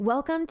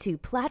Welcome to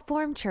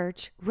Platform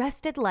Church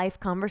Rested Life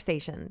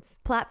Conversations.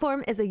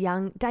 Platform is a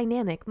young,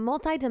 dynamic,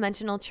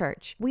 multidimensional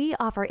church. We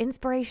offer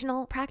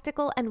inspirational,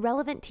 practical, and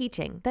relevant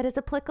teaching that is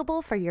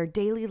applicable for your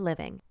daily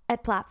living.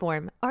 At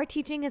Platform, our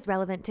teaching is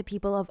relevant to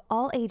people of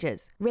all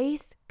ages,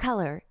 race,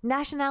 color,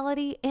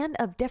 nationality, and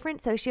of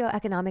different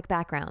socioeconomic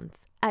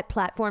backgrounds. At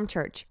Platform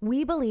Church,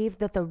 we believe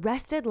that the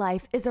rested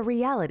life is a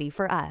reality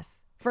for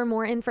us. For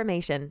more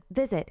information,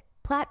 visit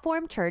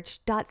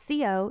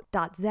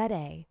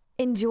platformchurch.co.za.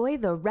 Enjoy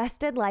the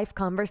Rested Life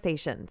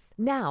Conversations.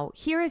 Now,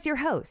 here is your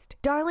host,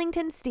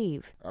 Darlington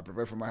Steve. I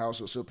prepare for my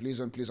house, so please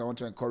I want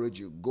to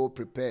encourage you, go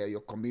prepare your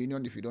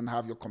communion. If you don't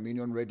have your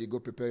communion ready, go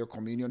prepare your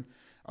communion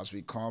as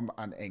we come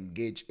and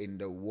engage in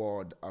the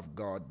Word of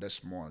God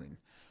this morning.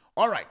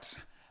 All right.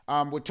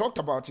 We talked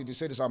about it. You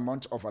said it's a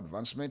month of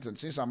advancement. And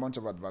since our month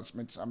of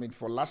advancement,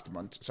 for last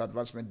month, it's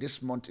advancement.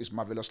 This month is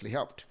marvelously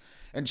helped.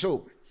 And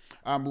so,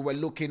 we were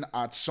looking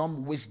at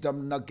some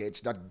wisdom nuggets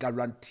that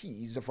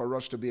guarantees for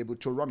us to be able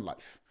to run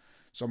life.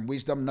 Some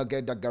wisdom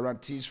nugget that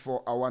guarantees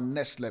for our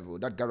next level,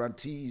 that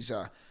guarantees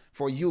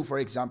for you, for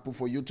example,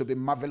 for you to be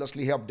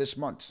marvelously helped this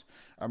month.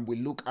 We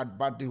look at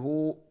the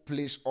whole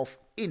place of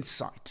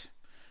insight.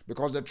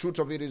 Because the truth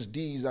of it is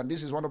this, and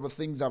this is one of the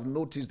things I've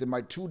noticed in my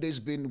 2 days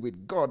being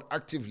with God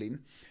actively,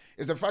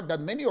 is the fact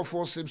that many of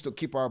us seems to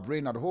keep our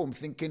brain at home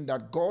thinking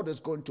that God is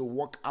going to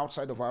work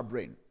outside of our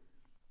brain.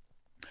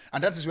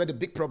 And that is where the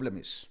big problem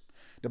is.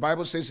 The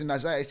Bible says in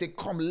Isaiah, it says,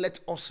 come, let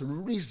us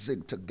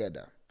reason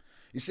together.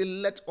 He said,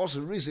 let us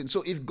reason.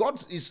 So if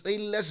God is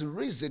saying, let's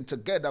reason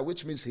together,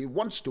 which means he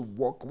wants to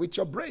work with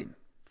your brain.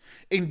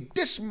 In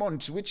this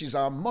month, which is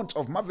our month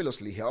of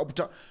marvelously helped,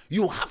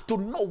 you have to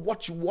know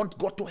what you want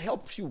God to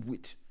help you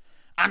with.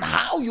 And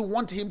how you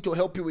want him to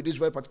help you with this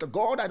very particular.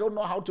 God, I don't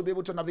know how to be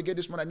able to navigate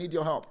this month. I need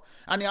your help.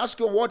 And he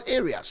asks you what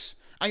areas.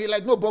 And you're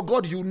like, no, but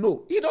God, you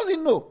know. He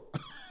doesn't know.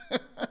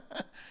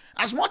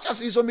 As much as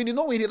he's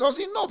knowing, he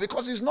doesn't know,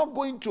 because he's not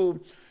going to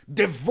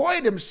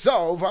devoid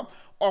himself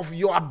of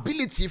your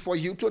ability for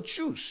you to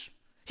choose.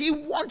 He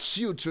wants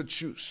you to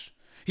choose.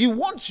 He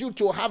wants you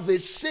to have a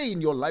say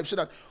in your life so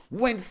that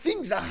when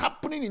things are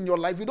happening in your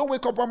life, you don't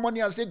wake up one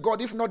morning and say,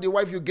 God, if not the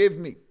wife you gave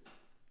me,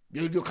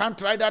 you can't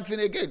try that thing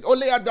again.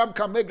 Only Adam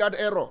can make that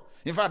error.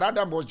 In fact,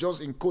 Adam was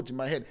just in quote in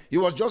my head. He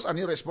was just an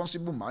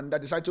irresponsible man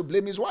that decided to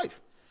blame his wife.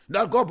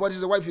 That God, what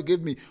is the wife you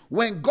gave me?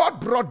 When God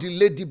brought the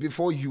lady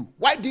before you,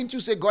 why didn't you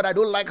say, God, I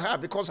don't like her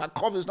because her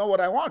curve is not what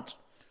I want?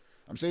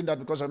 I'm saying that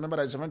because I remember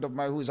there's a friend of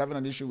mine who is having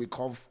an issue with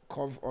curve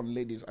on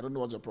ladies. I don't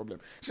know what's the problem.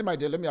 See, my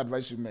dear, let me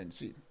advise you men.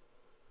 See,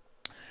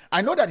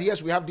 I know that,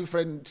 yes, we have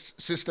different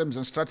systems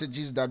and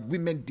strategies that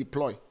women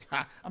deploy.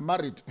 I'm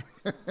married.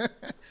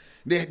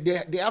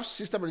 they have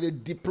systems that they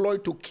deploy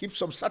to keep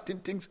some certain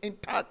things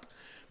intact.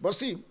 But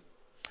see,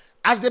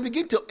 as they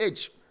begin to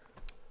age,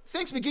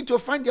 things begin to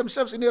find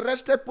themselves in a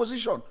rested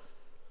position.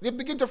 They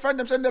begin to find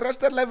themselves in the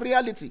rested life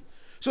reality.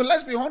 So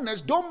let's be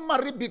honest. Don't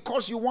marry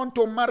because you want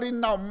to marry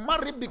now.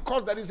 Marry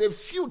because there is a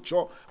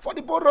future for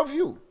the both of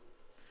you.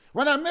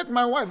 When I met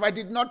my wife, I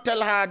did not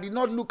tell her, I did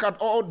not look at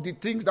all the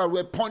things that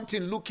were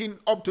pointing, looking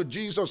up to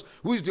Jesus,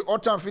 who is the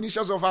author and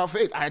finishers of our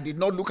faith. I did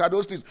not look at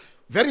those things.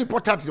 Very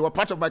important. They were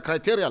part of my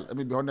criteria. Let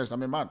me be honest,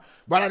 I'm a man.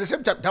 But at the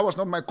same time, that was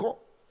not my core.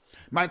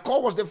 My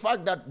core was the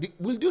fact that,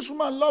 will this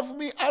woman love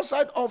me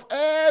outside of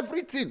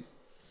everything?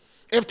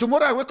 If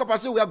tomorrow I wake up and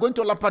say, we are going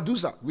to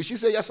Lampedusa, will she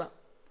say yes, sir?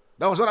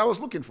 That was what I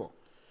was looking for.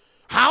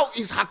 How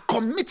is her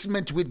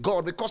commitment with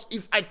God? Because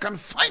if I can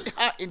find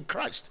her in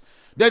Christ,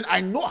 then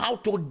I know how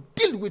to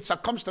deal with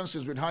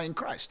circumstances with her in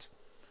Christ.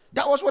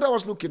 That was what I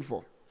was looking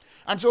for.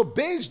 And so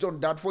based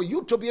on that, for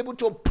you to be able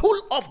to pull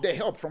off the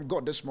help from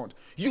God this month,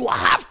 you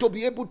have to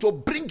be able to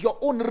bring your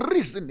own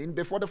reasoning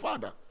before the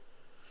Father.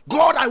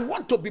 God, I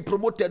want to be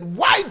promoted.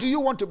 Why do you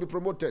want to be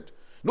promoted?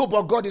 No,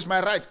 but God is my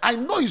right. I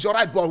know it's your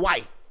right, but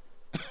why?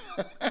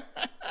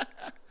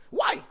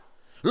 Why?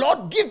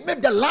 Lord, give me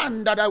the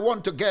land that I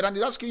want to get. And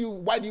he's asking you,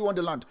 why do you want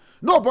the land?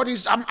 No, but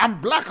I'm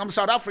black, I'm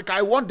South Africa,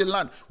 I want the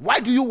land. Why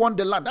do you want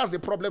the land? That's the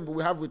problem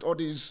we have with all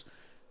these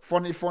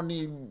funny,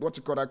 what's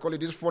it called? I call it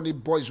these funny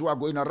boys who are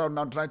going around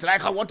now trying to,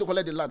 like, I want to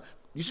collect the land.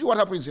 You see what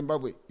happened in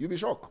Zimbabwe? You'll be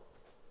shocked.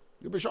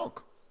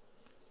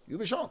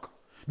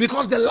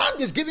 Because the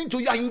land is given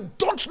to you and you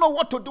don't know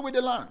what to do with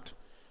the land.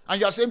 And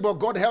you are saying, but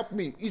God help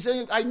me. He's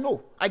saying, I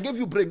know. I gave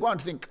you brain. Go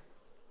and think.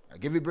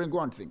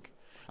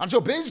 And so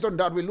based on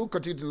that, we looked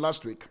at it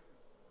last week.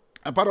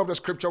 And part of the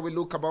scripture we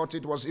look about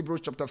it was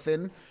Hebrews chapter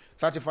 10,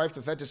 35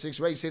 to 36,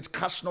 where he says,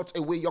 cast not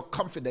away your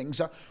confidence,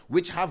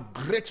 which have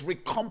great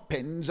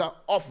recompense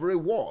of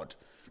reward.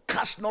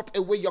 Cast not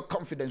away your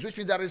confidence, which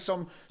means there is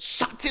some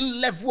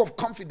certain level of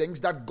confidence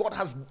that God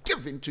has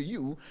given to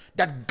you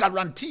that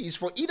guarantees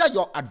for either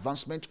your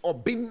advancement or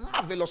being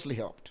marvelously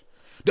helped.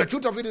 The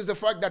truth of it is the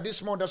fact that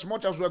this month, as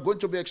much as we're going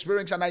to be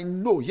experiencing, and I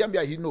know, hear me,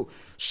 I know,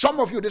 some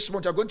of you this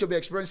month are going to be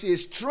experiencing a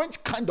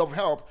strange kind of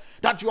help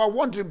that you are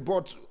wondering,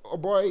 but, oh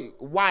boy,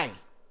 why?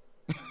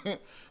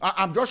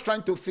 I'm just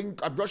trying to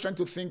think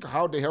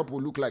how the help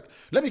will look like.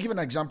 Let me give an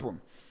example.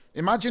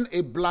 Imagine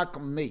a black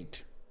maid.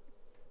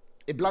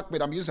 A black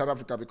man, I'm using South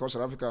Africa because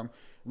South Africa,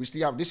 we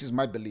still have, this is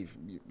my belief.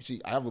 You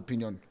see, I have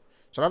opinion.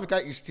 South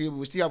Africa is still,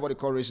 we still have what they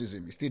call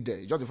racism. It's still there.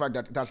 It's just the fact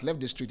that it has left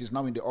the street, it's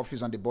now in the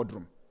office and the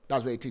boardroom.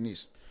 That's where it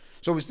is.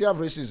 So we still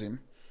have racism.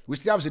 We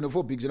still have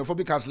xenophobic.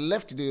 Xenophobic has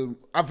left the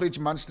average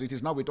man street,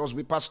 is now with us,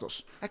 with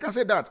pastors. I can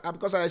say that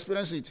because I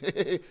experienced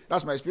it.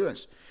 That's my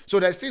experience. So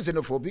there's still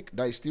xenophobic,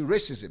 there is still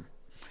racism.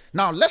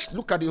 Now let's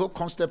look at the whole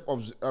concept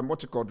of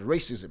what's it called,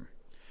 racism.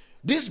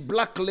 This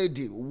black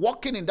lady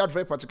working in that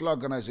very particular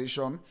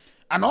organization,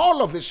 and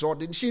all of a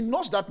sudden, she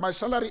knows that my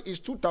salary is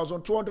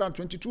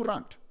 2,222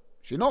 rand.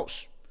 She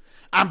knows.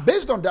 And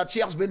based on that, she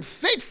has been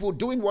faithful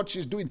doing what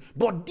she's doing.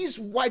 But this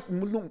white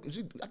mulungu,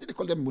 I think they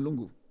call them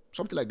mulungu,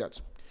 something like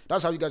that.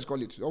 That's how you guys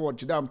call it. Oh,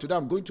 today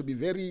I'm going to be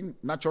very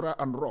natural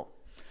and raw.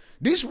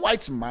 This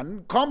white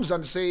man comes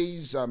and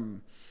says,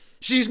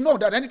 she's know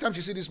that anytime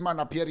she see this man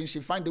appearing,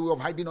 she find a way of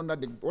hiding under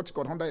the, what's it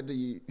called, under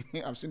the,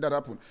 I've seen that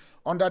happen,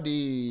 under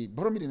the,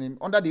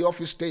 under the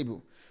office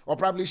table. Or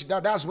probably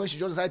that's when she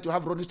just decided to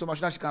have running stomach,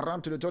 so she can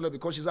run to the toilet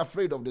because she's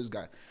afraid of this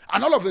guy.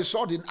 And all of a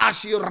sudden, as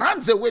she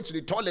runs away to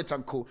the toilet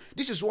and co,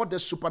 this is what the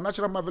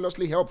supernatural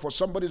marvelously help for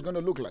somebody is going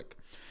to look like.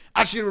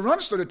 As she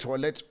runs to the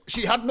toilet,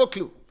 she had no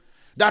clue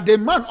that the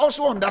man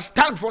also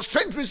understands for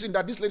strange reason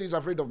that this lady is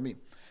afraid of me.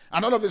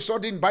 And all of a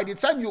sudden, by the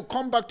time you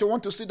come back to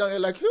want to sit down, you're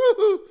like,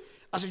 hoo-hoo.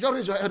 As you just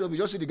raise your head up, you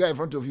just see the guy in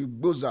front of you,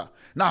 Boza.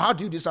 Now, how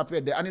do you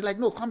disappear there? And he's like,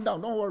 no, calm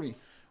down, don't worry.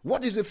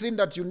 What is the thing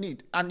that you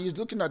need? And he's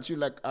looking at you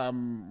like,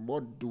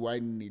 what do I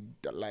need?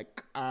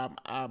 Like,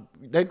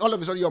 then all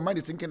of a sudden your mind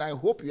is thinking, I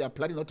hope you are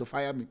planning not to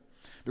fire me.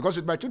 Because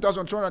with my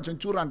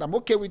 2,222 rand, I'm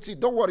okay with it.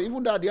 Don't worry,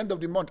 even though at the end of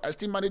the month, I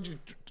still manage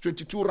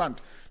 22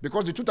 rand.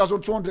 Because the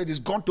 2,200 is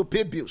gone to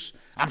pay bills.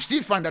 I'm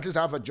still fine that at least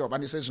I have a job.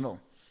 And he says, no,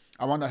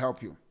 I want to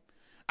help you.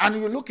 And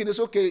you're looking, it's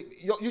okay,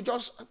 you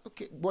just,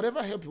 okay,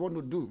 whatever help you want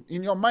to do.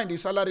 In your mind, the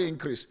salary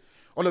increase.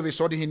 All of a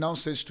sudden, he now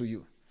says to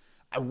you,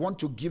 I want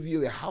to give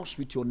you a house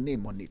with your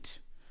name on it.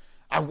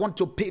 I want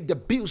to pay the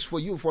bills for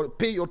you,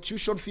 pay your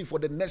tuition fee for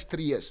the next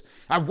 3 years.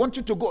 I want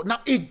you to go. Now,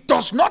 it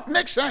does not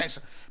make sense,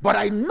 but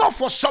I know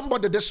for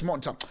somebody this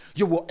month,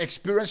 you will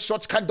experience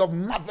such kind of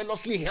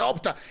marvelously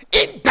helped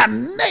in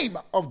the name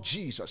of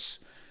Jesus.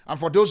 And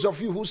for those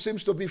of you who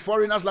seems to be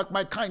foreigners like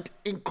my kind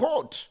in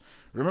court,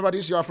 remember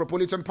this, your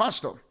Afropolitan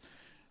pastor.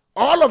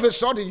 All of a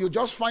sudden, you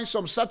just find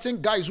some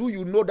certain guys who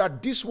you know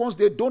that these ones,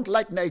 they don't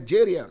like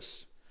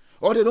Nigerians.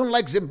 Or they don't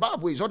like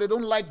Zimbabweans, or they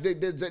don't like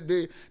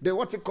the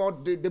what's it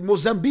called, the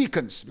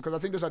Mozambicans, because I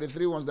think those are the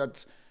three ones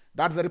that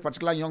very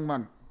particular young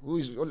man, who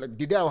is, like,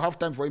 the day I'll have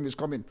time for him is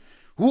coming,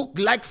 who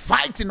like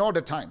fighting all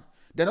the time.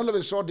 Then all of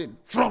a sudden,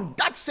 from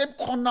that same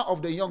corner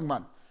of the young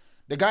man,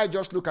 the guy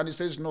just look and he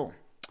says, no,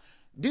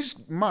 this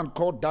man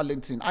called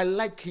Darlington, I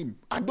like him.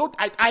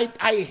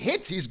 I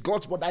hate his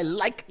guts, but I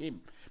like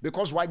him.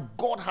 Because why?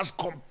 God has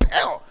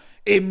compelled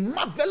a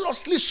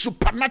marvelously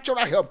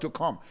supernatural help to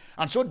come.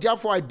 And so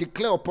therefore I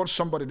declare upon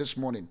somebody this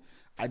morning,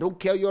 I don't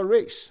care your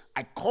race.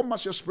 I come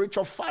as your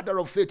spiritual father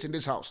of faith in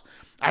this house.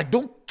 I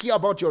don't care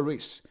about your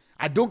race.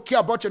 I don't care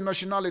about your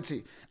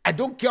nationality. I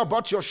don't care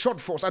about your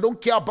shortfalls. I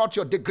don't care about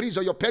your degrees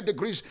or your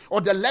pedigrees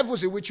or the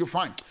levels in which you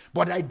find.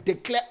 But I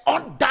declare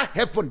under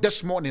heaven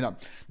this morning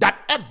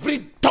that every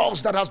door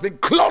that has been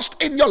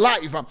closed in your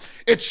life,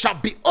 it shall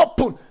be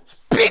opened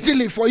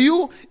speedily for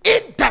you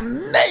in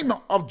the name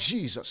of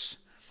Jesus.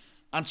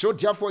 And so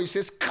therefore he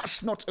says,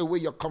 cast not away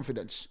your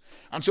confidence.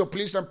 And so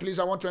please and please,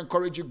 I want to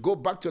encourage you, go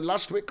back to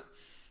last week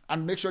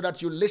and make sure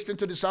that you listen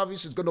to the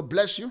service. It's going to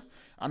bless you.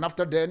 And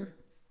after then,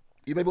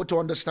 you'll be able to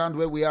understand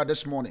where we are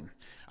this morning.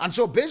 And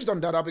so based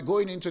on that, I'll be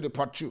going into the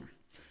part 2.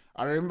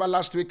 I remember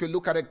last week we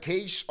looked at the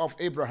case of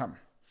Abraham.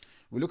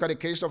 We look at the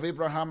case of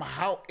Abraham,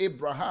 how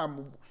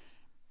Abraham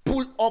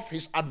pulled off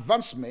his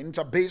advancement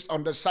based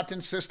on the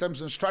certain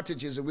systems and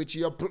strategies in which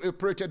he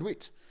operated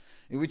with.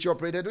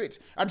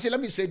 And see, let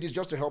me say this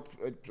just to help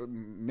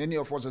many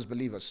of us as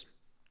believers.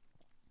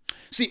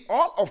 See,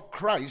 all of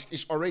Christ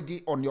is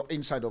already on your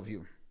inside of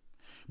you.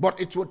 But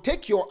it will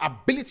take your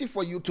ability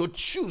for you to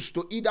choose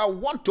to either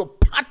want to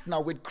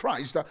partner with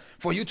Christ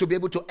for you to be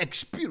able to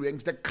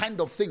experience the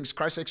kind of things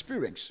Christ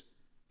experienced.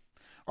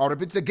 I'll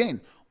repeat it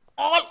again.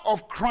 All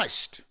of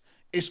Christ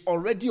is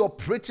already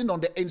operating on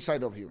the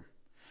inside of you.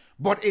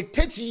 But it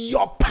takes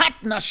your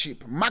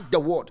partnership, mark the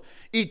word,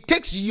 it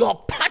takes your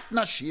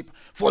partnership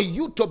for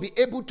you to be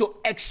able to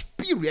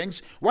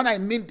experience what I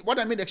mean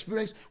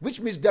experience,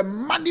 which means the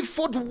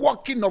manifold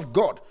working of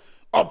God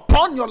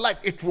upon your life.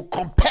 It will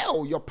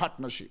compel your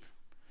partnership.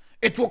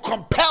 It will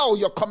compel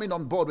your coming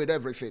on board with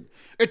everything.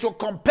 It will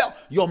compel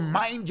your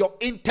mind, your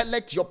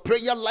intellect, your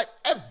prayer life.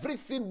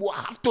 Everything will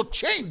have to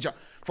change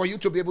for you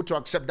to be able to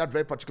accept that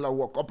very particular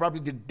work, or probably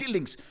the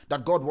dealings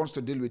that God wants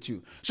to deal with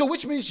you. So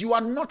which means you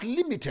are not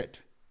limited.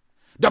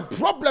 The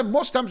problem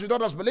most times with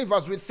us as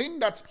believers, we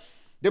think that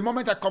the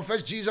moment I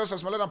confess Jesus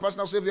as my Lord and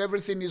personal Savior,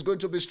 everything is going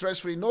to be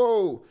stress-free.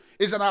 No,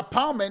 it's an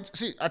empowerment.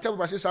 See, I tell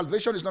you, I say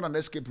salvation is not an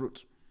escape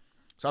route.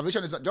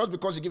 Salvation is not just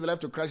because you give your life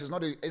to Christ. It's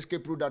not an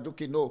escape route that,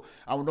 okay, no,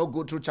 I will not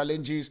go through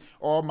challenges,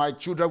 or my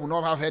children will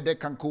not have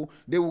headache and co.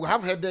 They will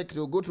have headache. They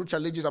will go through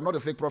challenges. I'm not a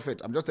fake prophet.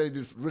 I'm just telling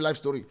you this real life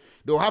story.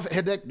 They will have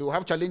headache. They will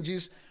have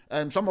challenges.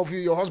 And some of you,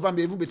 your husband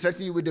may even be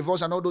threatening you with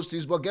divorce and all those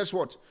things. But guess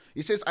what?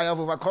 He says, I have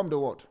overcome the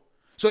world.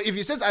 So if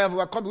he says, I have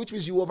overcome, which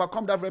means you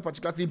overcome that very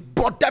particular thing,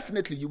 but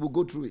definitely you will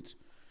go through it.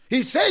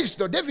 He says,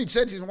 David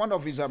said in one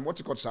of his,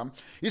 Psalm,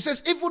 he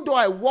says, even though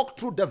I walk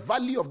through the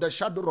valley of the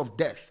shadow of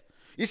death,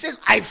 he says,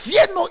 I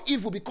fear no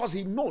evil, because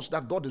he knows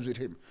that God is with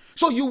him.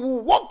 So you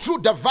will walk through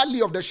the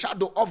valley of the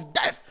shadow of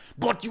death,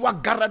 but you are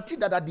guaranteed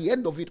that at the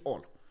end of it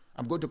all,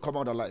 I'm going to come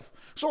out alive.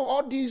 So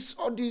all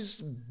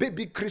these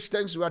baby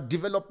Christians who are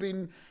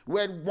developing,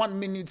 when 1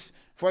 minute,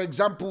 for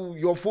example,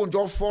 your phone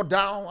just fall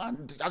down,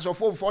 and as your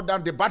phone fall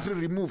down, the battery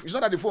remove. It's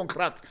not that the phone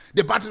cracked.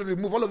 The battery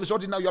remove. All of a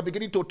sudden now you are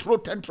beginning to throw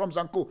tantrums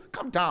and go.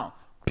 Calm down.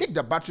 Pick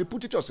the battery,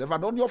 put it yourself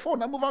and on your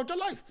phone and move out your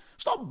life.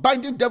 Stop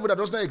binding devil that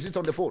does not exist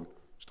on the phone.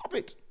 Stop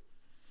it.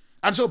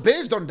 And so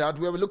based on that,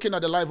 we were looking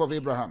at the life of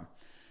Abraham.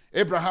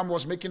 Abraham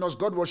was making us,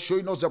 God was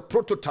showing us a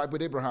prototype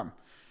with Abraham.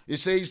 He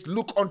says,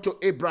 look unto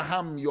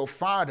Abraham, your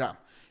father.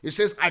 He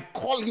says, I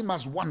call him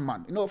as one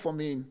man. You know, for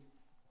me,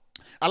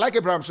 I like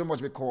Abraham so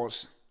much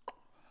because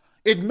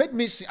it made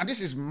me see, and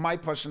this is my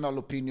personal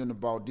opinion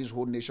about this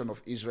whole nation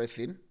of Israel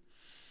thing.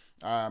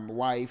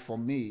 Why, for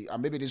me,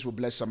 and maybe this will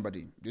bless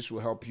somebody. This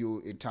will help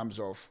you in terms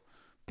of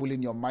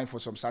pulling your mind for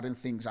some certain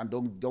things, and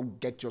don't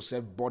get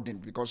yourself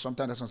burdened, because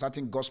sometimes there's some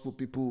certain gospel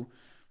people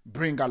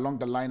bring along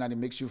the line and it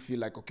makes you feel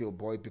like, okay, oh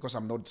boy, because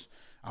I'm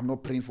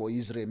not praying for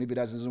Israel. Maybe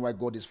that's the reason why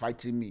God is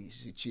fighting me.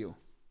 See, chill.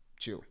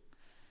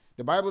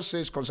 The Bible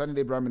says concerning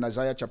Abraham in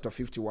Isaiah chapter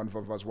 51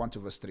 from verse 1 to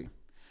verse 3.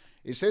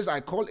 It says,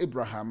 I call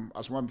Abraham,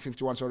 as 1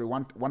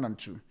 and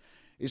 2.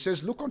 It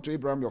says, look unto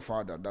Abraham your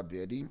father, that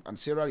beardie, and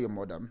Sarah your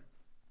mother.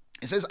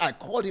 It says, I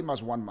called him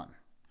as one man.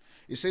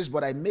 It says,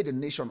 but I made a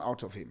nation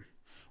out of him.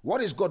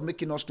 What is God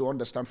making us to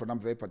understand from that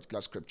very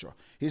particular scripture?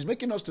 He's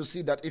making us to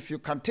see that if you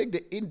can take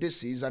the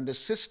indices and the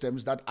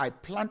systems that I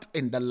plant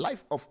in the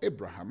life of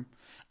Abraham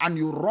and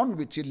you run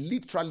with it,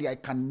 literally, I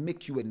can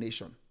make you a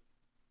nation.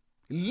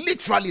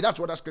 Literally, that's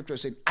what that scripture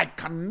is saying. I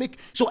can make.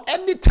 So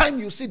anytime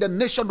you see the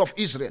nation of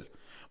Israel,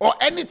 or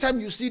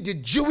anytime you see the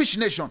Jewish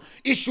nation,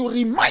 it should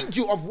remind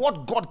you of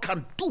what God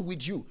can do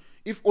with you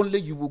if only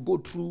you will go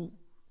through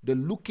the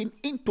looking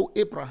into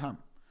Abraham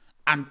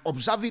and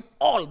observing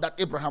all that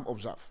Abraham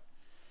observed.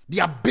 The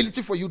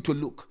ability for you to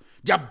look,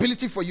 the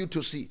ability for you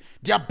to see,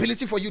 the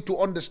ability for you to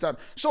understand.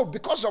 So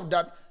because of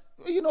that,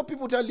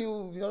 people tell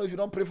you, if you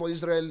don't pray for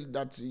Israel,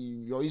 that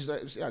your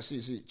Israel,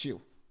 see,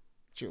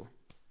 chill.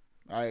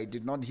 I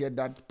did not hear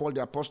that. Paul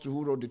the Apostle,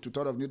 who wrote the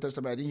tutor of New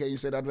Testament, I didn't hear you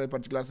say that very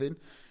particular thing.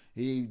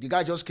 The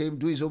guy just came,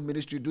 do his own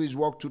ministry, do his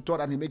work,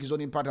 tutor, and he make his own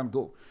impact and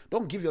go.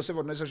 Don't give yourself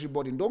unnecessary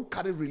burden. Don't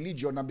carry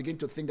religion and begin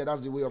to think that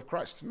that's the way of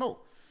Christ. No.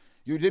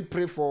 You didn't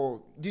pray for,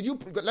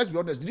 let's be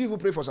honest, did you even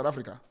pray for South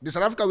Africa? The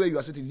South Africa where you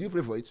are sitting, did you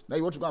pray for it? Now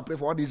you want to go and pray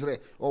for one Israel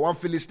or one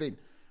Philistine.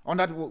 On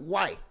that,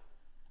 why?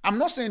 I'm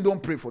not saying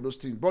don't pray for those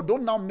things, but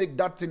don't now make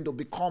that thing to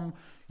become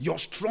your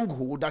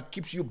stronghold that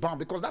keeps you bound,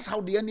 because that's how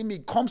the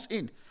enemy comes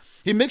in.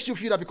 He makes you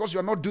feel that because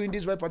you're not doing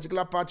this very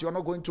particular part, you're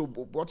not going to,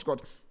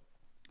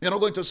 you're not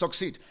going to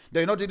succeed.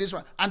 You're not doing this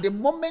one. And the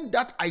moment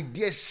that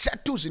idea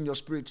settles in your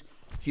spirit,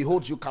 he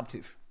holds you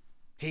captive.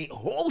 He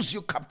holds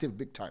you captive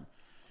big time.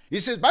 He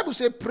says, Bible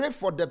says, pray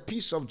for the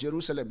peace of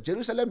Jerusalem.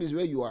 Jerusalem is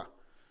where you are.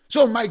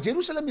 So my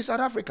Jerusalem is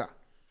South Africa.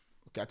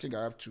 Okay, I think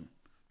I have two.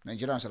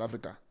 Nigeria and South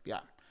Africa.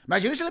 Yeah.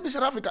 My Jerusalem is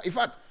South Africa. In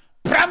fact,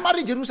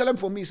 primary Jerusalem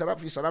for me is South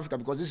Africa,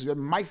 because this is where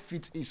my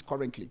feet is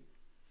currently.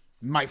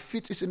 My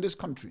feet is in this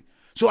country.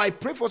 So I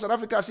pray for South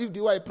Africa as if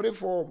I pray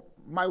for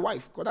my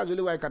wife, because that's the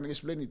only way I can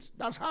explain it.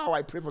 That's how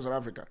I pray for South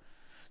Africa.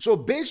 So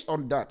based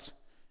on that,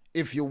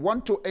 if you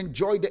want to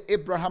enjoy the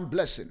Abraham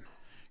blessing,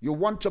 you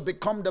want to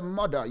become the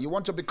mother, you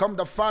want to become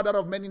the father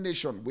of many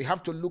nations, we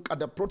have to look at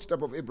the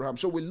prototype of Abraham.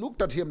 So we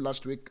looked at him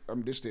last week,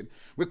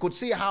 we could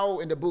see how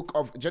in the book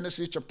of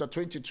Genesis chapter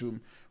 22,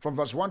 from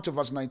verse 1 to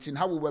verse 19,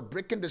 how we were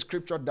breaking the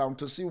scripture down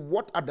to see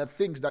what are the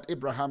things that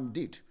Abraham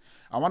did.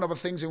 And one of the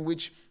things in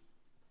which,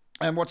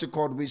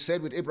 we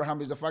said with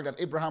Abraham is the fact that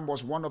Abraham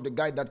was one of the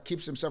guys that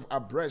keeps himself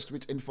abreast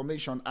with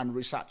information and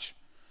research.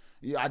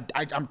 Yeah,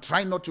 I'm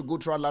trying not to go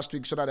through our last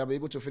week so that I'll be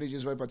able to finish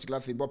this very particular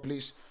thing, but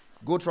please,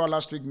 go through our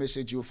last week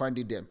message, you'll find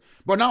it there.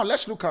 But now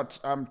let's look at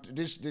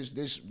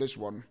this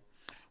one.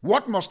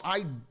 What must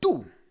I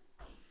do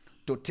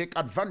to take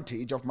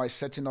advantage of my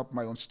setting up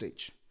my own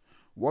stage?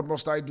 What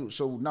must I do?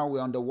 So now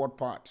we're on the what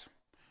part.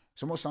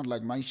 It almost sounds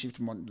like Mind Shift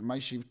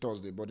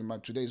Thursday,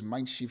 but today is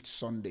Mind Shift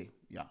Sunday.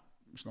 Yeah,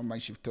 it's not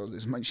Mind Shift Thursday,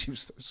 it's Mind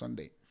Shift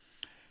Sunday.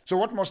 So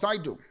what must I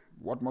do?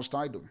 What must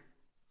I do?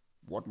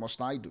 What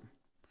must I do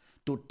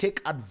to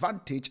take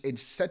advantage in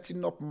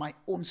setting up my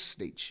own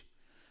stage?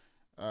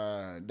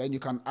 Then you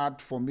can add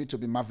for me to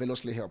be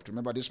marvelously helped.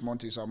 Remember, this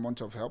month is our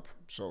month of help.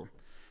 So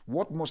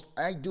what must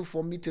I do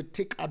for me to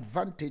take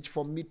advantage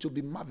for me to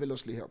be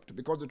marvelously helped?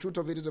 Because the truth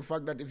of it is the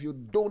fact that if you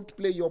don't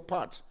play your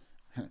part,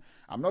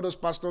 I'm not those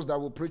pastors that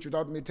will preach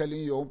without me telling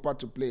you your own part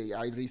to play.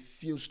 I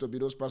refuse to be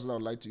those pastors that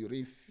will lie to you.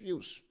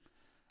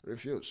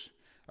 Refuse.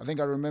 I think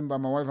I remember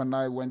my wife and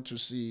I went to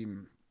see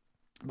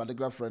a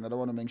particular friend. I don't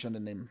want to mention the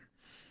name.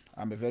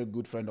 I'm a very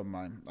good friend of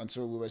mine. And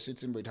so we were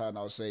sitting with her and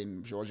I was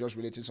saying, she was just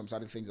relating some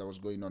certain things that was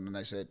going on. And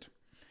I said,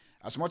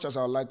 as much as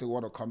I would like to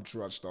want to come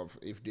through and stuff,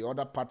 if the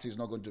other party is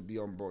not going to be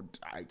on board,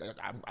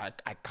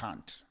 I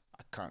can't.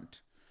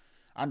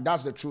 And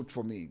that's the truth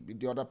for me.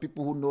 The other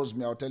people who knows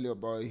me, I'll tell you,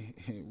 boy,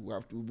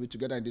 we'll be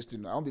together in this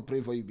thing. I won't be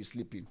praying for you, be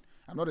sleeping.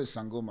 I'm not a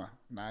sangoma.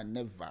 Nah,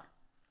 never.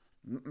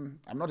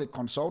 I'm not a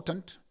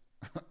consultant.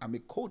 I'm a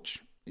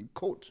coach. In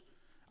quote,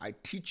 I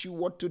teach you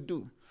what to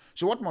do.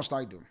 So what must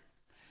I do?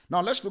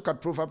 Now let's look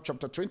at Proverbs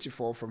chapter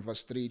 24 from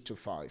verse 3 to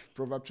 5.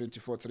 Proverbs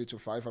 24, 3 to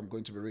 5. I'm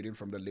going to be reading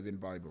from the Living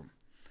Bible.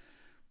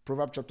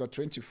 Proverbs chapter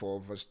 24,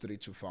 verse 3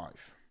 to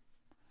 5.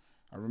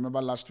 I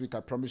remember last week I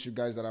promised you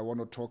guys that I want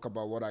to talk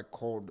about what I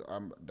called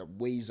the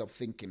ways of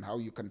thinking, how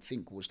you can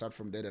think. We'll start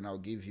from there and I'll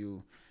give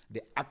you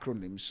the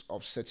acronyms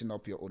of setting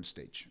up your own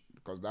stage,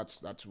 because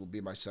that will be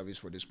my service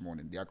for this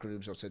morning, the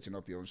acronyms of setting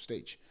up your own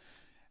stage.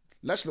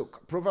 Let's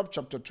look. Proverbs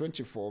chapter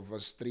 24,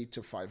 verse 3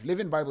 to 5.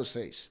 Living Bible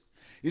says,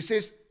 it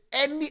says,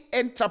 any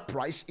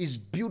enterprise is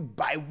built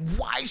by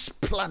wise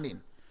planning.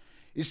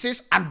 It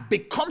says, and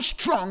become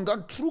strong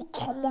and through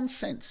common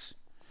sense.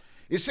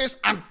 It says,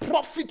 and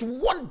profit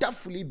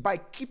wonderfully by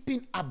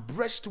keeping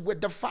abreast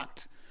with the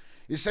fact.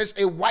 It says,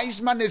 a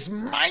wise man is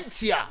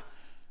mightier,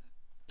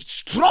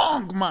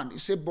 strong man.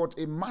 It says, but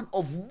a man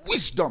of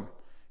wisdom,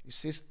 it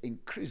says,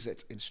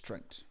 increaseth in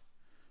strength.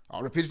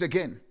 I'll repeat it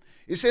again.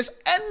 It says,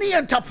 any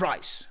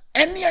enterprise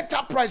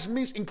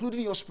means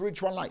including your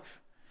spiritual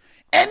life.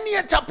 Any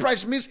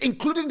enterprise means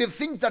including the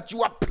things that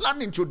you are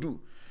planning to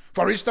do.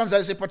 For instance,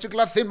 there's a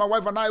particular thing my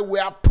wife and I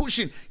were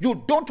pushing.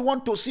 You don't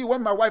want to see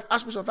when my wife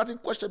asks me some certain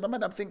question, my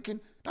mind I'm thinking,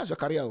 that's your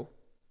career.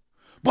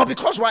 But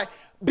because why?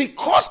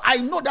 Because I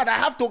know that I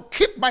have to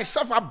keep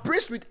myself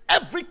abreast with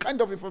every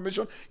kind of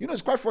information. You know,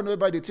 it's quite funny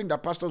whereby they think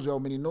that pastors were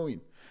many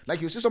knowing.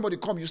 Like you see somebody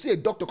come, you see a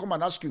doctor come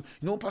and ask you,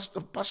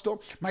 pastor,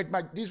 my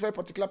this very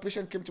particular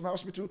patient came to my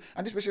hospital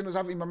and this patient was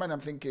having in my mind. I'm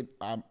thinking,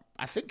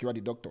 I think you are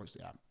the doctor.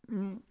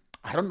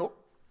 I don't know.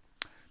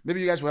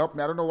 Maybe you guys will help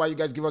me. I don't know why you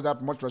guys give us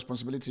that much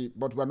responsibility,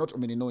 but we're not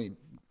many knowing.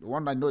 The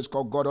one I know is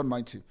called God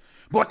Almighty.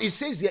 But it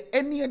says here,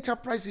 any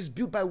enterprise is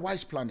built by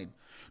wise planning,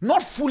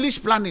 not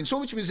foolish planning. So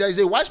which means there is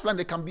a wise plan,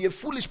 there can be a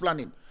foolish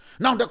planning.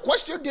 Now the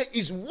question there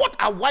is, what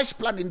are wise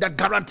planning that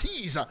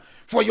guarantees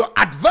for your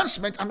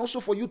advancement and also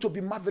for you to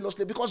be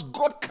marvelously? Because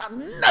God can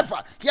never,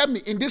 hear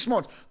me in this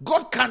month,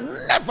 God can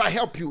never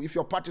help you if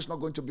your part is not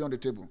going to be on the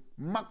table.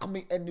 Mark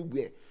me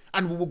anywhere.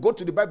 And we will go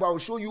to the Bible. I will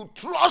show you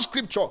throughout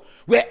scripture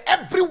where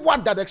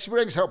everyone that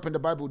experienced help in the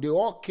Bible, they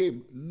all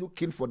came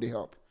looking for the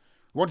help.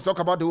 You want to talk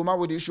about the woman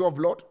with the issue of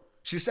blood?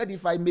 She said,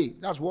 if I may.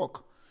 That's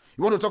work.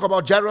 You want to talk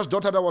about Jairus'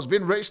 daughter that was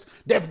being raised?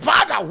 The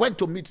father went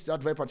to meet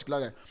that very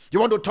particular guy. You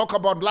want to talk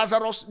about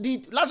Lazarus?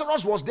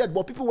 Lazarus was dead,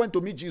 but people went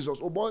to meet Jesus.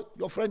 Oh boy,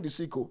 your friend is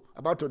sick,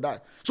 about to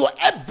die. So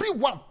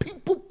everyone,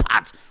 people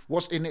part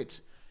was in it.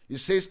 It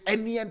says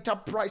any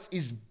enterprise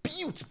is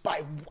built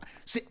by...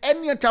 See,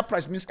 any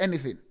enterprise means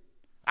anything.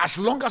 As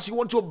long as you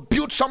want to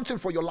build something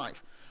for your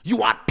life,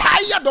 you are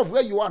tired of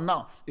where you are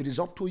now, it is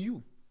up to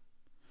you.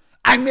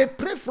 I may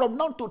pray from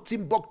now to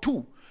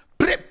Timbuktu.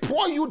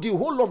 Pour you the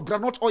whole of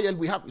granite oil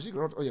we have. Is it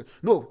granite oil?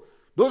 No.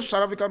 Those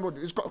South African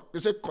words,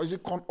 is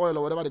it corn oil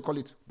or whatever they call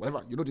it?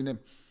 Whatever, you know the name.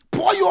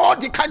 Pour you all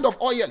the kind of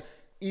oil.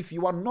 If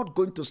you are not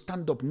going to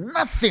stand up,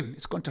 nothing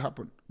is going to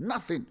happen.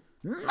 Nothing.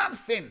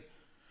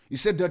 He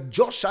said, the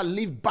just shall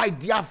live by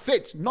their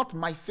faith, not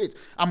my faith.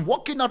 I'm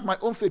working out my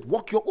own faith.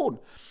 Work your own.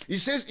 He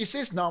says,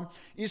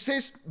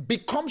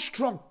 become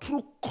strong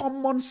through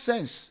common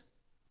sense.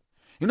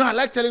 You know, I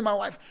like telling my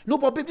wife, no,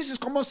 but babe, this is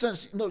common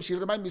sense. No, she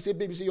reminds me, say,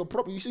 baby, say, your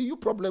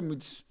problem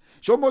with...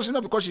 She almost,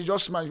 because she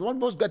just smiles. She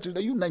almost get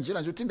to you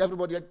Nigerians, you think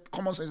everybody,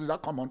 common sense is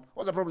that common.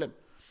 What's the problem?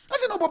 I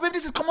said, no, but babe,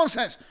 this is common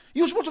sense.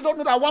 You're supposed to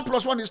know that 1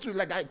 + 1 is 2.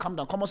 Like, calm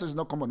down. Common sense is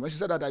not common. When she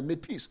said that, I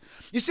made peace.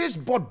 He says,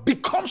 but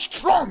become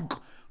strong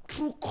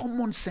through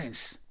common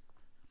sense.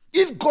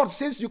 If God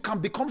says you can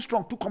become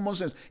strong through common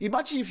sense,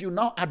 imagine if you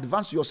now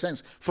advance your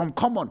sense from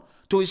common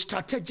to a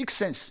strategic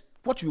sense,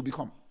 what you will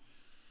become.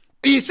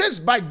 He says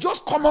by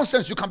just common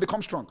sense you can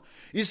become strong.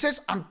 He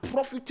says and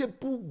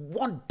profitable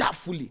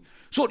wonderfully.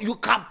 So you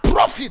can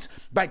profit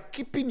by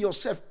keeping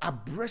yourself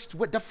abreast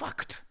with the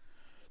fact.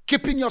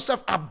 Keeping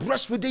yourself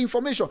abreast with the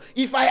information.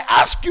 If I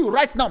ask you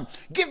right now,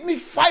 give me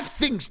 5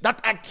 things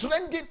that are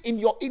trending in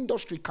your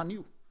industry, can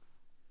you?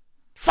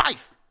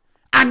 5.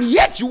 And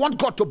yet you want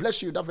God to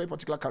bless you in that very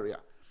particular career.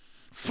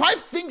 5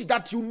 things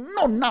that you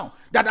know now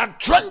that are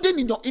trending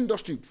in your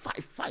industry.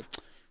 5.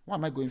 Why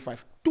am I going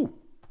 5? 2.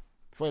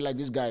 Before you like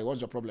this guy, what's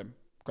your problem?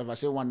 Because if I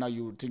say 1 now,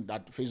 you think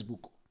that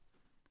Facebook.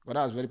 But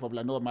that was very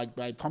popular. No, my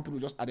company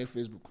just added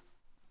Facebook.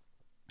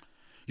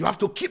 You have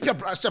to keep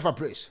yourself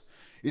abreast.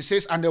 It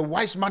says, and a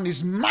wise man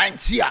is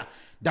mightier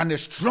than a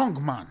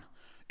strong man.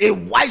 A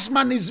wise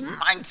man is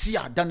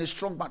mightier than a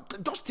strong man.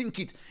 Just think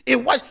it.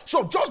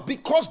 So just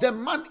because the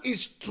man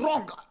is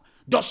strong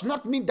does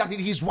not mean that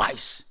he is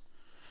wise.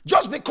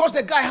 Just because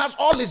the guy has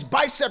all his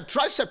bicep,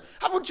 tricep.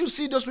 Haven't you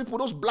seen those people,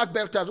 those black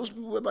belters, those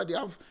people whereby they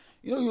have,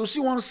 you see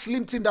one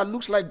slim thing that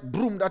looks like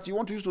broom that you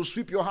want to use to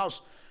sweep your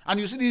house. And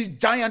you see this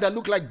giant that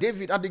look like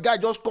David, and the guy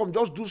just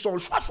do some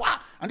swah, swah,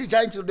 and this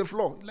giant to the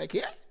floor. Like,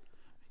 yeah.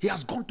 He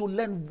has gone to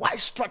learn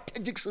wise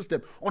strategic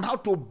system on how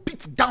to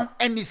beat down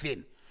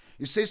anything.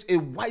 It says a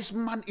wise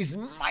man is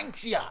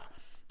mightier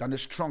than a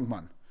strong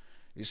man.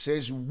 It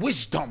says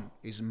wisdom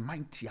is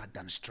mightier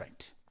than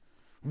strength.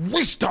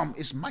 Wisdom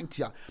is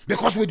mightier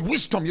because with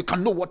wisdom you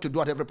can know what to do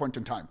at every point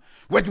in time.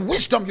 With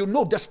wisdom you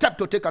know the step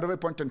to take at every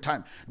point in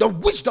time. The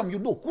wisdom you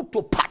know who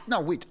to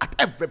partner with at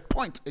every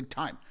point in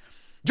time.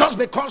 Just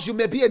because you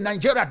may be in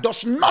Nigeria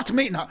does not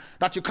mean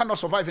that you cannot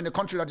survive in a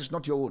country that is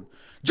not your own.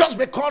 Just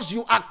because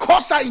you are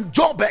Kosa in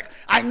Joburg,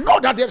 I know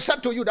that they've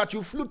said to you that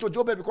you flew to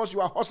Joburg because you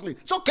are hustling.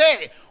 It's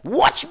okay.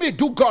 Watch me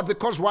do God,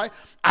 because why?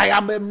 I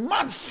am a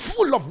man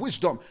full of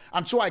wisdom,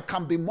 and so I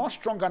can be more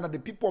stronger than the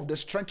people of the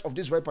strength of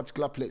this very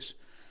particular place.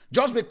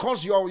 Just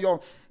because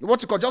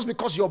just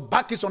because your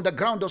back is on the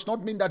ground does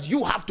not mean that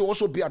you have to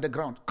also be at the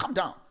ground. Calm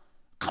down.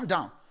 Calm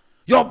down.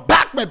 Your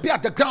back may be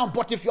at the ground,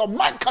 but if your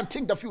mind can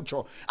think the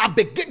future and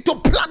begin to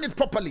plan it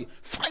properly,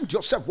 find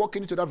yourself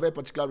walking into that very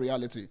particular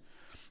reality.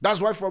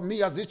 That's why for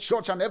me as this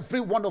church and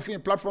every one of you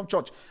in Platform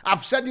Church,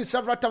 I've said it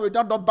several times with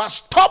that number,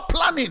 stop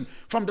planning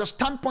from the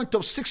standpoint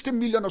of 60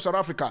 million of South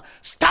Africa.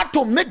 Start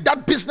to make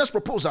that business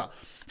proposal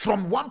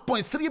from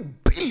 1.3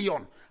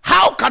 billion.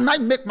 How can I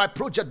make my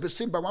project be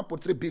seen by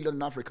 1.3 billion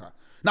in Africa?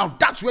 Now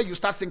that's where you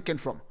start thinking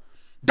from.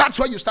 That's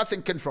where you start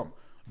thinking from.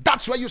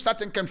 That's where you start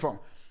thinking from.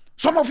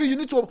 Some of you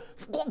need to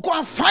go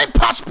and find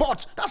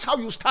passports. That's how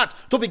you start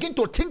to begin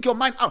to think your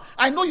mind out.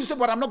 I know you say,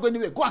 but I'm not going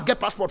anywhere. Go and get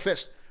passport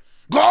first.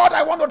 God,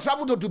 I want to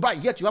travel to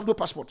Dubai, yet you have no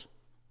passport.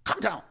 Calm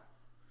down.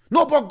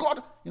 No, but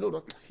God,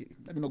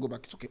 let me not go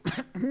back. It's okay.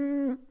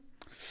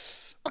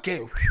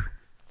 Okay.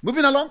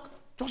 Moving along,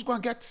 just go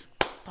and get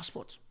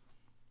passport.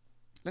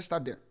 Let's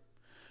start there.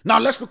 Now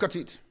let's look at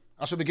it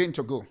as we begin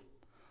to go.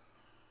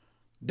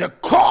 The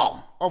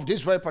core of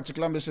this very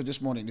particular message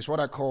this morning is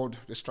what I called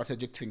the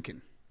strategic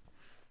thinking.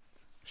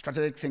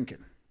 Strategic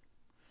thinking.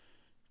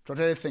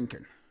 Strategic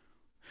thinking.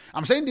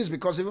 I'm saying this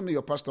because even me,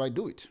 your pastor, I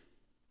do it.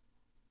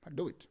 I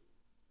do it.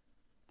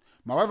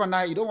 My wife and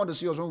I, you don't want to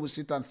see us when we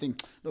sit and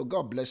think, no,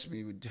 God bless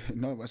me.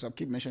 As I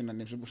keep mentioning the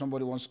name,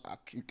 somebody wants to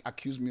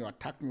accuse me or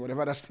attack me,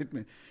 whatever that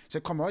statement.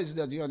 Say, come on, is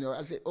that you?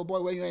 I say, oh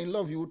boy, when you're in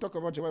love, you will talk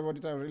about your wife all the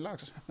time.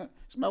 Relax.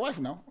 It's my wife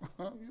now.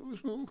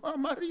 You are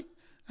married.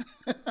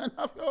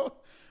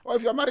 Or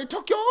if you're married,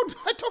 talk your own.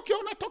 I talk your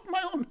own. I talk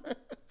my own.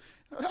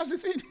 That's the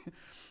thing.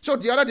 So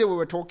the other day we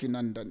were talking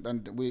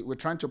and we were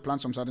trying to plan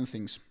some certain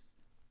things.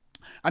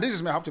 And this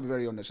is me, I have to be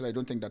very honest. I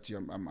don't think that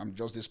I'm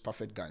just this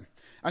perfect guy.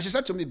 And she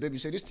said to me, baby,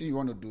 say this thing you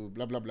want to do,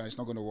 blah, blah, blah, it's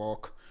not going to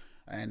work.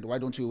 And why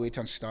don't you wait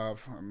and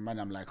stuff? And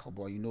I'm like, oh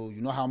boy, you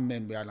know how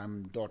men be,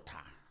 I'm daughter.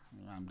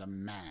 I'm the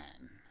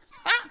man.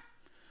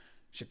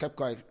 She kept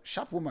quiet.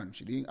 Sharp woman.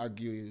 She didn't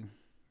argue.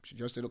 She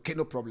just said, okay,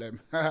 no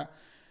problem.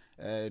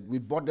 We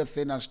bought the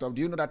thing and stuff.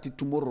 Do you know that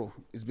tomorrow,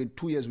 it's been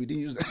 2 years we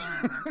didn't use that.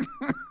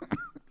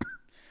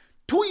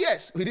 2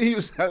 years we didn't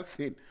use that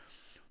thing.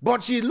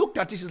 But she looked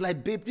at it, she's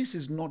like, babe, this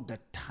is not the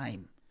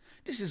time.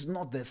 This is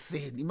not the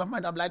thing. In my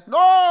mind, I'm like,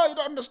 no, you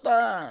don't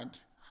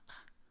understand.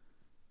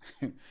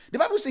 The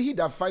Bible says he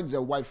that finds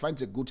a wife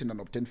finds a good thing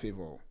and obtain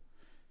favor.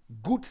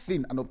 Good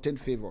thing and obtain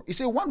favor. It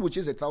says one which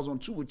is 1,000,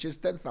 two which is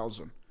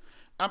 10,000.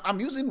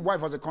 I'm using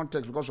wife as a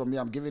context because for me,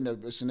 I'm giving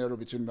a scenario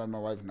between me and my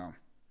wife now.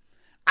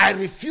 I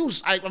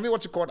refuse. I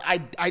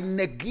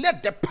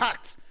neglect the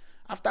pact.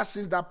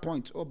 Since that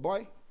point, oh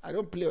boy, I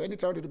don't play.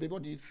 Anytime I do,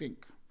 what do you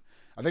think?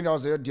 I think that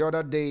was the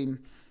other day. We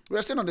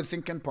were still on the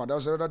thinking part. That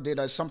was the other day.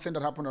 There's something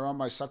that happened around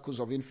my circles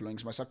of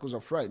influence, my circles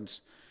of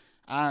friends.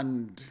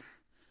 And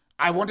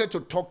I wanted to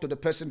talk to the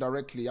person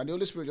directly. And the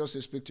Holy Spirit just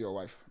said, speak to your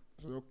wife.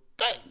 I said,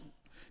 okay.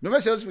 No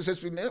matter when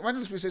the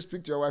Holy Spirit says,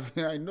 speak to your wife,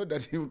 I know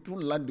that he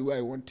won't land the way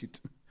I want it.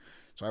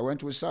 So I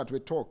went, we sat, we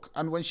talked.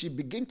 And when she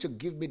began to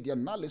give me the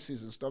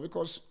analysis and stuff,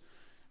 because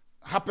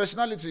her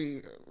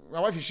personality, my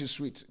wife is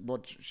sweet,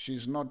 but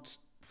she's not,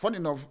 funny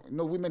enough,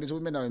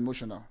 women are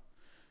emotional.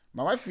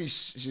 My wife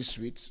she's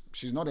sweet.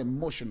 She's not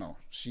emotional.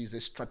 She's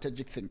a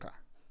strategic thinker.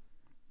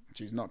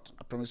 She's not.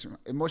 I promise you.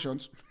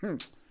 Emotions. My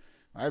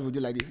wife would do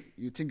like this.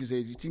 You think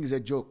it's a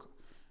joke.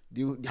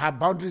 Her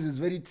boundaries is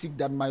very thick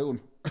than my own.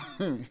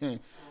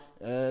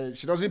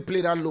 She doesn't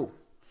play that low.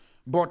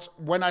 But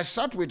when I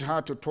sat with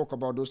her to talk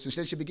about those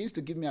things, she begins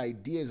to give me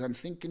ideas and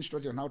thinking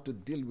strategy on how to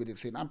deal with the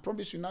thing. I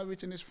promise you now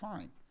everything is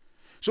fine.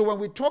 So when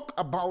we talk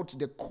about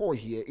the core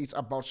here, it's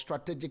about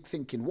strategic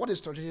thinking. What is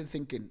strategic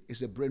thinking?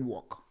 It's a brain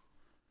work.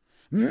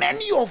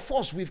 Many of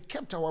us, we've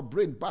kept our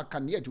brain back,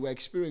 and yet we're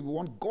experiencing, we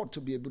want God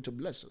to be able to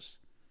bless us.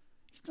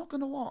 It's not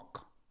going to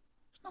work.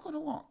 It's not going to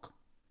work.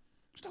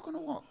 It's not going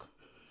to work.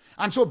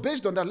 And so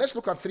based on that, let's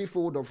look at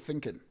threefold of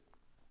thinking.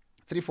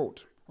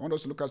 Threefold. I want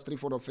us to look at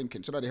threefold of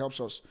thinking so that it helps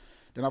us.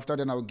 Then after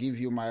then, I'll give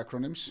you my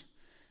acronyms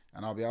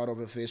and I'll be out of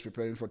the face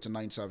preparing for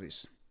tonight's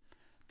service.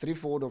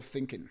 Threefold of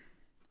thinking.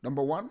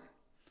 Number one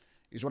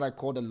is what I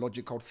call the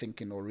logical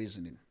thinking or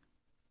reasoning.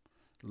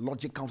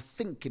 Logical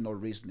thinking or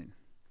reasoning.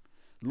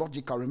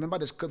 Logical. Remember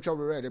the scripture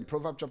we read in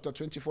Proverbs chapter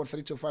 24,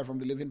 3-5 from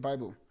the Living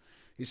Bible.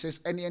 It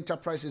says, any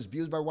enterprise is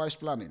built by wise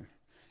planning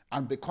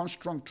and becomes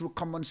strong through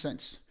common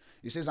sense.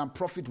 It says, and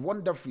profit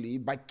wonderfully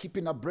by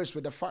keeping abreast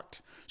with the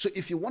fact. So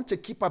if you want to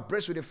keep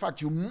abreast with the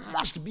fact, you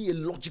must be a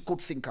logical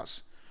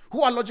thinkers.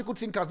 Who are logical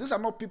thinkers? These are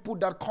not people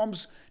that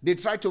comes, they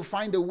try to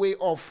find a way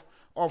of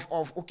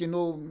okay,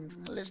 no,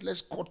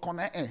 let's cut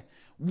corner.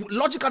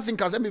 Logical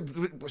thinkers, let me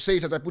say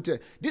it as I put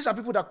it. These are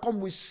people that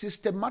come with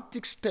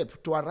systematic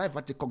step to arrive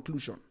at a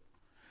conclusion.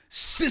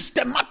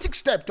 Systematic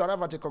step to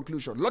arrive at a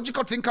conclusion.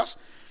 Logical thinkers,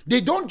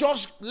 they don't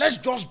just, let's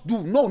just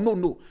do.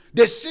 No.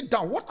 They sit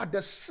down. What are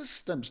the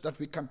systems that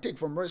we can take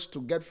from us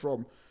to get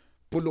from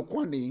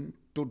Polokwane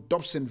to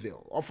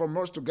Dobsonville, or from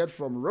us to get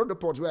from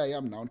Rhodoport, where I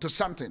am now, to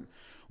something?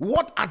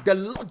 What are the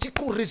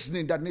logical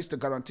reasoning that needs to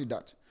guarantee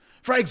that?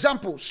 For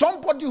example,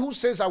 somebody who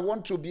says, I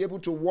want to be able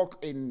to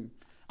work in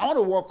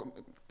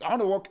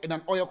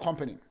an oil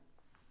company.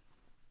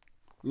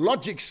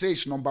 Logic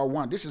says, number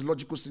one, this is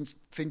logical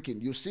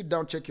thinking. You sit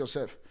down, check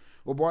yourself.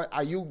 Oh boy,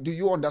 do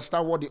you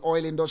understand what the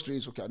oil industry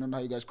is? Okay, I don't know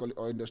how you guys call it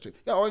oil industry.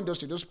 Yeah, oil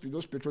industry,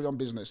 those petroleum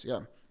business, yeah.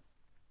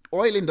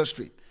 Oil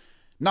industry.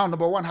 Now,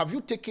 number one, have you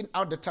taken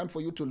out the time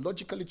for you to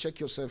logically check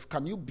yourself?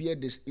 Can you bear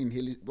this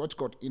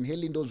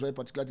inhaling those very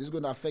particular things? It's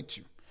going to affect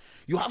you.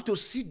 You have to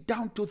sit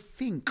down to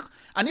think.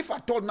 And if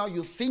at all now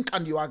you think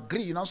and you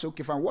agree, you now say,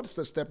 okay, fine, what's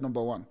the step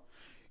number one?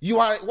 You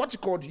are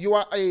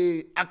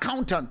a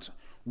accountant,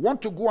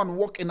 want to go and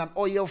work in an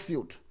oil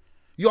field.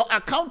 Your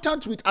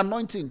accountant with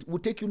anointing will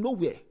take you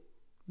nowhere.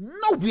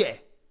 Nowhere.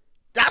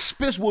 That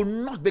space will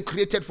not be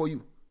created for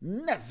you.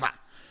 Never.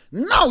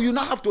 Now you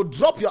now have to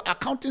drop your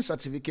accounting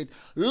certificate.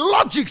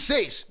 Logic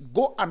says,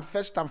 go and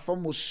first and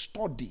foremost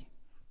study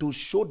to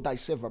show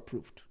thyself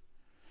approved.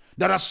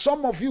 There are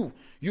some of you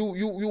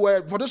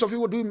were, for those of you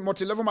who are doing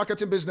multi-level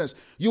marketing business,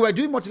 you were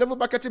doing multi-level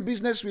marketing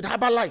business with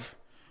Herbalife.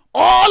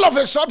 All of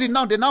a sudden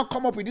now, they now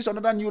come up with this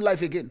another new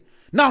life again.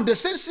 Now, the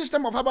same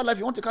system of Herbalife,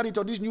 you want to carry it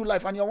to this new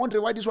life, and you're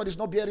wondering why this one is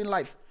not bearing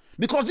life.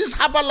 Because this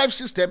Herbalife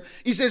system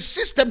is a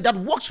system that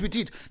works with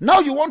it. Now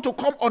you want to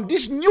come on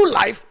this new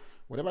life,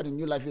 whatever the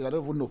new life is, I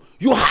don't even know.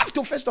 You have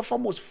to first and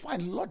foremost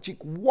find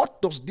logic.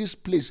 What does this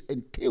place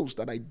entails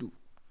that I do?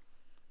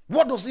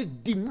 What does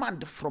it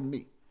demand from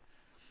me?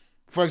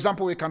 For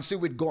example, we can see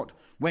with God,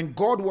 when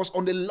God was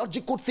on the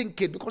logical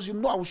thinking, because I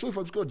will show you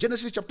from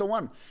Genesis chapter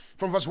 1,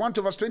 from verse 1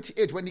 to verse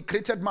 28, when he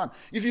created man.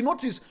 If you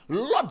notice,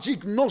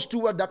 logic knows too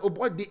well that, oh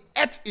boy, the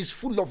earth is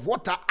full of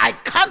water. I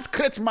can't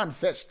create man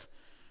first.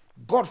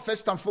 God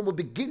first and foremost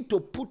begin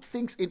to put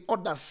things in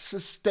order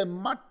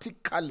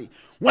systematically.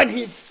 When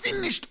he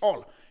finished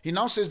all, he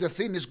now says the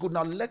thing is good.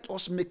 Now let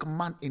us make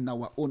man in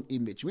our own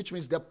image, which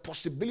means the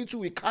possibility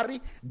we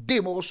carry, they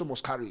also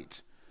must carry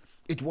it.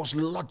 It was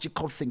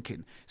logical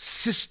thinking,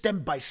 system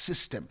by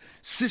system.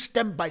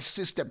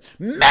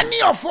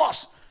 Many of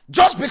us,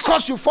 just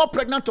because you fall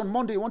pregnant on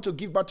Monday, you want to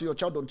give birth to your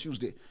child on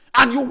Tuesday.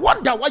 And you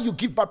wonder why you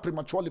give birth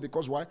prematurely,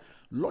 because why?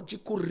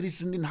 Logical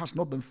reasoning has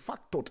not been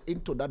factored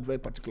into that very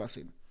particular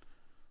thing.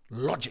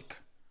 Logic.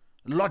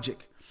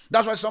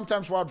 That's why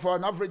sometimes for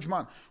an average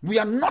man, we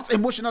are not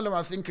emotional in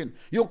our thinking.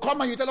 You come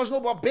and you tell us, no,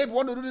 but babe,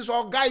 want to do this,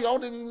 or guy,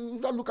 you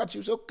don't look at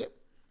you. Say, okay,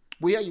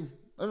 we hear you.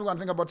 Everyone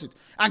think about it.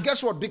 And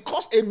guess what?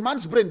 Because a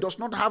man's brain does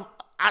not have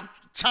a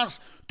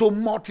chance to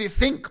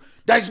multi-think,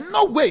 there is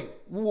no way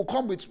we will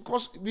come with,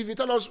 because if you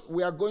tell us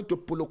we are going to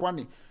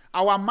Polokwane,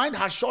 our mind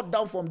has shut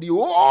down from the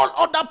whole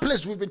other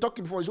place we've been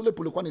talking for. It's only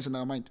Polokwane in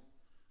our mind.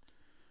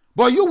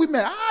 But you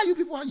women, you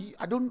people,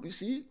 I don't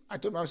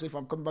know if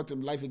I'm coming back to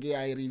life again.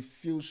 I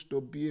refuse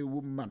to be a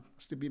woman,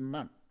 still be a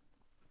man.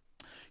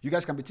 You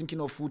guys can be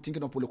thinking of food,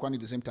 thinking of Polokwane at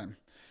the same time.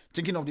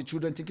 Thinking of the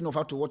children, thinking of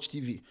how to watch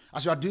TV.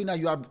 As you are doing that,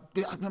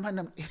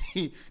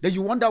 then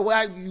you wonder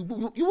why you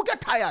will get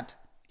tired.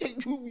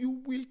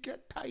 You will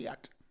get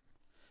tired.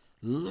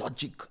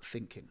 Logic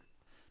thinking.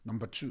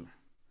 Number two,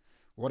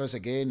 what is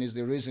again is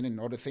the reasoning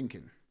or the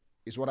thinking.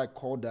 Is what I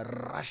call the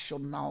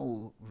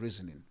rational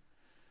reasoning.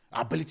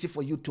 Ability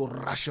for you to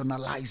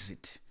rationalize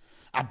it.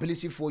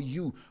 Ability for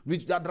you,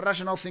 with that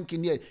rational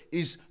thinking here,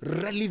 is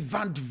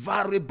relevant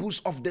variables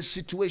of the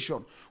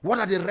situation. What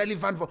are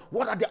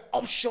the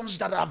options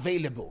that are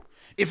available?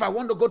 If I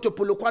want to go to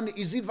Polokwane,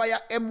 is it via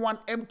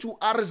M1, M2,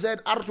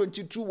 RZ,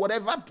 R22,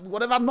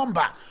 whatever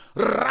number?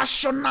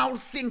 Rational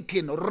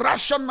thinking,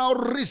 rational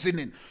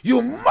reasoning.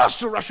 You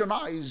must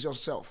rationalize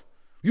yourself.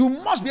 You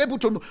must be able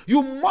to know.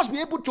 You must be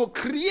able to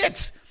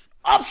create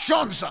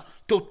options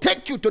to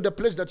take you to the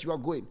place that you are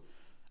going.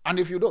 And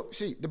if you don't,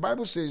 see, the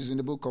Bible says in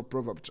the book of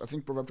Proverbs, I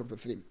think Proverbs chapter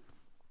 3,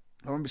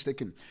 I'm not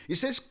mistaken, it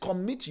says,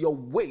 commit your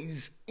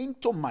ways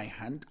into my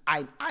hand,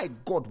 and I,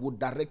 God, will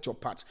direct your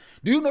path.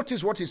 Do you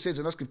notice what it says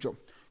in that scripture?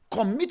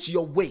 Commit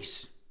your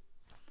ways,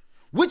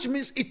 which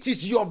means it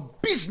is your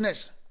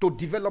business to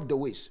develop the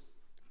ways.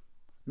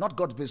 not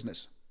God's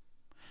business.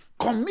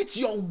 Commit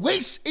your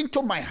ways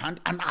into my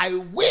hand, and I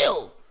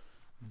will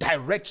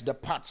direct the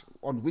path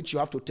on which you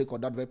have to take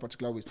on that very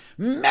particular way.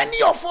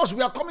 Many of us,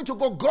 we are coming to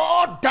go,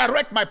 God,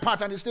 direct my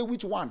path, and he say,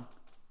 which one?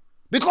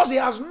 Because he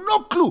has no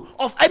clue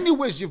of any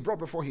ways you've brought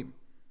before him.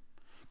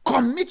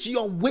 Commit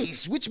your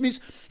ways, which means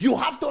you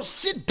have to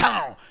sit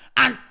down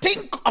and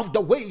think of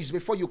the ways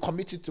before you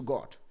commit it to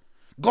God.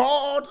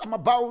 God, I'm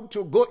about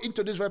to go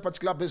into this very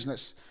particular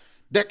business.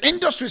 The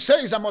industry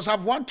says I must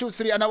have 1, 2,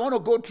 3, and I want to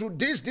go through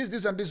this,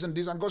 and this, and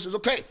this. And God says,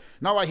 okay,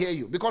 now I hear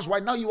you. Because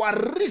right now you are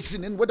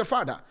reasoning with the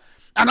Father.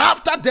 And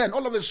after then,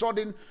 all of a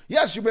sudden,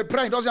 yes, you may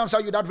pray, it doesn't answer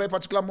you that very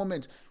particular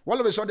moment. All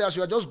of a sudden, as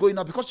you are just going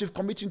out, because you've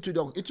committed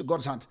into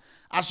God's hand,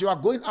 as you are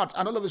going out,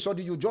 and all of a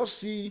sudden, you just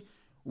see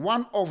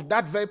one of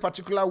that very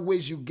particular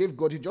ways you gave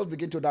God, you just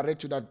begin to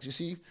direct you that, you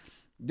see,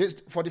 this,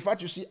 for the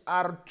fact you see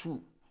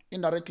R2,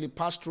 indirectly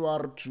pass through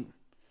R2.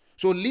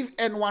 So leave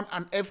N1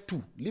 and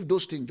F2, leave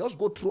those things, just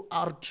go through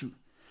R2.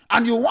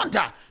 And you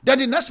wonder, then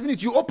the next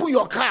minute, you open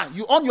your car,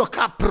 you on your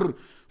car,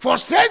 for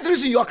strange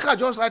reason, your car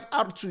just like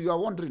R2, you are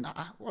wondering,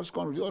 what's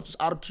going on, what's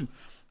R2?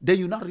 Then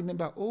you now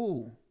remember,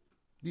 oh,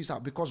 these are,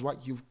 because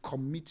what, you've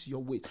commit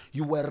your way.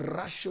 You were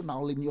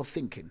rational in your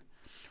thinking.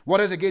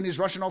 What is again is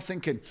rational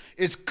thinking?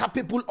 It's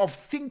capable of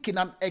thinking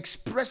and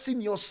expressing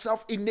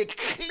yourself in a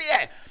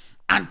clear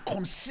and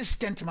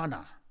consistent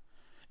manner.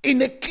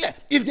 In a clear,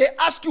 if they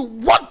ask you,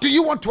 what do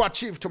you want to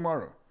achieve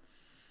tomorrow?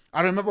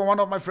 I remember one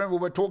of my friends, we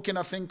were talking,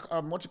 I think,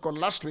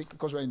 last week,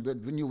 because we're in the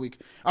new week,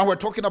 and we're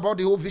talking about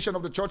the whole vision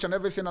of the church and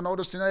everything and all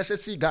those things. And I said,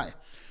 see, guy,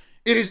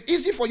 it is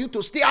easy for you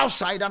to stay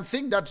outside and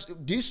think that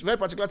this very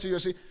particular thing, you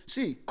say,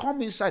 see,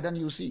 come inside and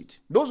you see it.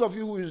 Those of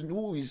you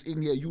who is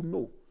in here, you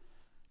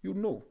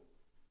know.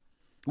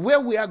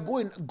 Where we are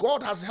going,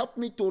 God has helped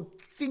me to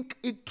think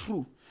it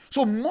through.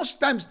 So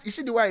most times, you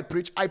see the way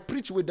I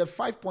preach with the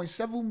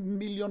 5.7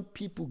 million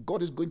people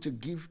God is going to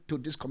give to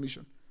this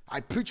commission.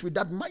 I preach with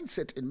that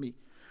mindset in me.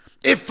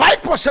 If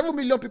 5.7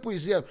 million people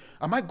is here,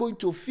 am I going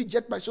to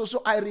fidget myself?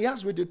 So I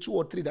rehearse with the 2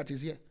 or 3 that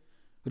is here.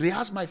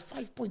 Rehearse my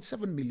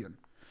 5.7 million.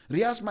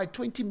 Rehearse my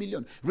 20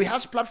 million.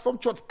 Rehearse platform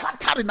church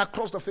scattering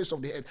across the face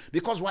of the earth.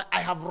 Because why? I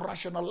have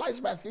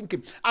rationalized my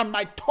thinking. And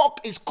my talk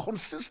is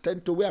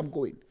consistent to where I'm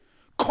going.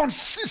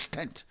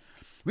 Consistent,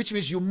 which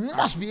means you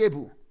must be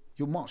able.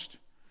 You must.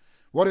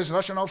 What is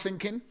rational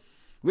thinking?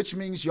 Which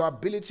means your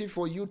ability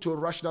for you to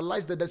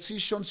rationalize the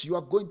decisions you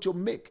are going to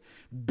make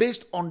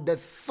based on the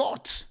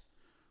thought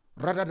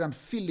rather than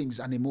feelings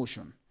and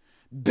emotion.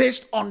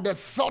 Based on the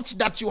thoughts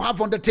that you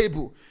have on the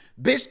table.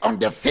 Based on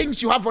the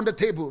things you have on the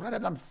table rather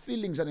than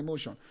feelings and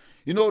emotion.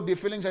 You know, the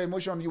feelings and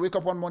emotion, you wake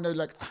up one morning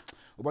like,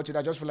 but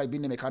I just feel like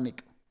being a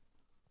mechanic.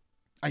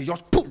 And you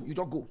just, boom, you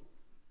just go.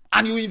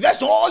 And you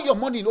invest all your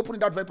money in opening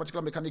that very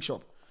particular mechanic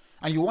shop.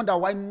 And you wonder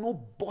why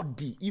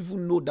nobody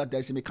even know that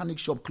there's a mechanic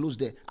shop close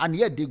there. And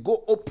yet they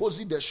go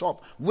opposite the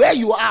shop. Where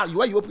you are,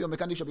 where you open your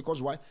mechanic shop. Because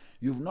why?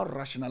 You've not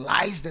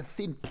rationalized the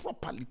thing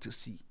properly to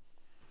see.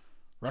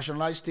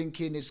 Rationalized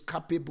thinking is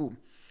capable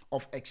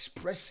of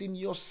expressing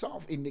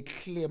yourself in a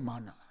clear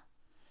manner.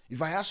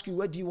 If I ask you,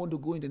 where do you want to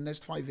go in the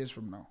next 5 years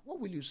from now?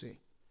 What will you say?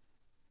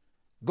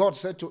 God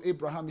said to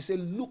Abraham, he said,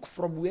 look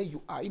from where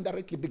you are.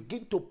 Indirectly,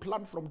 begin to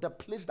plan from the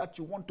place that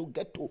you want to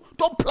get to.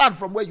 Don't plan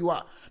from where you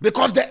are.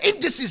 Because the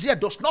indices here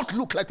does not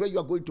look like where you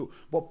are going to.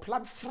 But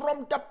plan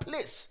from the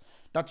place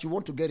that you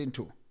want to get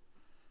into.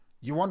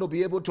 You want to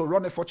be able to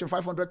run a Fortune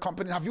 500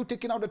 company. Have you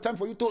taken out the time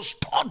for you to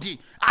study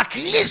at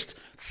least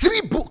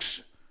 3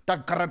 books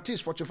that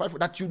guarantees Fortune 500,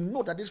 that you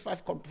know that these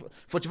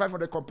Fortune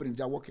 500 companies,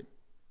 they are working?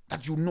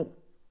 That you know.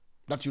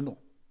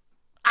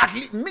 At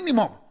least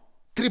minimum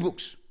 3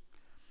 books.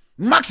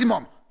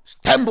 Maximum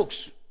 10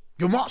 books.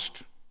 You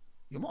must.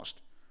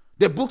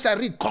 The books I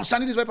read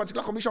concerning this very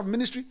particular commission of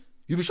ministry,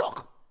 you'll be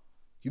shocked.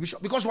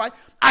 Because why?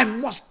 I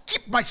must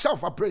keep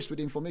myself abreast with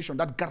the information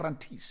that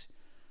guarantees.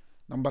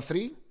 Number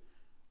 3,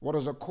 what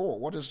is the core?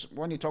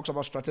 When he talks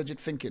about strategic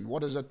thinking,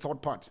 what is the third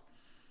part?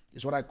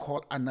 It's what I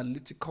call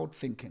analytical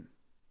thinking.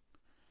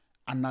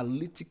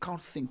 Analytical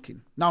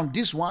thinking. Now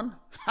this one,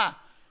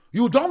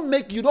 you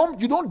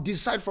don't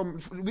decide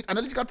with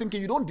analytical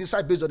thinking, you don't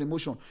decide based on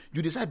emotion.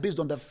 You decide based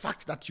on the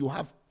fact that you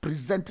have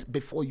present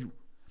before you.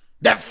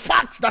 The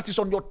fact that is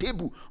on your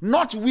table,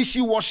 not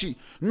wishy-washy,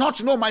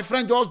 not, no, my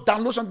friend just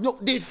download something. No,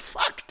 the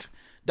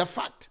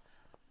fact.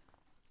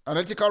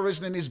 Analytical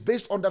reasoning is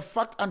based on the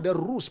fact and the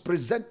rules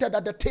presented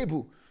at the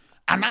table.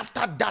 And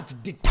after that,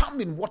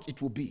 determine what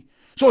it will be.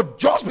 So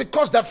just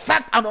because the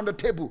fact are on the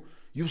table,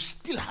 you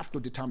still have to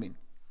determine.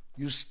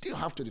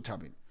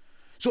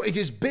 So it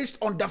is based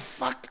on the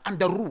fact and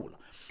the rule.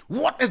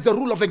 What is the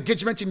rule of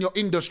engagement in your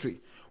industry?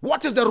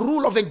 What is the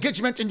rule of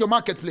engagement in your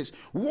marketplace?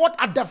 What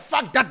are the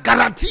facts that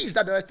guarantees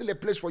that there is still a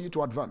place for you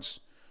to advance?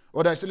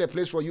 Or there is still a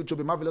place for you to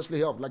be marvelously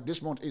helped, like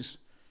this month is?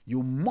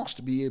 You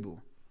must be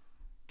able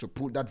to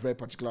pull that very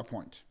particular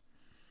point.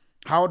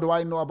 How do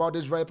I know about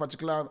this very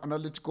particular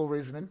analytical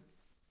reasoning?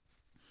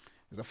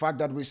 It's the fact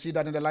that we see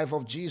that in the life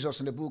of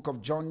Jesus in the book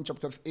of John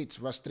chapter 8,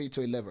 verse 3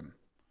 to 11.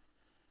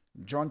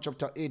 John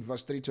chapter 8,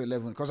 verse 3 to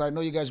 11. Because I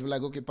know you guys will be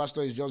like, okay,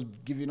 pastor is just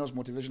giving us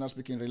motivational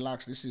speaking.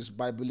 Relax. This is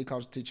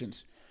biblical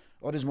teachings.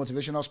 All these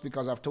motivational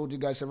speakers, I've told you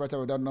guys several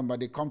times with that number,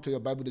 they come to your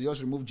Bible, they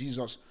just remove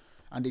Jesus,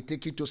 and they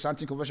take you to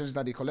Santin Convention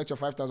Center, they collect your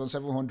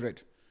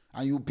 5,700,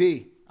 and you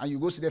pay, and you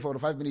go sit there for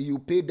 5 minutes, you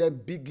pay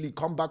them bigly,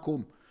 come back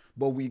home.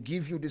 But we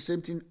give you the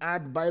same thing,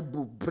 add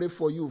Bible, pray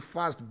for you,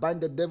 fast,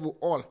 bind the devil,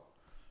 all.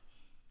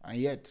 And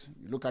yet,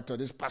 you look at all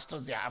these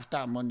pastors, they're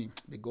after money.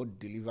 May God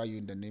deliver you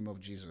in the name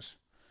of Jesus.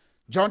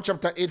 John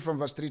chapter 8 from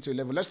verse 3 to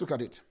 11. Let's look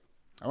at it.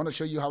 I want to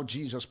show you how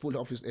Jesus pulled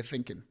off his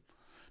thinking.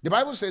 The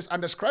Bible says,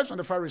 and the scribes and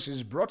the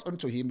Pharisees brought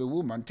unto him a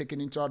woman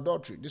taken into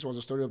adultery. This was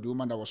the story of the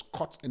woman that was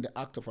caught in the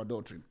act of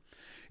adultery.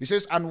 He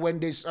says, and when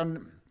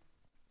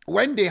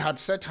they had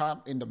set her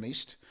in the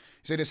midst,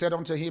 he said, they said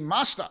unto him,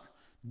 Master,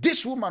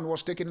 this woman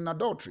was taken in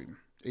adultery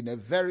in the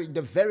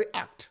very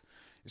act.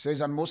 He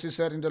says, and Moses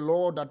said in the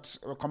law that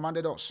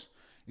commanded us,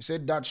 he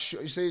said that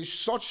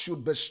such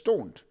should be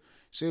stoned.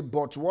 Say,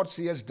 but what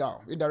seest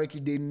thou?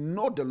 Indirectly, they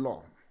know the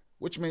law.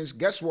 Which means,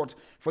 guess what?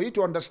 For you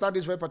to understand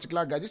this very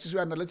particular guy, this is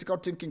where analytical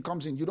thinking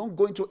comes in. You don't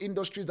go into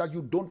industries that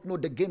you don't know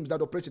the games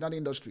that operate in that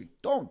industry.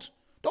 Don't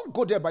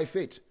go there by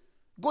faith.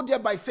 Go there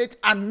by faith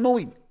and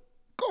knowing.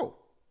 Go.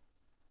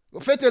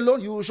 Your faith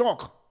alone, you will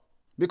shock.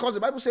 Because the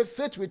Bible says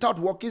faith without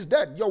work is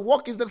dead. Your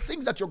work is the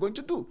things that you're going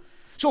to do.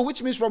 So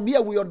which means from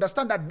here we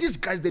understand that these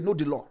guys, they know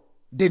the law.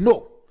 They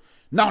know.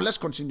 Now, let's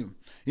continue.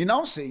 He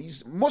now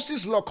says,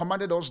 Moses' law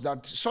commanded us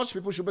that such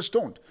people should be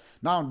stoned.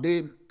 Now,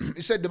 the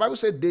Bible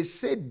said, they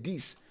said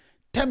this,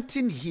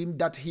 tempting him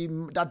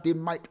that they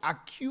might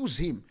accuse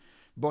him.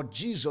 But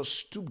Jesus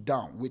stooped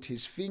down with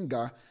his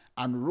finger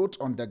and wrote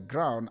on the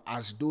ground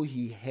as though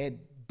he heard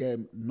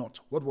them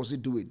not. What was he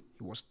doing?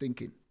 He was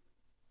thinking.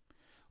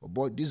 Oh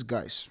boy, these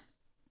guys,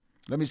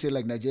 let me say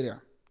like Nigeria,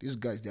 these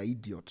guys, they are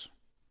idiots.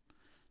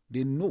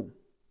 They know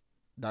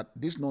that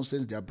this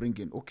nonsense they are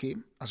bringing, okay,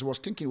 as I was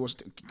thinking,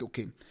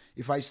 okay,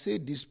 if I say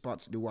this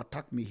part, they will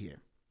attack me here.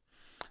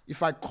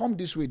 If I come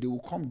this way, they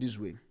will come this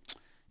way.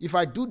 If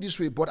I do this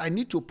way, but I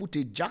need to put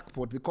a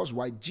jackpot because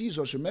why?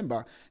 Jesus,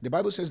 remember, the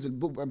Bible says the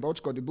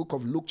book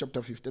of Luke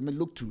chapter 15,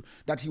 Luke 2,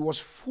 that he was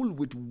full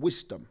with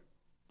wisdom.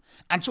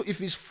 And so if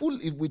he's full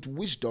with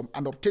wisdom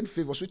and obtain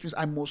favor, which means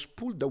I must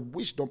pull the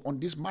wisdom on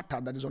this matter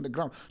that is on the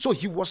ground. So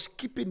he was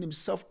keeping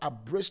himself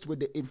abreast with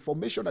the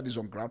information that is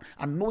on ground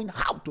and knowing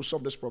how to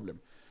solve this problem.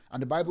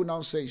 And the Bible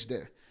now says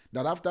there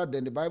that after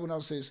then, the Bible now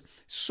says,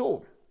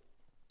 so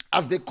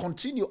as they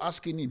continue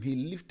asking him, he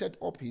lifted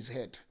up his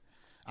head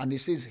and he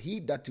says, he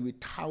that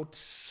without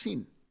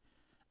sin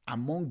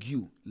among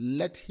you,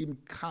 let him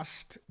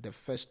cast the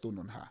first stone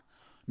on her.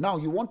 Now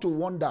you want to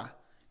wonder,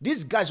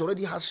 these guys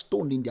already have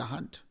stone in their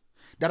hand.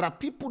 There are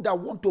people that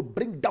want to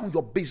bring down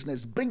your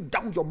business, bring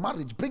down your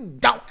marriage, bring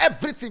down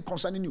everything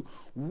concerning you.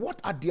 What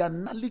are the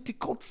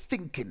analytical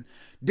thinking,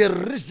 the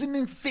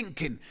reasoning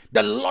thinking,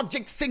 the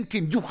logic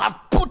thinking you have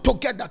put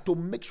together to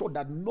make sure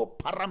that no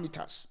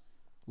parameters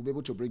will be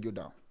able to bring you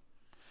down?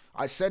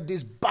 I said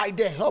this by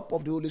the help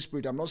of the Holy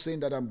Spirit. I'm not saying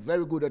that I'm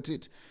very good at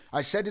it.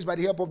 I said this by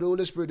the help of the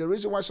Holy Spirit. The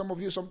reason why some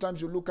of you,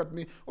 sometimes you look at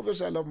me,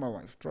 obviously I love my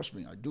wife. Trust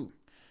me, I do.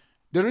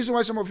 The reason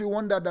why some of you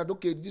wonder that,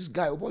 okay, this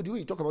guy, oh boy, the way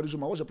you talk about this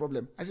woman, what's the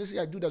problem? I say, see,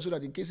 I do that so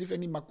that in case if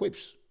any McQuapes,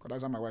 because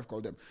that's how my wife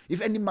called them, if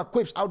any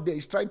McQuapes out there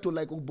is trying to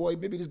like, oh boy,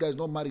 maybe this guy is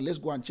not married, let's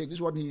go and check.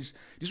 This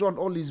one,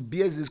 all his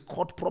beards is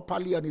cut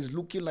properly and is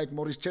looking like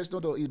Maurice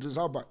Chestnut or Idris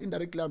Elba.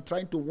 Indirectly, I'm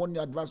trying to warn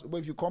you advance. But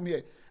if you come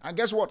here, and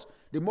guess what?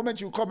 The moment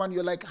you come and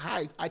you're like,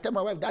 hi, I tell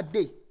my wife that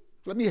day,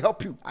 let me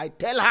help you. I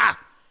tell her.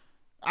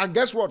 And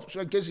guess what? So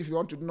in case if you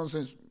want to do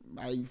nonsense,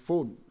 my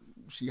phone,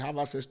 she have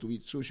access to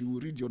it, so she will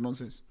read your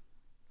nonsense.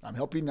 I'm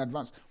helping in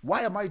advance.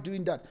 Why am I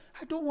doing that?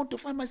 I don't want to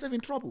find myself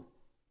in trouble.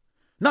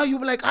 Now you'll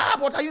be like,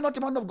 but are you not a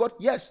man of God?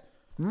 Yes.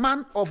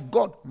 Man of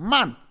God.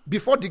 Man.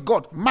 Before the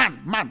God. Man.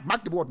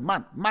 Mark the word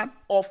man. Man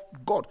of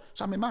God.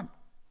 So I'm a man.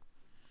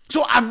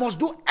 So I must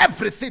do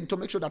everything to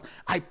make sure that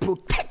I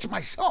protect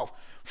myself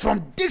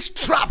from these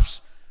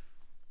traps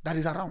that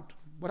is around.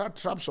 Whether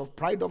traps of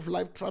pride of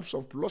life, traps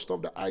of lust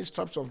of the eyes,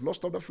 traps of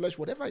lust of the flesh,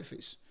 whatever it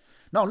is.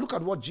 Now look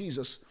at what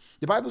Jesus,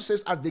 the Bible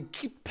says, as they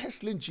keep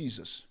pestering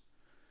Jesus,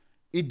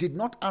 it did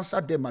not answer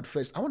them at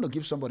first. I want to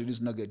give somebody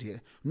this nugget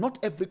here. Not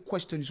every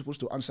question you're supposed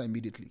to answer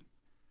immediately.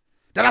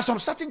 There are some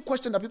certain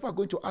questions that people are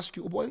going to ask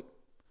you, oh boy,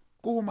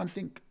 go home and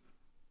think.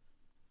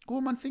 Go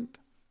home and think.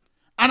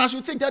 And as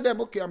you think, tell them,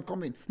 okay, I'm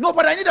coming. No,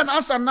 but I need an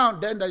answer now.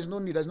 Then there's no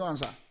need, there's no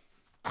answer.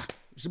 You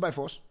see by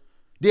force?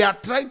 They are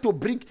trying to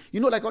bring,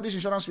 like all these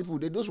insurance people,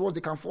 those words they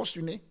can force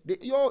you,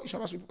 your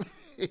insurance people.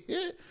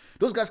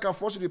 Those guys can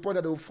force you to the point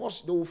that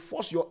they will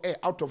force your air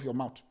out of your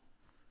mouth.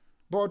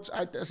 But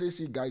I say,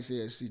 see, guys, say,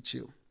 yes, see,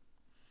 chill.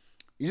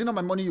 Is it not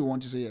my money you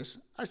want? You say, yes.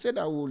 I said,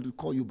 I will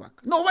call you back.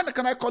 No, when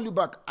can I call you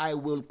back? I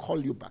will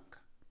call you back.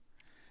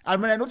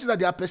 And when I notice that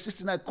they are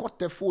persisting, I cut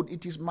the phone.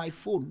 It is my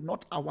phone,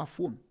 not our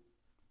phone.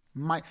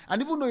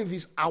 And even though if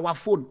it's our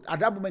phone,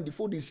 at that moment, the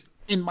phone is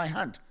in my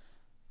hand.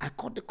 I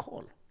cut the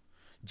call.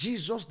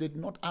 Jesus did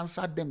not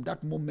answer them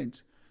that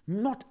moment.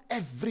 Not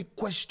every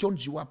question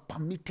you are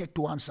permitted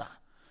to answer.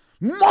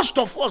 Most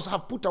of us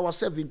have put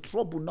ourselves in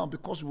trouble now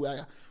because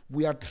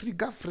we are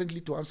trigger friendly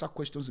to answer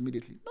questions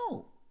immediately.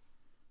 No.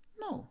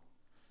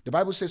 The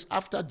Bible says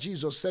after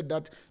Jesus said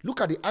that,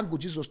 look at the angle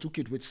Jesus took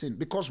it with sin.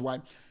 Because why?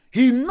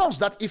 He knows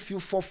that if you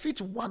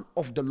forfeit one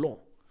of the law,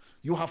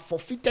 you have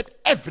forfeited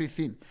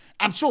everything.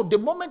 And so the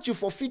moment you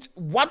forfeit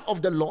one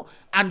of the law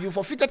and you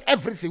forfeited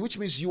everything, which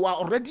means you are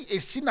already a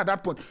sinner at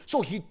that point.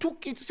 So he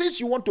took it,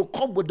 since you want to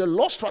come with the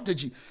law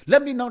strategy,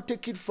 let me now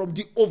take it from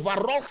the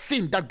overall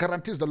thing that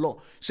guarantees the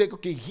law. Say,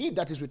 okay, he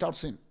that is without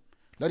sin,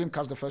 let him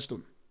cast the first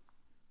stone.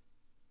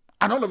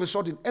 And all of a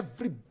sudden,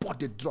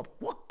 everybody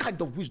dropped. What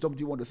kind of wisdom do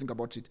you want to think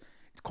about it?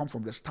 It comes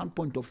from the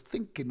standpoint of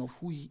thinking of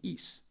who he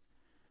is.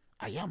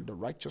 I am the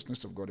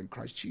righteousness of God in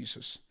Christ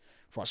Jesus.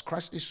 For as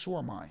Christ is, so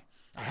am I.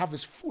 I have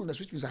his fullness,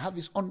 which means I have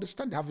his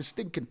understanding, I have his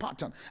thinking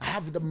pattern. I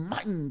have the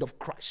mind of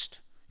Christ.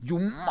 You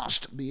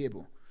must be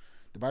able.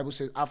 The Bible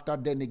says after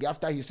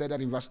he said that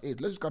in verse 8,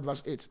 let's look at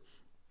verse 8.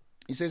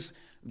 It says,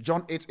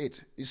 John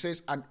 8:8. It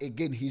says, and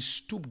again he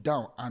stooped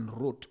down and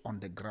wrote on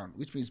the ground,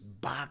 which means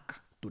back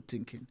to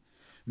thinking.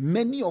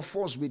 Many of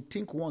us, we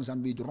think once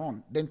and we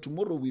run. Then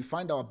tomorrow we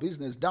find our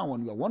business down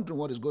and we are wondering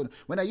what is going on.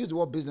 When I use the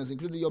word business,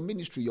 including your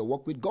ministry, your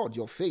work with God,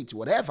 your faith,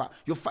 whatever,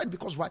 you find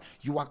because why?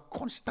 You are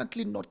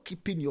constantly not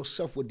keeping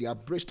yourself with the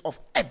abreast of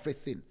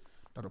everything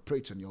that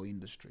operates in your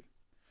industry.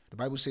 The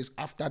Bible says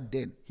after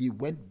then, he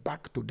went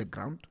back to the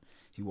ground.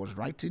 He was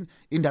writing.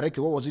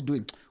 Indirectly, what was he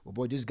doing? Oh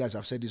boy, these guys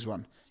have said this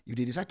one. If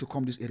they decide to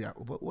come this area,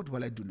 oh boy, what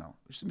will I do now?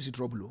 You see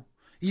trouble.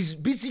 He's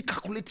busy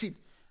calculating.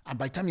 And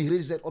by the time he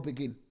raises it up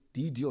again,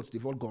 the idiots,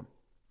 they've all gone.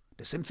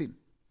 The same thing.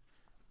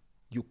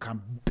 You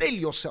can bail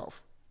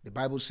yourself. The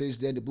Bible says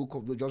there in the book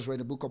of, we just read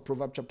the book of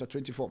Proverbs chapter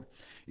 24.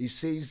 It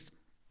says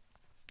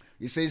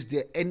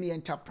there, any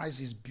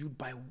enterprise is built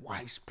by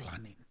wise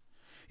planning.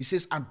 It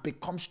says, and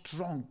become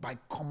strong by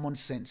common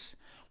sense.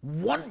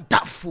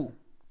 Wonderful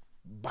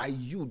by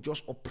you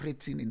just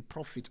operating in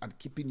profit and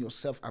keeping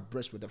yourself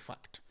abreast with the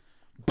fact.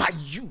 By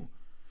you.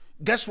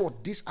 Guess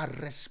what? These are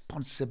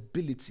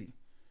responsibility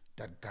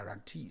that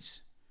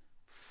guarantees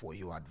for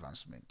your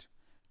advancement.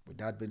 With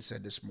that being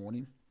said this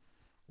morning,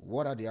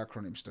 what are the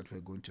acronyms that we're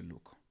going to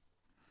look?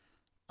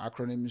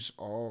 Acronyms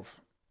of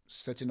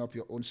setting up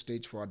your own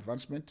stage for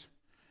advancement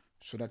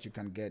so that you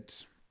can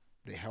get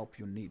the help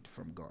you need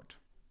from God.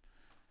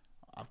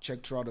 I've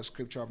checked throughout the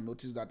scripture. I've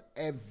noticed that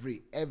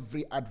every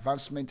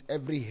advancement,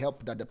 every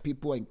help that the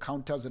people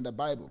encounters in the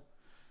Bible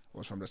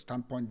was from the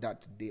standpoint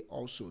that they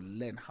also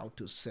learn how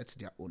to set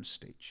their own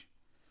stage.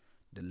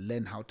 They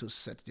learn how to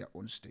set their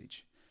own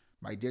stage.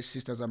 My dear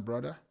sisters and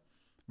brother,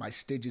 my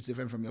stage is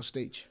different from your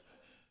stage.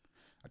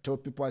 I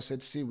told people, I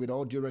said, see, with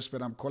all due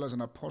respect, I'm called as an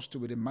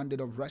apostle with a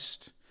mandate of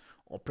rest,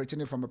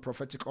 operating from a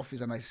prophetic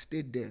office, and I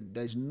stayed there.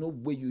 There's no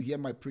way you hear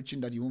my preaching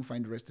that you won't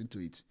find rest into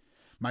it.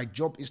 My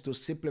job is to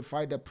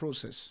simplify the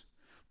process,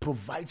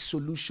 provide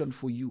solution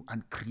for you,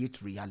 and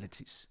create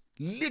realities.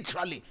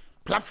 Literally,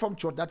 Platform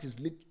Church, that is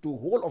the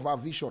whole of our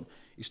vision,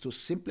 is to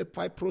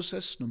simplify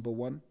process, number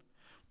one,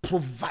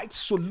 provide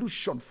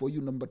solution for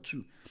you, number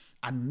two,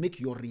 and make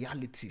your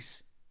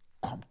realities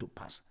come to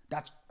pass.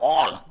 That's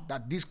all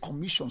that this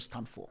commission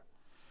stands for.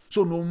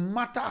 So no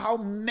matter how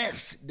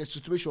mess the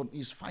situation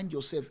is, find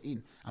yourself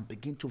in and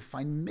begin to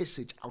find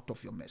message out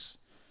of your mess.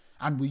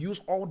 And we use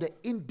all the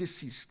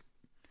indices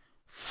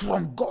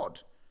from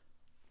God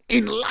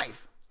in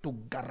life to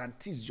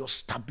guarantee your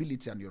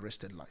stability and your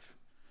rested life.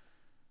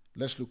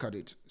 Let's look at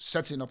it.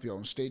 Setting up your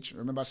own stage.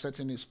 Remember,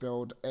 setting is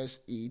spelled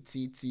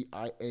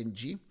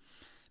S-E-T-T-I-N-G.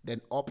 Then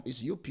up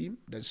is U-P,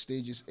 then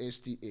stage is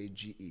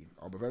S-T-A-G-E.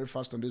 I'll be very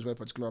fast on this very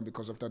particular one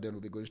because after then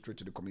we'll be going straight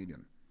to the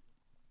communion.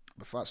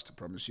 But fast, I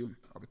promise you.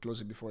 I'll be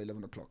closing before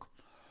 11 o'clock.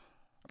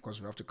 Of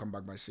course, we have to come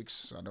back by 6,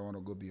 so I don't want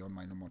to go beyond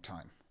my normal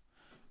time.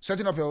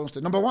 Setting up your own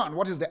stage. Number one,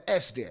 what is the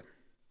S there?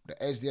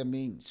 The S there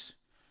means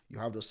you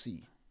have to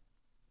see.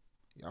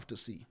 You have to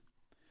see.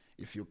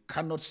 If you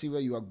cannot see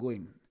where you are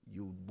going,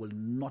 you will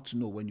not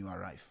know when you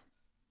arrive.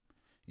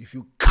 If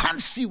you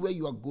can't see where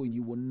you are going,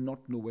 you will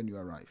not know when you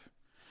arrive.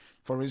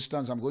 For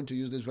instance, I'm going to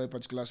use this very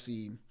particular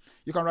scene.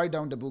 You can write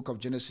down the book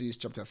of Genesis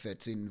chapter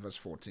 13, verse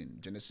 14.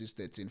 Genesis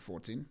 13,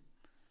 14.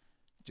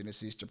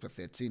 Genesis chapter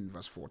 13,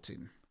 verse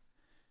 14.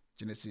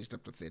 Genesis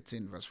chapter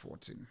 13, verse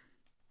 14.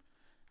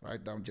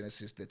 Write down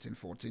Genesis 13,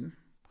 14.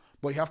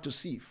 But you have to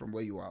see from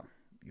where you are.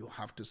 You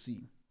have to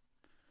see.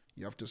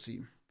 You have to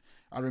see.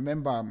 I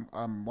remember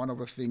one of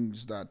the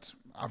things that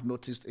I've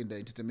noticed in the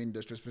entertainment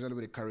industry, especially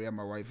with the career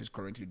my wife is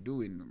currently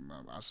doing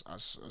as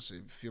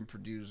a film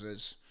producer,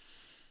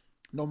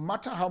 no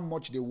matter how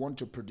much they want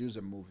to produce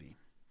a movie,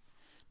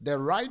 the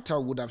writer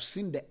would have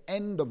seen the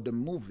end of the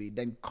movie,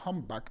 then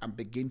come back and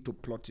begin to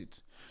plot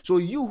it. So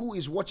you who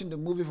is watching the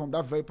movie from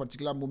that very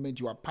particular moment,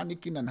 you are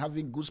panicking and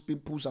having goose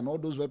pimples and all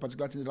those very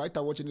particular things. The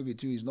writer watching it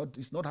with you is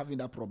not having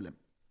that problem.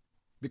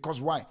 Because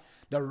why?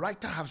 The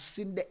writer have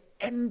seen the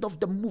end of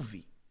the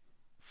movie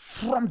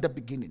from the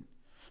beginning.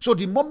 So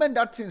the moment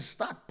that thing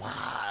start,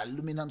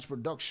 luminance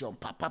production,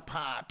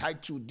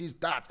 title, this,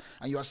 that,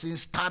 and you are seeing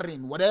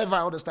starring, whatever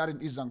all the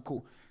starring is and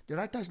co, the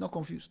writer is not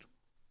confused.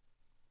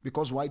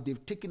 Because why?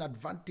 They've taken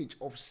advantage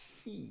of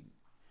sin.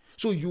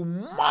 So you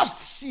must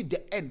see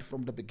the end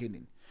from the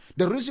beginning.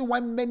 The reason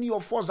why many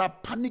of us are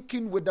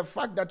panicking with the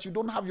fact that you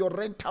don't have your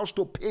rent house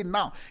to pay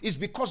now is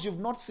because you've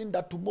not seen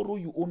that tomorrow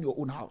you own your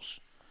own house.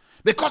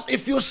 Because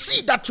if you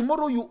see that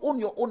tomorrow you own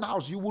your own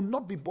house, you will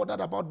not be bothered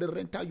about the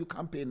rental you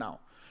can't pay now.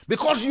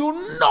 Because you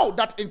know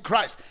that in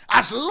Christ,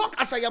 as long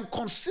as I am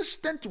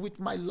consistent with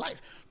my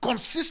life,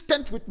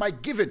 consistent with my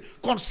giving,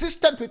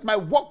 consistent with my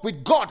walk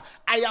with God,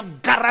 I am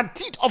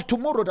guaranteed of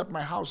tomorrow that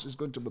my house is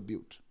going to be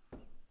built.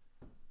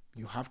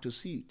 You have to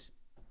see it.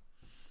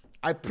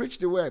 I preach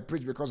the way I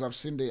preach because I've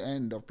seen the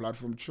end of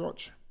Platform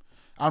Church.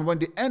 And when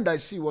the end I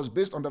see was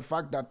based on the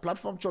fact that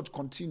Platform Church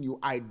continue,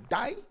 I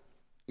die,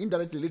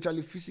 indirectly,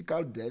 literally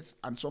physical death,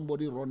 and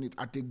somebody run it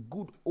at a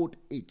good old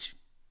age.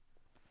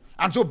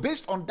 And so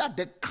based on that,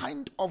 the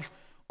kind of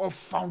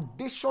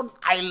foundation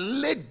I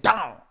laid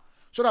down,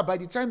 so that by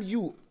the time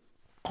you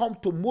come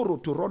tomorrow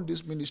to run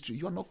this ministry,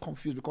 you're not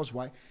confused. Because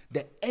why?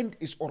 The end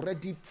is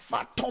already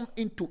fathomed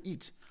into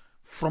it.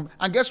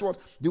 And guess what?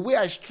 The way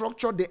I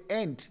structure the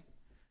end,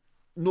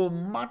 no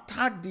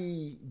matter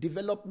the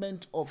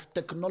development of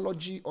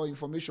technology or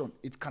information,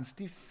 it can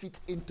still fit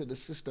into the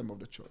system of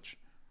the church.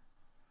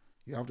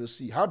 You have to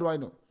see. How do I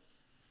know?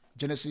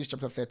 Genesis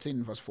chapter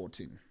 13, verse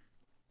 14.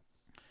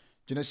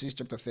 Genesis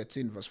chapter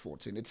 13, verse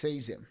 14. It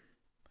says here,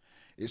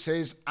 it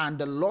says, and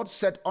the Lord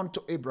said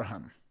unto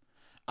Abraham,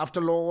 after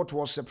Lot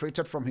was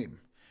separated from him,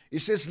 it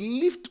says,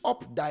 lift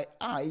up thy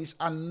eyes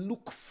and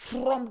look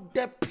from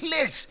the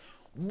place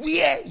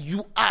where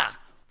you are.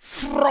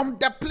 From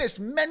the place.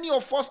 Many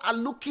of us are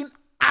looking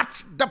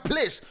at the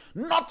place,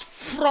 not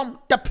from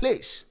the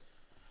place.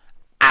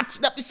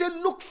 He said,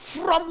 look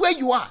from where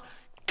you are.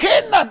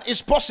 Canaan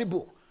is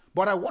possible,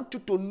 but I want you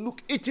to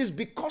look. It is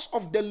because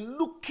of the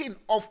looking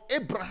of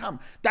Abraham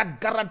that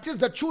guarantees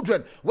the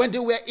children when they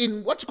were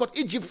in what's called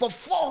Egypt for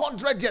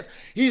 400 years.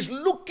 His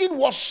looking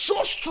was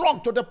so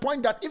strong to the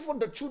point that even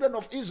the children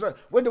of Israel,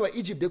 when they were in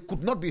Egypt, they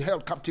could not be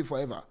held captive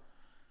forever.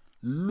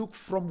 Look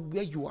from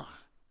where you are.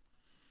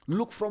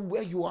 Look from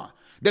where you are.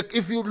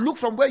 If you look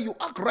from where you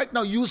are right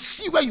now, you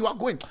see where you are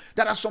going.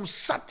 There are some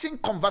certain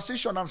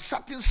conversation and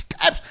certain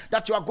steps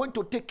that you are going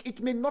to take.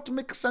 It may not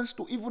make sense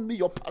to even me,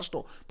 your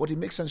pastor, but it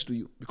makes sense to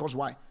you. Because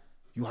why?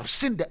 You have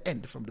seen the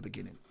end from the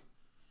beginning.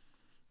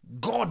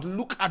 God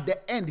look at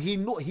the end.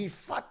 He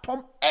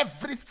fathomed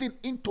everything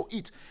into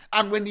it.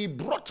 And when he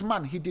brought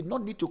man, he did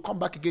not need to come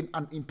back again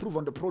and improve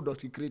on the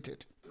product he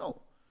created.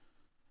 No.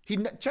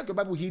 Check the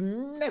Bible. He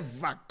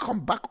never come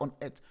back on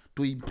earth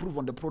to improve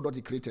on the product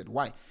he created.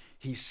 Why?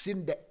 He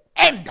seen the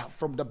end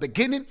from the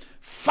beginning,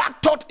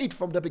 factored it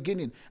from the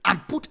beginning, and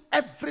put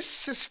every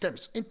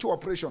systems into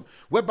operation.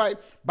 Whereby,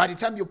 by the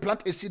time you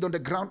plant a seed on the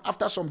ground,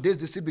 after some days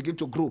the seed begin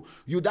to grow.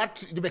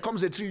 It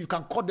becomes a tree. You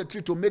can cut the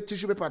tree to make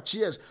tissue paper,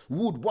 chairs,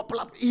 wood,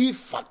 blah. He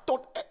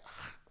factored.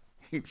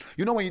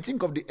 You know, when you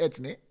think of the earth,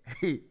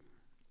 it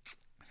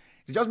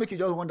just make you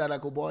just wonder,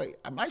 like, oh boy,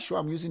 am I sure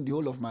I'm using the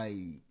whole of my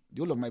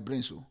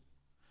brain? So,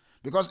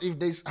 because if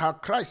this how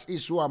Christ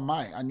is, so am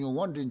I, and you're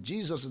wondering,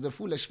 Jesus is the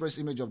full express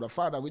image of the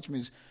Father, which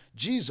means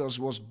Jesus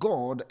was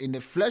God in a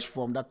flesh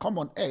form that come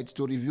on earth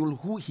to reveal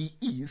who he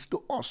is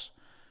to us.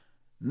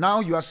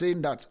 Now you are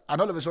saying that, and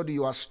all of a sudden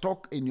you are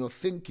stuck in your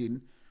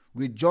thinking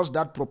with just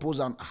that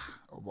proposal. And,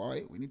 oh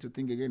boy, we need to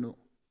think again. No,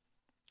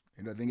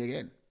 we need to think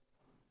again.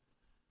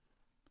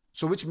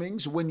 So, which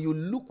means when you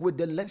look with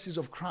the lenses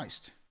of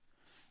Christ,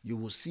 you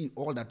will see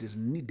all that is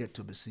needed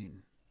to be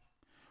seen.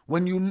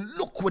 When you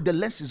look with the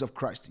lenses of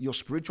Christ, your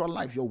spiritual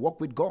life, your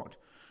walk with God,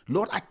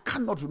 Lord, I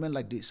cannot remain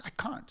like this. I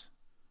can't.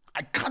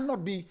 I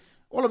cannot be,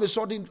 all of a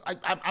sudden,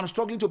 I'm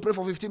struggling to pray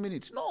for 15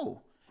 minutes.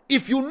 No.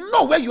 If you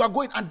know where you are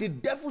going and the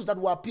devils that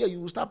will appear, you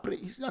will start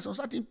praying. There's a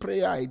certain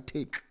prayer I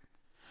take.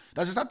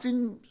 There's a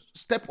certain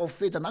step of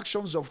faith and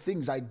actions of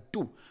things I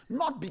do.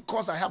 Not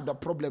because I have the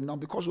problem now,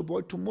 because, oh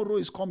boy, tomorrow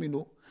is coming.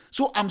 Oh.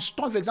 So I'm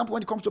storing, for example,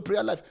 when it comes to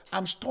prayer life,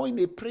 I'm storing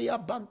a prayer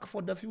bank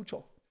for the future.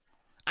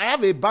 I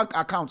have a bank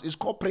account. It's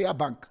called Prayer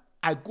Bank.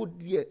 I go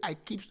there. I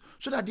keep,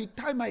 so that the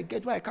time I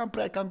get where I can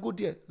pray, I can go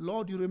there.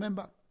 Lord, you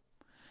remember,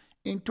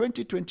 in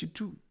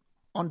 2022,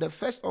 on the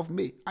 1st of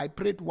May, I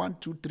prayed 1,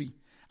 2, 3.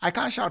 I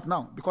can't shout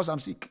now because I'm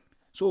sick.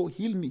 So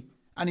heal me.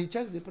 And he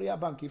checks the prayer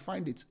bank. He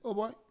finds it. Oh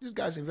boy, this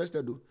guy's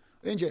invested though.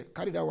 Angel,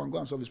 carry that one. Go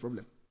and solve his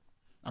problem.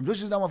 I'm just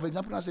using that one for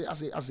example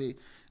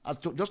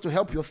just to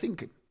help your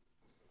thinking.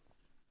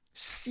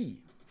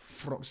 See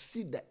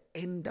the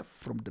end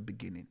from the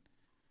beginning.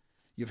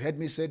 You've heard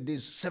me say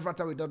this several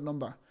times without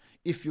number.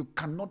 If you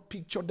cannot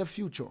picture the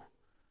future,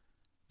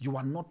 you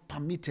are not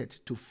permitted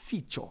to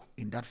feature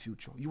in that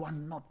future. You are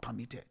not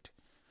permitted.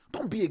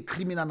 Don't be a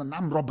criminal and an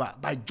armed robber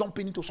by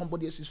jumping into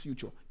somebody else's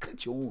future.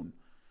 Create your own.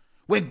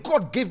 When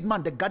God gave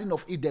man the Garden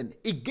of Eden,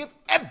 he gave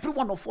every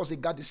one of us a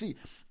garden. See,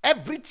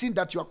 everything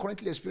that you are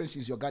currently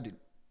experiencing is your garden.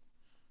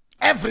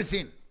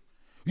 Everything.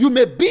 You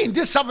may be in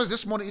this service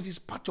this morning. It is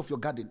part of your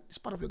garden. It's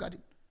part of your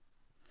garden.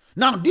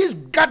 Now, this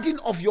garden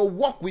of your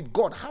walk with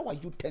God, how are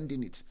you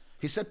tending it?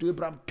 He said to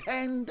Abraham,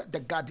 tend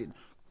the garden.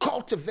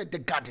 cultivate the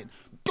garden.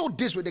 Do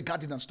this with the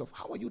garden and stuff.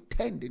 How are you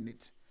tending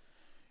it?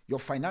 Your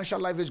financial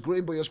life is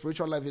growing, but your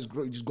spiritual life is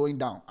going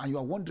down. And you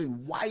are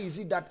wondering, why is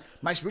it that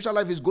my spiritual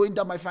life is going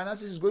down, my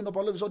finances is going up,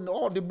 all of a sudden,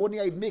 all the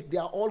money I make, they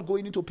are all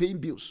going into paying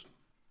bills.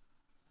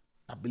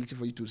 Ability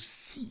for you to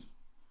see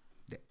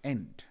the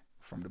end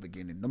from the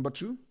beginning. Number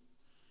 2,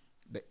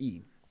 the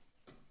E.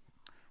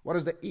 What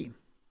is the E?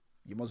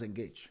 You must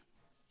engage.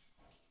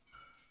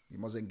 You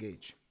must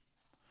engage.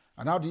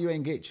 And how do you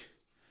engage?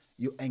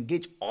 You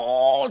engage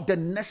all the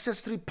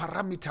necessary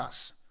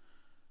parameters.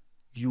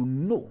 You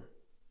know.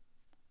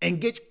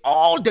 Engage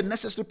all the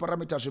necessary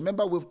parameters.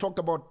 Remember, we've talked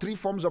about 3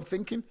 forms of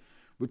thinking.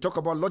 We talk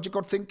about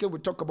logical thinking. We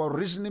talk about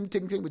reasoning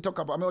thinking. We talk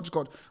about what's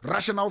called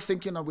rational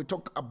thinking. And we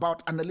talk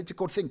about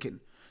analytical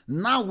thinking.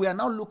 Now we are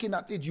now looking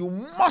at it. You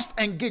must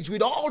engage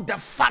with all the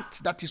facts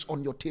that is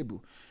on your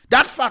table.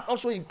 That fact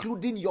also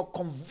including your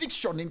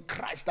conviction in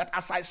Christ that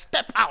as I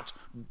step out,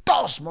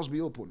 doors must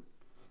be open.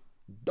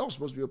 Doors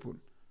must be open.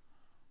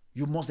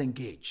 You must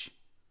engage.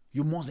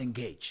 You must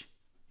engage.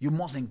 You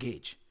must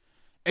engage.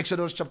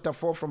 Exodus chapter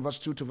 4 from verse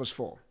 2 to verse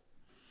 4.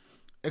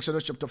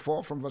 Exodus chapter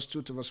 4 from verse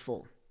 2 to verse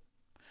 4.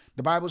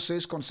 The Bible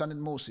says concerning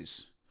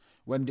Moses,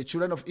 when the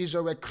children of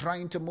Israel were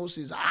crying to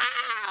Moses,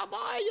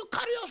 boy, you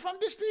carry us from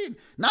this thing.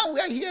 Now we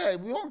are here.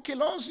 We won't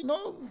kill us,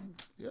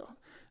 Yeah.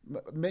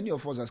 Many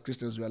of us as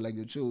Christians, we are like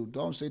you too.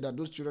 Don't say that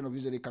those children of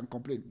Israel, they can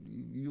complain.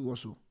 You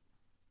also.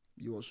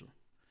 You also.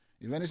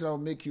 If anything, I'll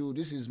make you,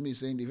 this is me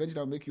saying, if anything,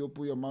 I'll make you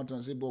open your mouth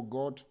and say, but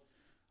God,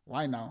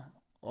 why now?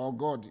 Or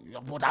God,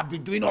 but I've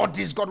been doing all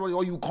this, God,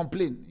 or you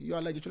complain. You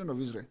are like the children of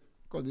Israel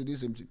because they did the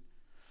same thing.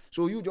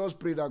 So you just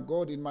pray that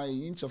God, in my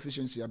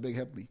insufficiency, I beg,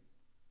 help me.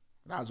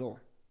 That's all.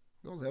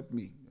 Just help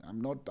me.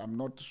 I'm not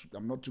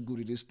too good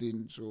at this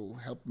thing, so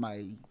help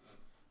my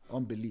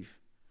unbelief.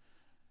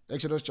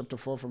 Exodus chapter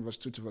 4 from verse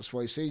 2 to verse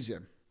 4, it says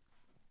here.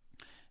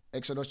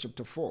 Exodus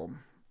chapter 4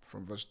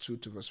 from verse 2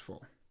 to verse 4.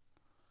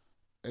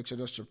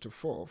 Exodus chapter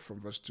 4 from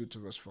verse 2 to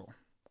verse 4.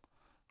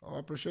 Oh, I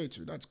appreciate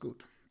you. That's good.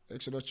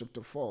 Exodus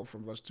chapter 4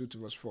 from verse 2 to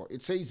verse 4.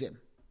 It says here.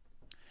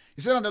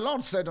 He said, and the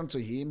Lord said unto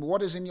him,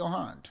 what is in your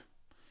hand?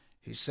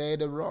 He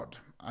said, a rod.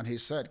 And he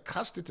said,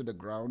 cast it to the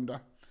ground.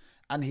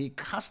 And he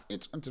cast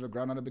it unto the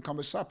ground, and it became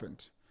a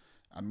serpent.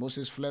 And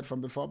Moses fled from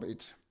before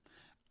it.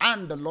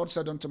 And the Lord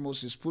said unto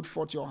Moses, put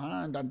forth your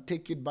hand and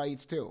take it by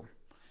its tail.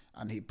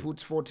 And he put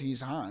forth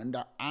his hand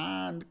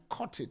and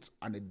caught it,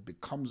 and it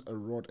becomes a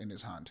rod in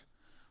his hand.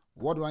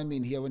 What do I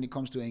mean here when it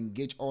comes to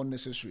engage all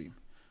necessary?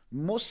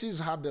 Moses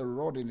had a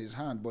rod in his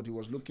hand, but he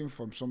was looking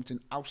for something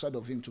outside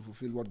of him to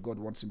fulfill what God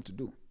wants him to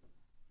do.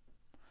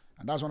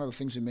 And that's one of the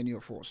things in many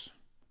of us.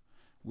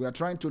 We are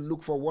trying to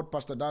look for what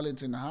Pastor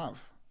Darlington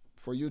have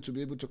for you to be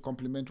able to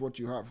complement what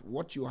you have.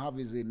 What you have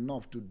is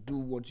enough to do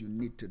what you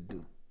need to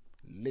do.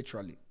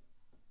 Literally.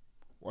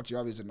 What you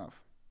have is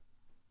enough.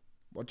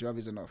 What you have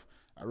is enough.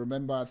 I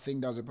remember, I think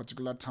there was a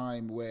particular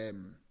time where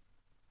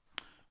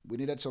we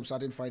needed some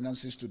certain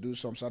finances to do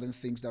some certain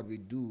things that we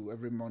do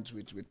every month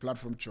with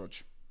Platform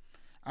Church.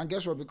 And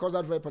guess what? Because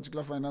that very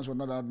particular finance was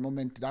not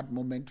that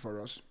moment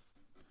for us.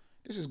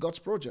 This is God's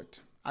project.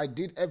 I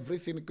did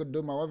everything we could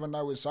do. My wife and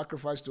I will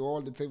sacrifice to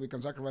all the things we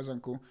can sacrifice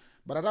and co.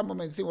 But at that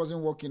moment, the thing wasn't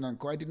working and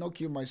co. I did not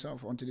kill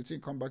myself until the thing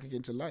come back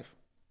again to life.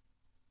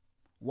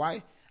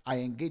 Why? I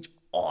engage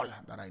all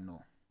that I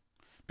know.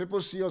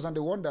 People see us and they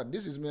wonder,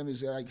 this is me. And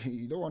say, like,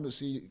 you don't want to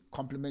see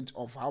compliment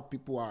of how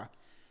people are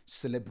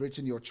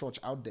celebrating your church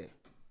out there.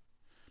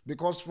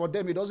 Because for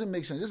them, it doesn't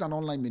make sense. It's an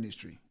online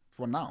ministry.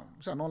 For now,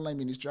 it's an online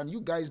ministry. And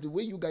you guys, the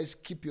way you guys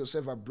keep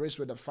yourself abreast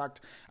with the fact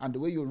and the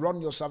way you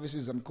run your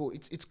services and co,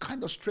 it's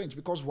kind of strange.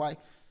 Because why?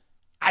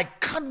 I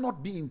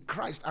cannot be in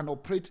Christ and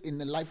operate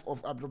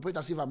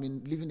as if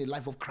I'm living a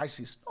life of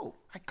crisis. No,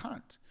 I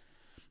can't.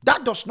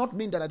 That does not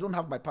mean that I don't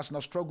have my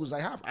personal struggles.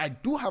 I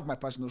do have my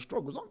personal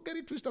struggles. Don't get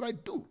it twisted, I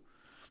do.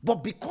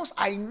 But because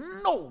I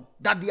know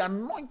that the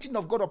anointing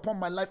of God upon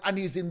my life and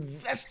his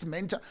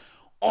investment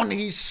on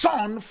his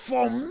son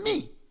for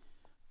me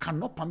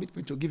cannot permit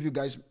me to give you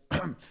guys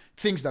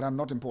things that are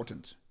not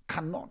important.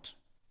 Cannot.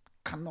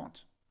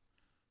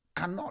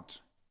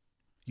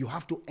 You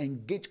have to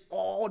engage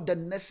all the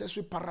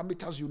necessary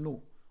parameters you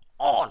know.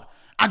 All.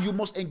 And you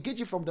must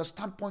engage it from the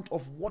standpoint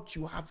of what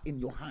you have in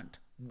your hand.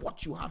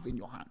 What you have in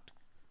your hand.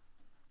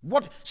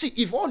 See,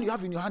 if all you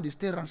have in your hand is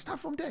terror, start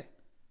from there.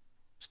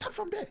 Start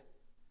from there.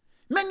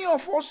 Many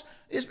of us,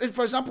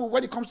 for example,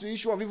 when it comes to the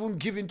issue of even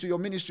giving to your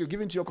ministry,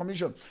 giving to your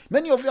commission,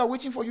 many of you are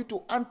waiting for you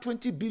to earn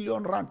 20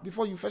 billion rand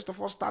before you first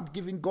of all start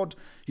giving God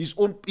his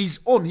own.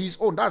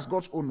 That's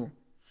God's own. No.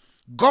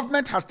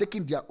 Government has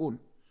taken their own,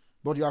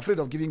 but you're afraid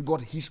of giving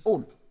God his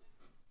own.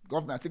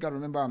 Government, I think I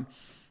remember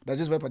there's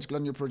this very particular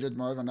new project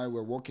my wife and I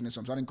were working in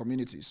some certain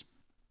communities.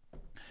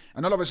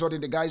 And all of a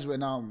sudden, the guys were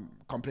now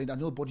complaining,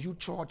 no, but you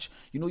church,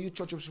 you're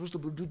supposed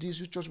to do this,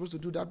 you church supposed to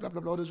do that, blah,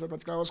 blah, blah, all this very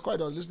particular. I was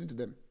listening to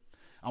them.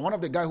 And one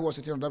of the guys who was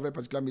sitting on that very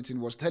particular meeting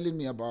was telling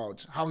me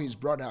about how his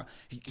brother,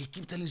 he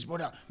kept telling his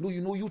brother, no,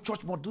 you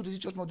church must do this, you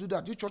church must do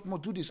that, you church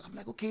must do this. I'm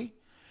like, okay.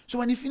 So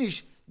when he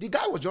finished, the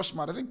guy was just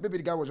smart. I think maybe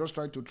the guy was just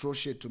trying to throw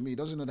shit to me. He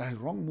doesn't know that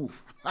it's wrong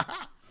move.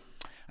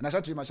 And I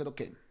said to him, I said,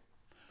 okay,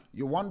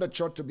 you want the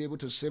church to be able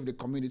to save the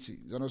community?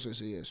 Then also he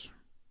said, yes.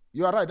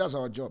 You are right, that's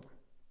our job.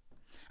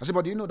 I said,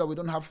 but do you know that we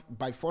don't have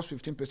by force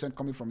 15%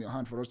 coming from your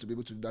hand for us to be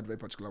able to do that very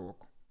particular work?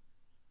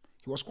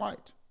 He was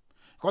quiet.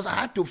 Because I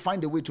had to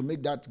find a way to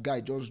make that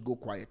guy just go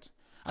quiet.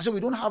 I said,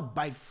 we don't have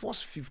by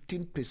force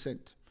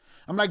 15%.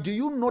 I'm like, do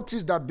you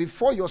notice that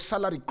before your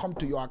salary come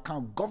to your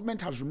account,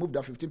 government has removed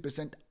that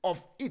 15%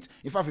 of it?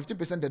 In fact,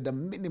 15% is the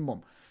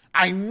minimum.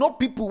 I know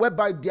people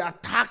whereby their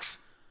tax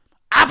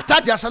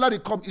after their salary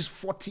come is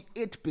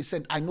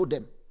 48%. I know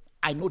them.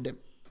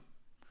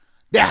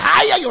 The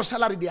higher your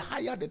salary, the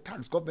higher the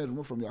tax government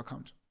remove from your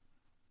account.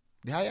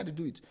 The higher they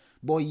do it.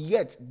 But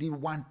yet, the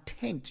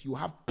 1/10, you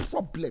have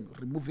problem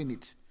removing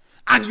it.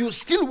 And you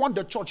still want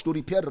the church to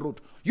repair the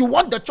road. You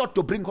want the church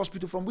to bring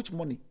hospital from which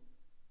money?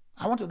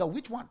 I want to know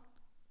which one.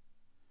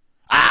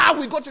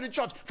 We go to the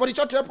church. For the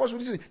church to help us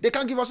with this, they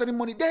can't give us any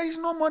money. There is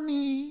no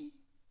money.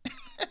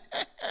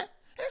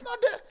 It's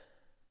not there.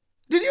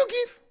 Did you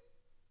give?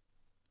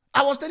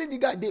 I was telling the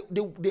guy,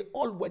 they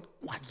all went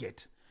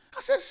quiet.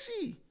 I said,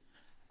 see,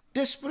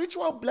 the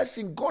spiritual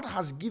blessing God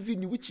has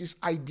given you, which is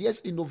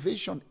ideas,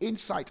 innovation,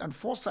 insight, and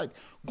foresight.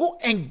 Go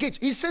engage.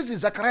 He says in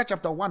Zechariah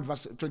chapter 1,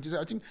 verse 20,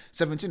 I think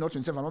 17 or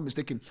 27, I'm not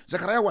mistaken.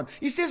 Zechariah 1.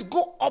 He says,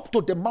 go up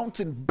to the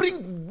mountain,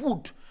 bring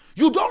wood.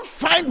 You don't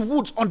find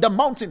woods on the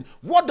mountain.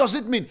 What does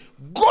it mean?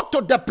 Go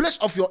to the place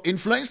of your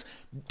influence,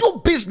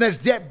 do business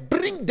there,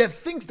 bring the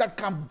things that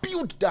can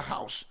build the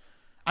house.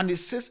 And it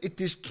says it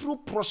is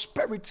through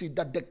prosperity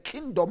that the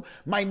kingdom,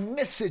 my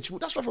message,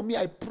 that's why for me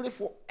I pray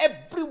for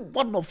every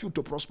one of you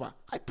to prosper.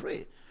 I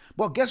pray.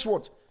 But guess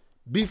what?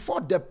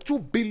 Before the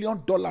 $2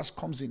 billion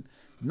comes in,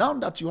 now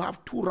that you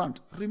have R2,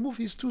 remove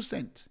his 2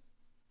 cents.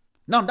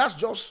 Now that's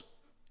just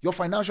your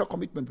financial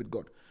commitment with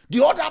God.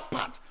 The other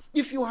part,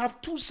 if you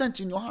have 2 cents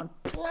in your hand,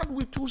 plan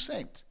with 2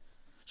 cents.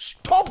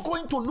 Stop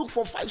going to look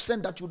for 5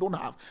 cents that you don't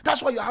have.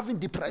 That's why you're having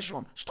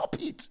depression. Stop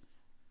it.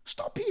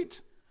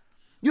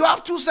 You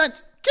have 2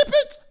 cents, keep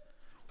it.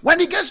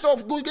 When it gets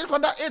to you get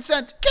under 8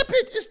 cents, keep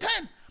it. It's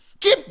 10.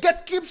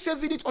 Keep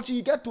saving it until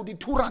you get to the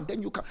R2.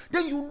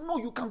 Then you know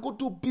you can go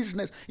do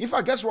business. In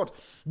fact, guess what?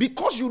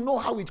 Because you know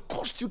how it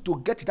costs you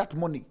to get that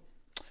money.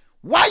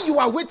 While you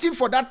are waiting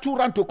for that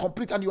R2 to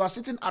complete and you are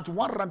sitting at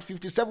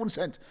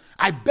R1.57,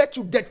 I bet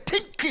you the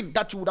thinking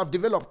that you would have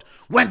developed,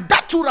 when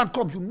that R2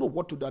 comes, you know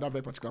what to do at that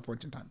very particular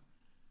point in time.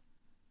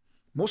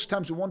 Most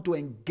times we want to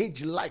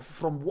engage life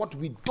from what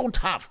we don't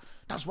have.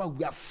 That's why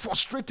we are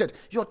frustrated.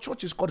 Your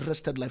church is called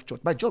Rested Life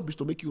Church. My job is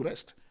to make you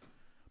rest.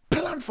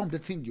 Plan from the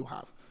thing you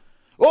have.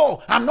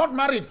 Oh, I'm not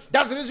married.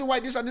 That's the reason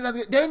why this and this and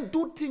this. Then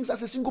do things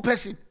as a single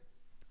person.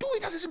 Do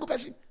it as a single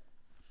person.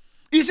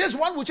 He says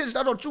 1 will chase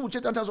 1,000, 2 will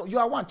chase 10,000. You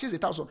are 1, chase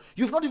 1,000.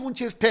 You've not even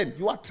chased 10.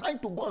 You are trying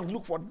to go and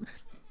look for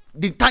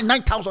the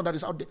 9,000 that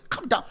is out there.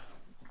 Come down.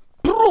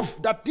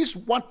 Prove that this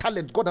one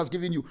talent God has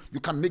given you, you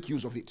can make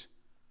use of it.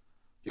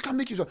 You can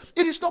make use of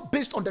it. It is not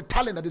based on the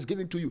talent that is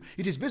given to you.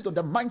 It is based on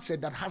the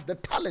mindset that has the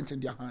talent in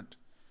their hand.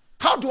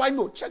 How do I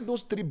know? Check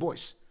those 3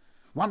 boys.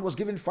 One was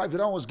given 5, the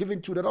other one was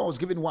given 2, the other one was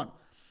given 1.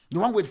 The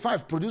one with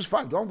 5 produced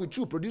 5, the one with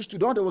 2 produced 2,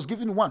 the one that was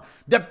given 1.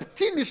 The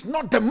thing is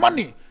not the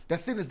money. The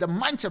thing is the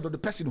mindset of the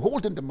person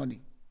holding the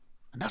money.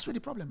 And that's where the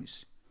problem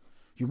is.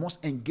 You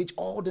must engage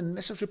all the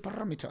necessary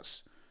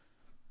parameters.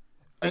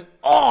 And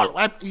all,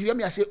 you hear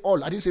me? I say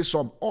all. I didn't say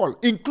some. All,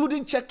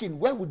 including checking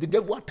where would the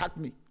devil attack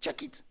me.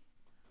 Check it.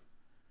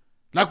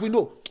 Like we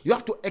know, you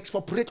have to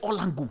expropriate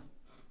all angle.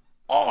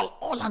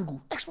 All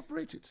angle.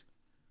 Expropriate it.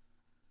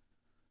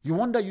 You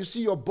wonder, you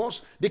see your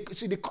boss, the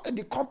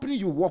company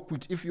you work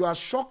with, if you are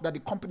shocked that the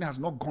company has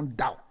not gone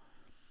down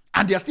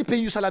and they are still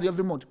paying you salary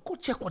every month, go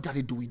check what are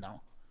they doing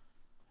now.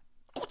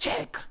 Go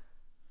check.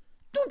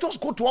 Don't just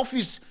go to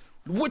office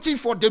waiting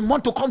for the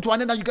month to come to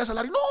an end and you get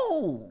salary.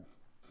 No.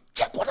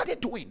 Check what are they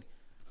doing.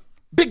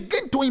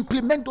 Begin to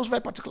implement those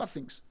very particular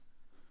things.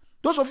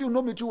 Those of you who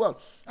know me too well,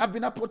 I've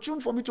been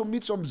opportune for me to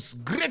meet some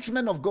great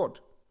men of God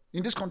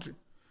in this country.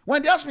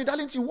 When they ask me,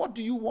 Darlington, what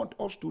do you want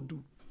us to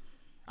do?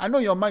 I know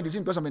your mind is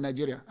in because I'm in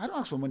Nigeria. I don't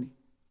ask for money.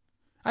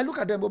 I look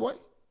at them, oh boy.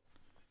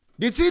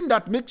 The thing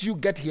that makes you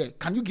get here,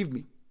 can you give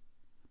me?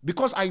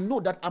 Because I know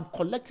that I'm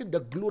collecting the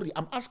glory.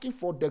 I'm asking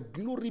for the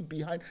glory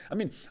behind.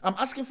 I'm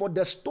asking for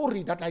the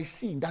story that I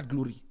see in that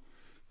glory.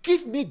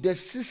 Give me the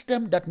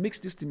system that makes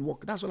this thing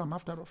work. That's all I'm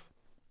after of.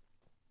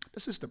 The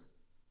system.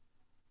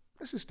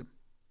 The system.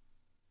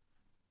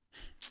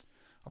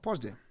 I'll pause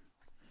there.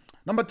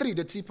 Number 3,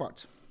 the T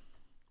part.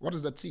 What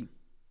is the T?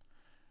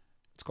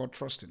 It's called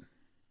trusting.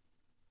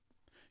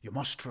 You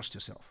must trust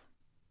yourself.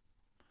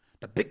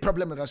 The big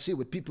problem that I see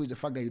with people is the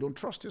fact that you don't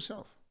trust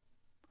yourself.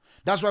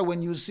 That's why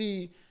when you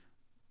see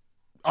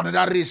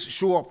another race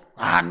show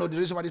up, no, the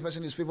reason why this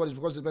person is favored is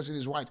because the person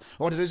is white.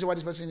 Or the reason why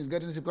this person is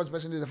getting this is because the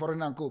person is a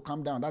foreigner and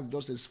calm down. That's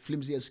just a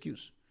flimsy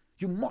excuse.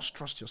 You must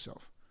trust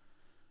yourself.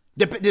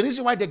 The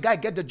reason why the guy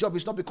get the job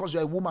is not because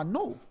you're a woman.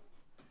 No.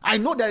 I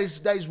know there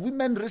is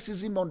women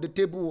racism on the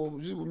table, or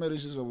women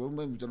racism, or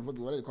women, what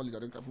do they call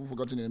it? I've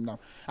forgotten the name now.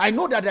 I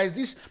know that there is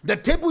this, the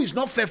table is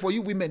not fair for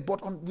you women,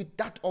 but with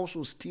that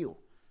also still,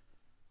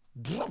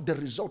 Drop the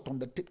result on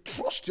the table.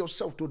 Trust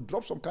yourself to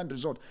drop some kind of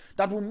result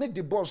that will make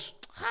the boss,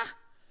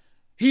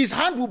 his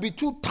hand will be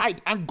too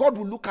tight, and God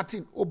will look at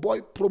him. Oh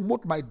boy,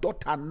 promote my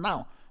daughter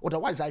now.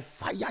 Otherwise, I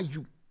fire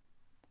you.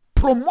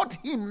 Promote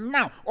him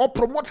now or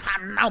promote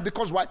her now,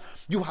 because why?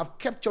 You have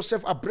kept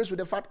yourself abreast with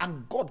the fact,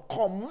 and God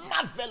come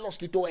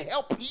marvelously to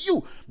help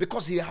you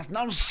because he has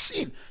now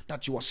seen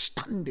that you are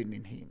standing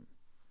in him.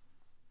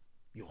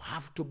 You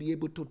have to be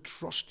able to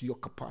trust your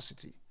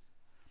capacity.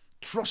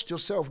 Trust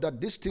yourself that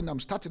this thing I'm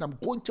starting, I'm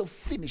going to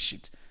finish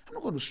it. I'm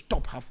not going to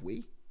stop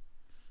halfway.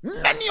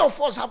 Many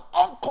of us have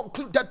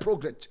unconcluded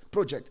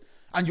project,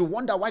 and you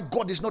wonder why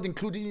God is not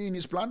including you in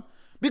his plan.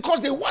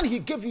 Because the one he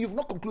gave you, you've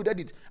not concluded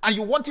it. And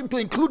you want him to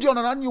include you on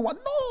another new one.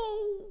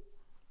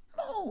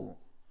 No.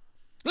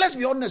 Let's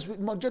be honest, with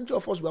majority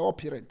of us, we're all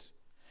parents.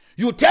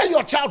 You tell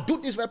your child, do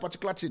this very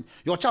particular thing.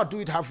 Your child do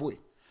it halfway.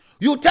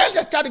 You tell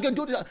the child again,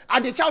 do this.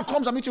 And the child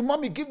comes and meets you,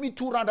 Mommy, give me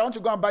 2 rand. I want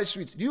to go and buy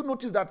sweets. Do you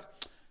notice that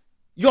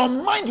your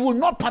mind will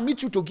not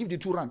permit you to give the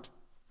 2 rand?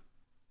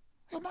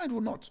 Your mind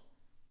will not.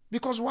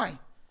 Because why?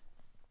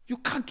 You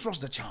can't trust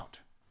the child.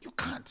 You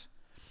can't.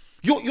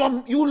 You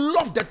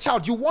love the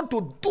child. You want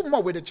to do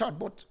more with the child.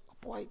 But,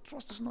 boy,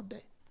 trust is not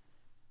there.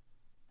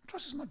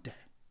 Trust is not there.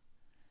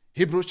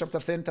 Hebrews chapter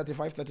 10,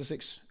 35,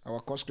 36.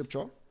 Our core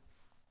scripture.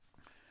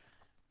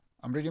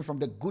 I'm reading from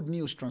the Good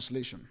News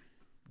translation.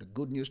 The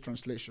Good News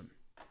translation.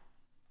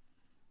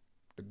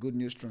 The Good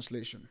News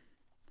translation.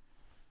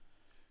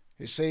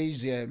 It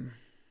says,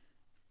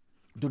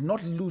 do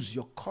not lose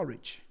your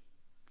courage.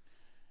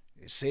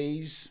 It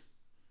says,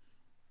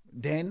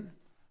 then,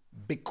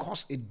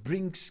 because it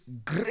brings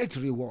great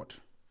reward. It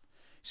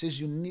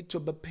says you need to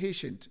be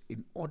patient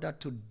in order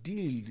to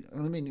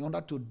in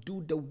order to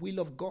do the will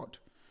of God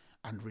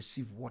and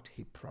receive what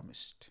he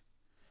promised.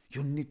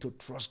 You need to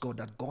trust God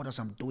that God, as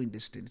I'm doing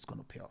this thing, it's going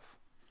to pay off.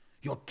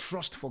 Your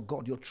trust for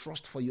God, your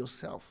trust for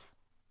yourself.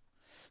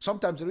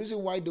 Sometimes the reason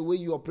why the way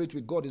you operate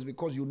with God is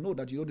because you know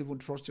that you don't even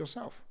trust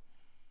yourself.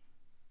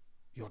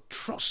 Your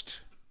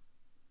trust.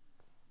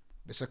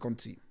 The second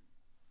T.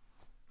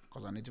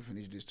 Because I need to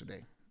finish this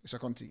today. The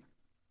second T.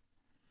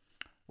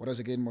 What else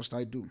again must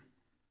I do?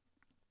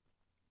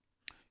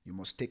 You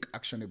must take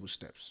actionable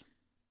steps.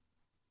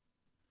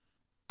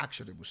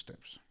 Actionable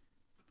steps.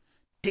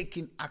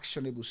 Taking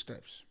actionable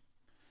steps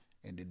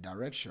in the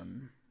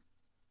direction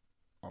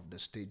of the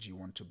stage you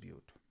want to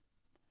build.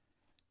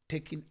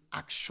 Taking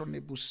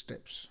actionable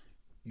steps.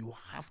 You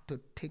have to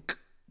take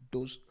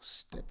those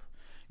steps.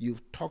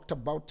 You've talked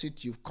about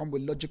it. You've come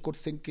with logical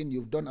thinking.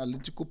 You've done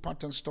analytical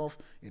pattern stuff.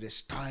 It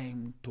is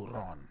time to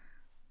run.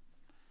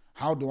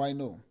 How do I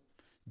know?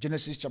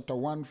 Genesis chapter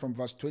 1 from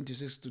verse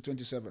 26 to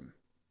 27.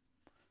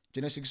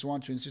 Genesis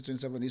 1, 26 to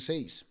 27. It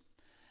says,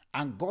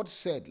 and God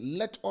said,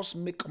 let us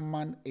make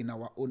man in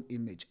our own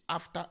image,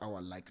 after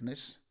our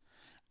likeness,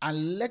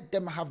 and let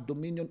them have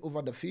dominion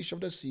over the fish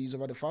of the seas,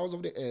 over the fowls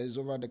of the air,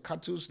 over the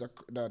cattle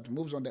that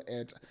moves on the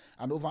earth,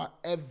 and over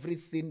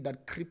everything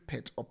that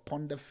creepeth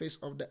upon the face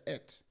of the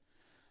earth.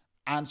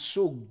 And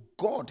so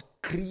God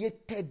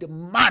created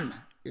man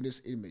in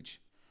his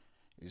image.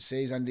 It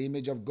says, and the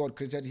image of God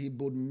created he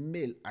both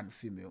male and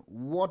female.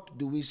 What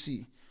do we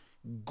see?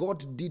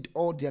 God did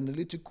all the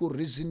analytical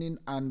reasoning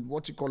and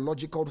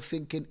logical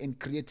thinking in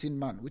creating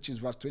man, which is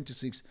verse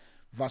 26.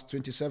 Verse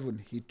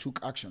 27, he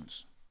took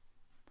actions.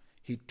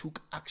 He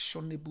took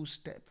actionable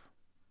step.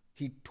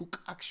 He took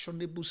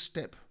actionable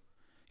step.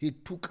 He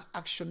took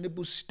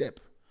actionable step.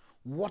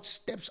 What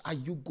steps are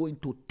you going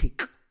to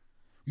take?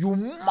 You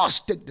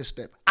must take the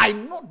step. I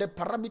know the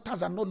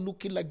parameters are not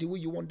looking like the way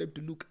you want them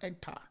to look.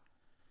 Enter.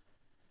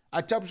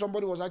 I tell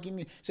somebody was asking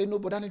me, say, no,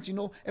 but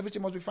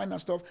everything must be fine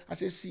and stuff. I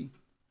say, see,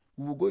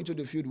 we will go into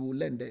the field, we will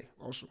learn there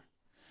also.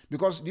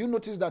 Because do you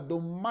notice that no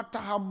matter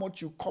how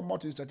much you come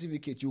out with a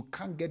certificate, you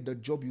can't get the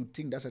job you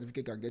think that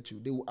certificate can get you.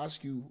 They will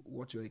ask you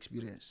what's your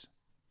experience.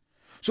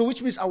 So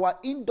which means our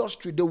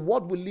industry, the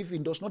world we live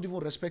in, does not even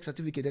respect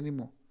certificate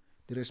anymore.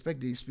 They respect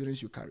the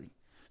experience you carry.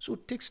 So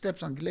take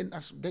steps and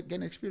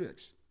gain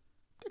experience.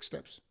 Take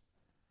steps.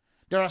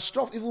 There are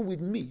stuff even with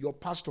me, your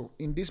pastor,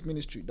 in this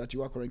ministry that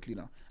you are currently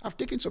now. I've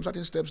taken some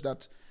certain steps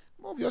that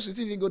obviously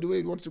didn't go the way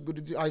you want to go.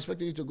 I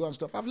expected it to go and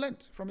stuff. I've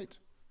learned from it.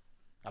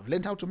 I've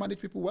learned how to manage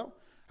people well.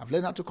 I've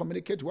learned how to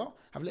communicate well.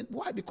 I've learned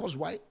why? Because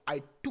why?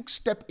 I took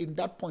step in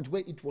that point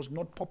where it was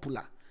not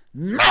popular.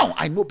 Now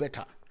I know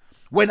better.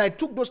 When I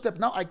took those steps,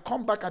 now I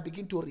come back, I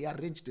begin to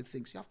rearrange the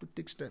things. You have to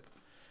take steps.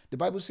 The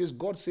Bible says,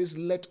 God says,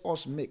 let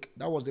us make.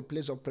 That was the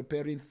place of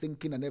preparing,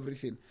 thinking, and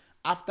everything.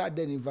 After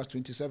then, in verse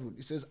 27,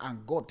 it says,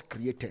 and God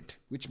created,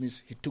 which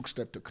means he took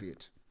step to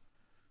create.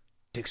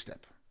 Take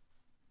step.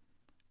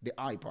 The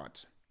I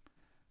part.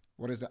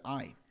 What is the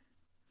I?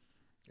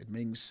 It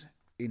means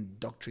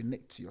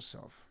indoctrinate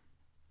yourself.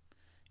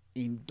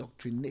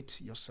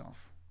 Indoctrinate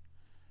yourself.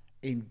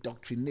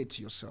 Indoctrinate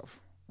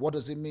yourself. What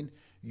does it mean?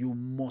 You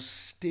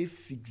must stay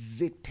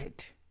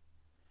fixated.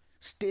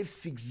 Stay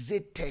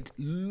fixated.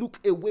 Look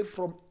away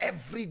from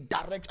every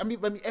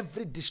direction.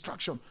 Every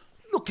distraction.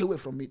 Look away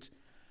from it.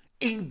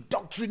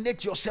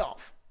 Indoctrinate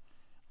yourself.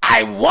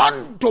 I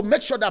want to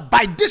make sure that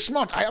by this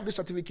month I have this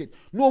certificate.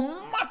 No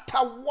matter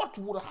what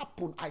would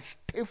happen, I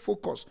stay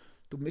focused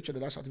to make sure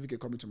that that certificate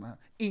comes into my hand.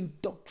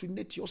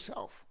 Indoctrinate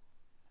yourself.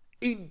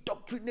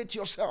 Indoctrinate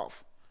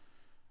yourself.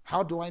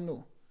 How do I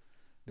know?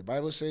 The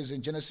Bible says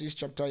in Genesis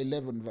chapter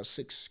 11 verse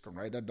 6. You can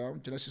write that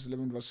down. Genesis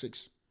 11 verse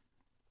 6.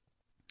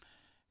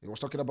 He was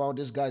talking about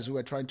these guys who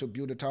were trying to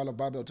build the Tower of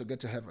Babel to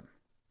get to heaven.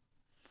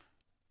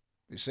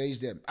 It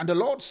says there, and the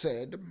Lord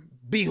said,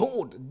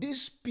 behold,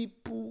 this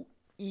people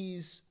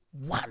is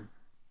one.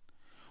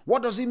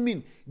 What does it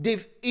mean?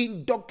 They've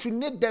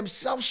indoctrinated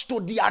themselves to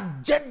the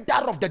agenda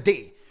of the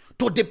day,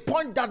 to the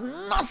point that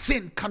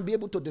nothing can be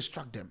able to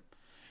distract them.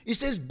 It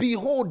says,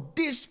 behold,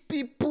 this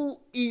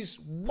people is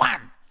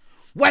one.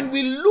 When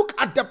we look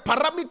at the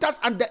parameters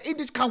and the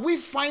indices, can we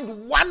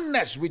find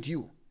oneness with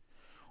you?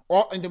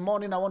 Or in the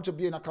morning, I want to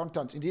be an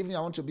accountant. In the evening, I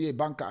want to be a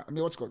banker. I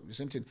mean, what's called? The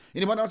same thing. In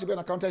the morning, I want to be an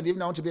accountant. In the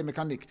evening, I want to be a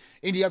mechanic.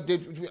 In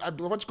the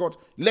what's called?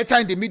 Later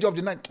in the middle of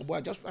the night, oh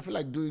boy, I feel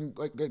like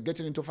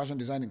getting into fashion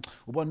designing.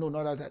 Oh boy, no,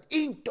 not that.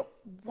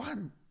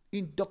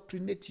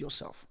 Indoctrinate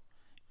yourself.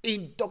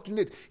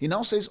 Indoctrinate. He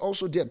now says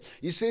also there,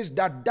 he says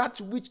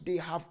that which they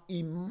have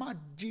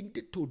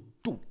imagined to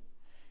do,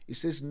 he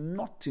says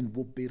nothing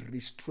will be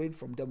restrained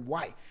from them.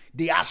 Why?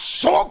 They are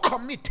so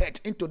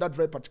committed into that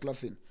very particular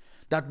thing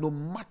that no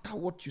matter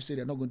what you say,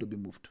 they're not going to be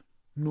moved.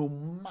 No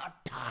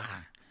matter.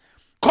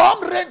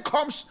 Come rain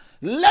comes,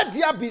 let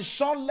there be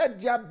sun, let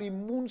there be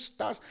moon,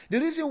 stars. The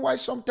reason why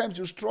sometimes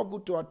you struggle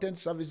to attend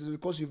services is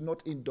because you've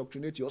not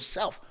indoctrinated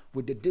yourself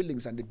with the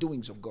dealings and the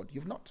doings of God.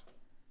 You've not.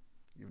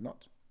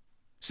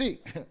 See,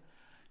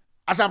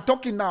 as I'm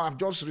talking now, I've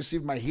just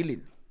received my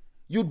healing.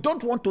 You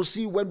don't want to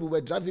see when we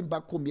were driving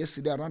back home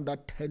yesterday around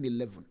that 10,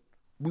 11.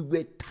 We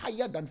were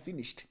tired and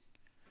finished.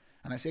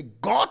 And I said,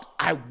 God,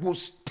 I will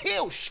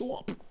still show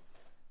up.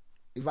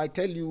 If I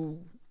tell you,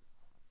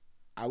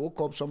 I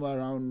woke up somewhere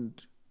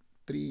around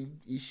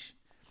 3-ish,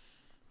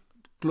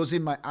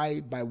 closing my eye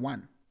by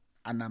 1,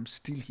 and I'm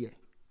still here.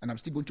 And I'm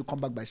still going to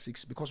come back by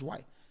 6. Because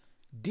why?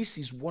 This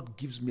is what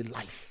gives me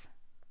life.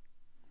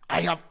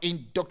 I have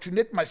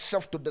indoctrinated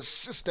myself to the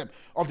system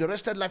of the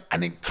rested life,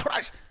 and in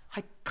Christ,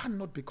 I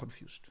cannot be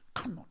confused.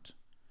 Cannot.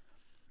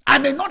 I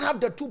may not have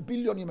the 2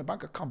 billion in my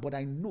bank account, but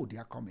I know they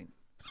are coming.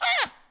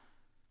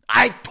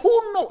 I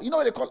too know. You know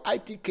what they call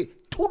ITK?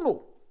 To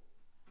know.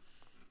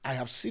 I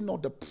have seen all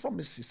the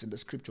promises in the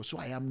scripture, so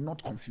I am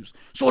not confused.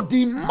 So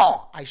the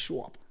more I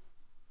show up,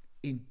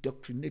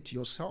 indoctrinate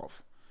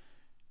yourself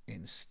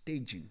in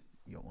staging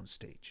your own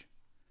stage.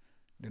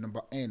 The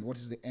number N, what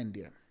is the N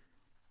there?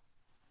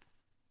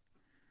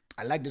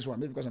 I like this one,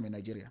 maybe because I'm in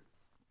Nigeria.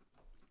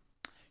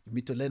 You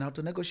need to learn how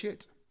to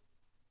negotiate.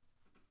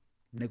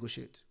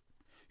 Negotiate.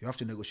 You have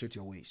to negotiate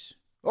your ways.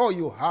 Oh,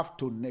 you have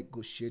to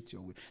negotiate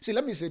your way. See,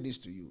 let me say this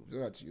to you so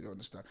that you don't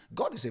understand.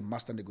 God is a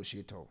master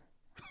negotiator.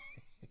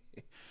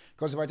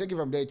 Because if I take it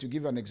from there to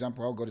give you an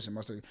example how God is a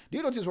master. Do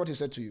you notice what he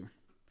said to you?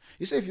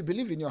 He said, if you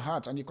believe in your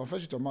heart and you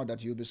confess with your mouth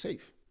that you'll be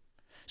safe.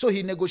 So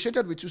he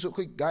negotiated with you. So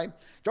quick guy,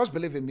 just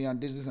believe in me and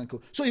this and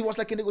cool. So he was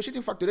like a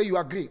negotiating factor. Then you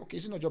agree. Okay,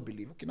 it's not just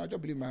believe. Okay, now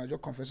just believe my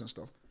just confess and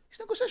stuff. It's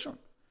negotiation.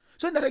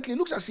 So indirectly, it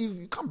looks as if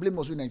you can't blame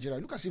us with Nigeria.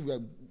 It looks as if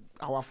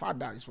our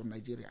father is from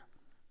Nigeria.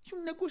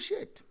 You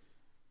negotiate.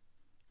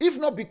 If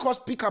not because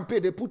pick and pay,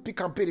 they put pick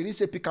and pay. They didn't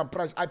say pick and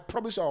price. I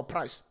promise you our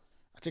price.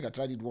 I think I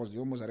tried it once. They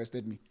almost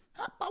arrested me.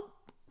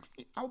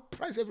 I'll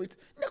price everything.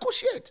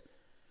 Negotiate.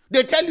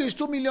 They tell you it's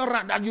 2 million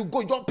rand and you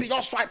go, you don't pay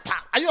your swipe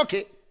tag. Are you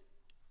okay?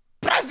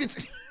 Price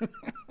it.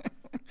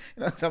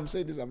 As I'm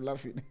saying this, I'm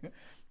laughing.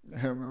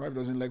 My wife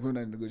doesn't like when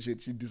I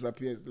negotiate. She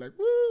disappears. Like,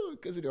 woo, in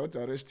case they want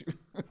to arrest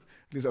you.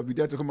 Please, I'll be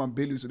there to come and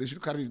bail you. So they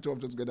should carry the two of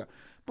them together.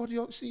 But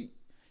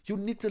you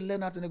need to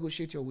learn how to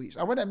negotiate your ways.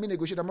 And when I mean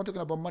negotiate, I'm not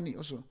talking about money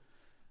also.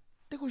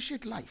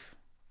 Negotiate life.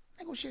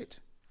 Negotiate.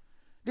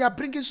 They are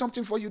bringing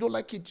something for you. Don't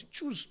like it.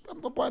 Choose.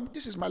 Boy,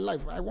 this is my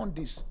life. I want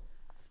this.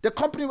 The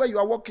company where you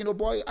are working, oh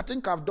boy, I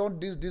think I've done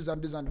this, this,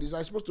 and this, and this.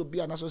 I'm supposed to be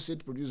an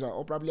associate producer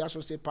or probably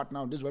associate partner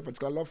on this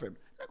particular law firm.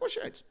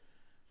 Negotiate.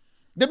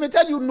 They may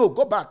tell you no.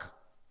 Go back.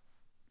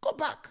 Go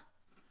back.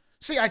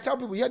 See, I tell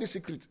people, hear the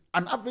secret.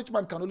 An average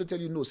man can only tell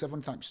you no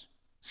 7 times.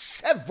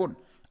 7.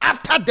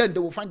 After then, they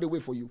will find a way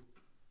for you.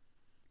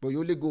 But you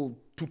only go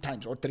 2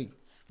 times or 3.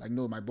 Like,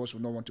 no, my boss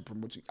will not want to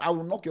promote you. I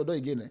will knock your door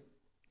again.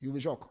 You will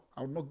shock.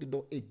 I will knock the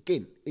door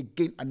again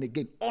and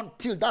again.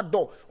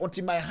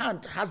 Until my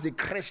hand has a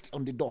crest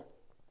on the door.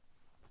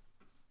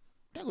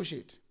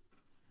 Negotiate.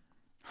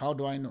 How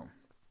do I know?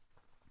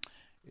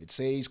 It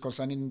says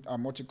concerning a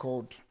multi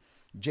called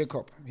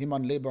Jacob, him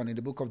and Laban in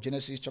the book of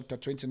Genesis chapter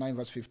 29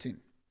 verse 15.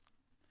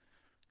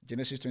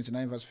 Genesis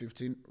 29 verse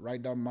 15.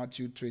 Write down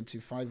Matthew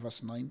 25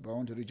 verse 9. But I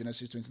want to read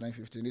Genesis 29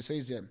 15. It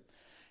says here,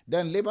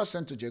 then Laban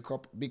said to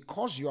Jacob,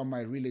 because you are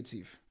my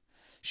relative,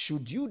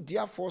 should you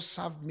therefore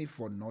serve me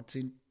for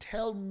nothing?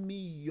 Tell me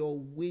your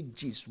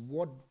wages,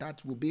 what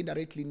that will be.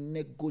 Indirectly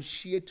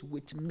negotiate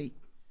with me.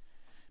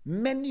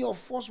 Many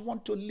of us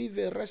want to live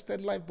a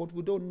rested life, but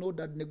we don't know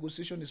that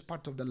negotiation is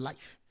part of the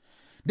life.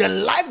 The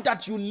life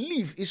that you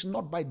live is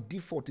not by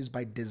default, it's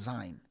by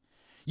design.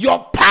 Your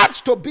part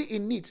to be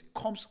in it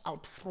comes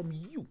out from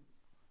you,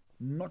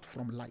 not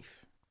from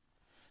life.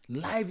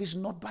 Life is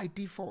not by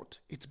default,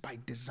 it's by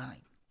design.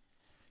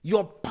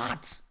 Your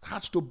part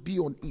has to be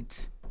on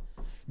it.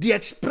 The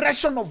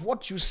expression of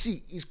what you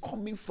see is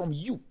coming from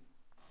you,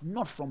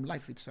 not from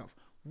life itself.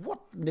 What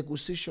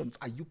negotiations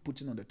are you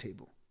putting on the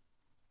table?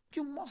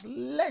 You must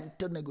learn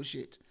to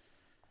negotiate.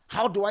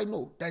 How do I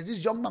know? There's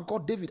this young man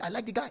called David. I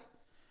like the guy.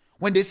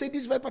 When they say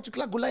this very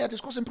particular Goliath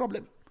is causing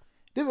problem,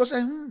 David was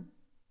saying,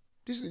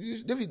 this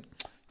David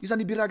is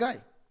an Ibira guy.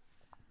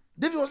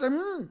 David was like,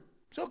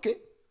 it's okay.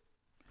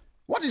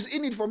 What is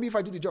in it for me if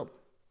I do the job?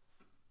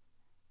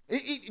 Do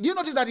you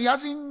notice that he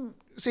hasn't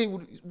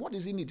saying, what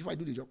is in it if I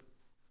do the job?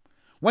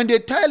 When they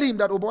tell him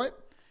that, oh boy,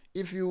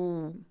 if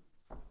you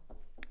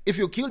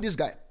kill this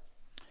guy,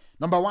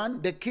 number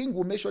one, the king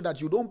will make sure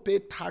that you don't pay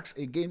tax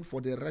again for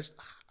the rest.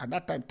 At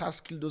that time, tax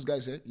killed those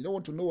guys. You don't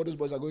want to know what those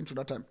boys are going through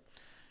that time.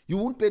 You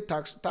won't pay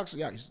tax. Tax,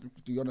 yeah,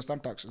 do you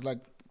understand tax? It's like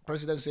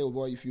president say, oh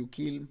boy, if you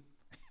kill,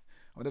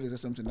 or there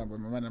is something now, but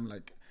my mind, I'm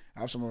like,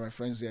 I have some of my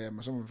friends here,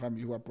 some of my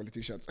family who are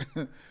politicians.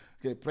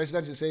 Okay,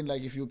 president is saying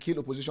like, if you kill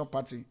opposition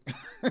party,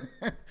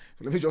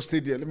 let me just stay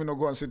there. Let me not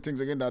go and say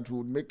things again that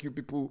would make you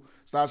people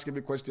start asking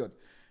me questions.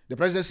 The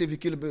president says if you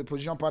kill the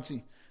opposition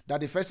party, that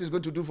the first thing is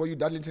going to do for you,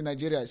 Darlington,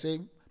 Nigeria,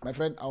 saying, my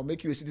friend, I'll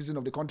make you a citizen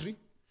of the country.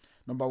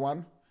 Number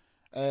one,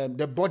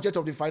 the budget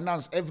of the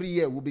finance every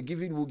year will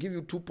give you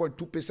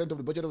 2.2% of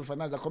the budget of the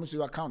finance that comes to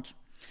your account.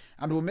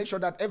 And we'll make sure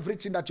that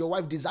everything that your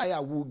wife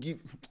desire will give.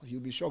 You'll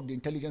be shocked the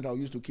intelligence I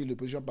used to kill the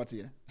opposition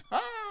party.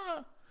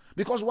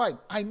 Because why?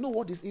 I know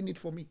what is in it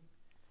for me.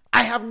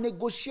 I have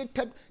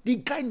negotiated. The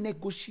guy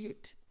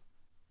negotiate.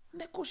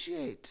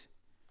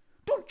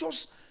 Don't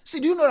just see.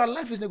 Do you know that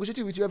life is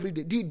negotiating with you every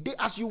day? The day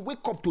as you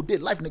wake up today,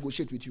 life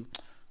negotiate with you.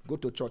 Go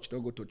to church.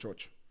 Don't go to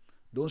church.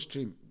 Don't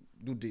stream.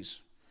 Do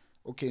this.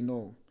 Okay,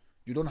 no.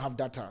 You don't have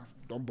data.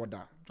 Don't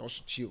bother.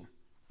 Just chill.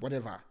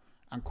 Whatever.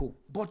 And cool.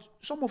 But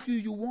some of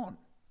you won.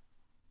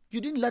 You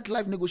didn't let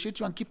life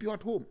negotiate you and keep you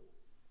at home.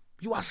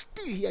 You are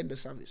still here in the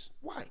service.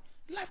 Why?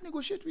 Life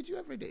negotiates with you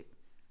every day.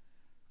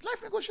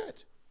 Life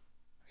negotiates.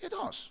 It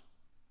does.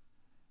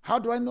 How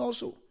do I know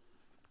also?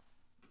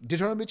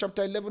 Deuteronomy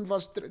chapter 11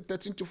 verse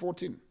 13 to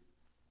 14.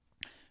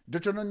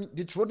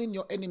 Dethroning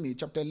your enemy,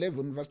 chapter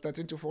 11 verse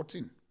 13 to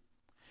 14.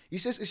 He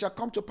says, it shall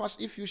come to pass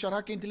if you shall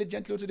hearken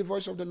diligently to the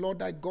voice of the Lord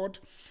thy God,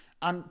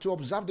 and to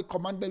observe the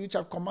commandment which I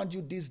have commanded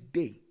you this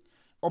day.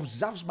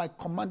 Observes my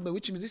commandment,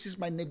 which means this is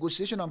my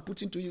negotiation I'm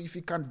putting to you. If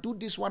you can do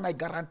this one, I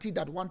guarantee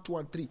that 1, 2,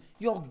 and 3.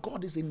 Your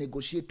God is a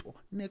negotiator.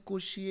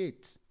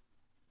 Negotiate.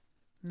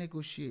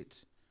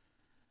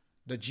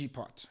 The G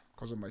part,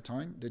 because of my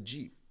time, the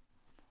G.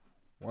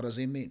 What does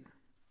it mean?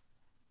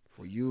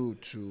 For you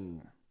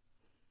to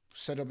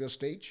set up your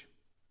stage,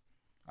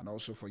 and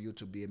also for you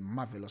to be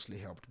marvelously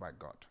helped by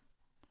God.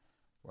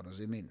 What does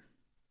it mean?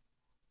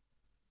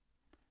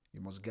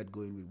 You must get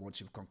going with what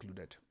you've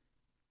concluded.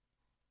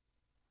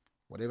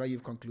 Whatever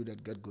you've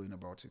concluded, get going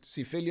about it.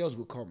 See, failures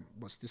will come,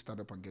 but still stand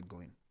up and get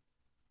going.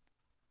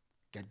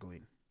 Get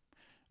going.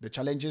 The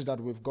challenges that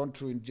we've gone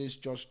through in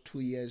just 2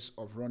 years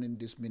of running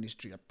this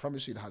ministry, I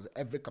promise you it has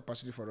every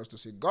capacity for us to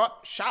say, God,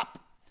 sharp,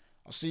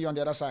 I'll see you on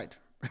the other side.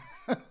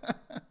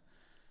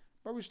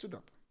 But we stood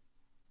up.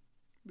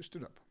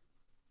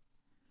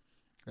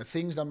 The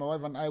things that my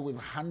wife and I, we've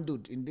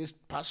handled in these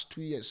past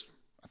 2 years,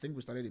 I think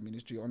we started the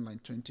ministry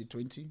online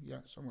 2020,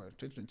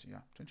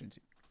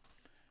 2020.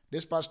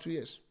 This past 2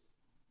 years.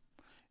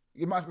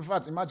 In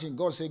fact, imagine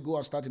God say go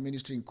and start a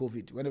ministry in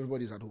COVID when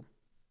everybody's at home.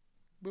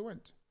 We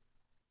went.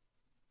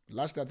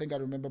 Last year, I think I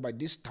remember by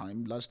this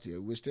time last year,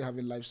 we were still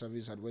having live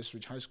service at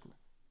Westridge High School.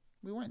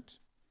 We went.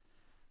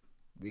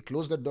 We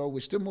closed the door,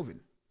 we're still moving.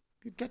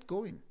 You get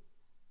going.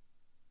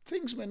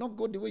 Things may not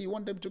go the way you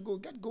want them to go.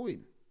 Get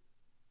going.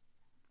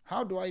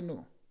 How do I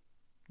know?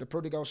 The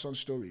prodigal son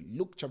story.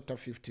 Luke chapter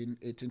 15,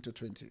 18 to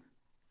 20.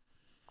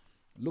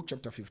 Luke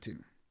chapter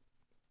 15.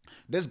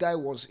 This guy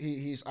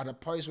he's at a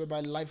place whereby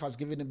life has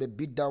given him a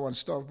beat down and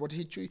stuff, but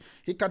he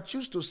can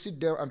choose to sit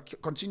there and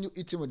continue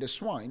eating with the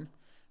swine,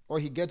 or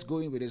he gets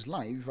going with his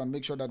life and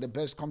make sure that the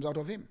best comes out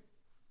of him.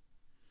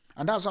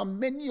 And that's how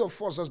many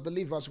of us as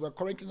believers, we're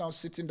currently now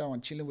sitting down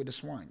and chilling with the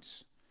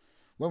swines.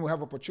 When we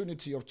have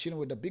opportunity of chilling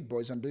with the big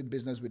boys and doing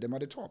business with them at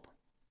the top,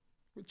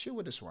 we chill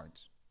with the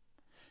swines.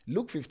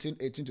 Luke 15,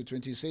 18 to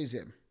 20 says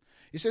here,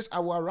 he says, I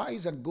will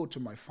arise and go to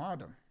my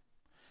father,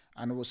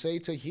 and I will say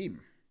to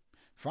him,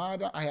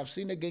 Father, I have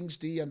sinned against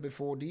thee and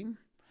before thee,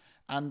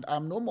 and I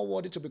am no more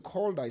worthy to be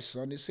called thy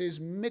son. He says,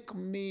 make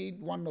me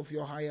one of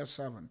your higher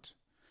servants.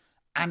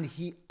 And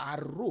he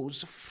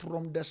arose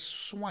from the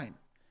swine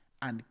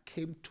and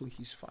came to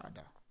his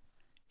father.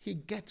 He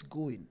gets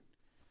going.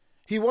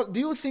 Do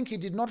you think he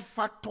did not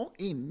factor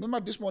in?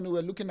 Remember this morning we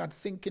were looking at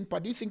thinking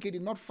part. Do you think he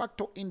did not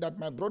factor in that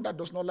my brother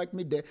does not like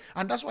me there?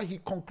 And that's why he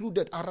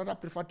concluded, I rather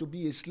prefer to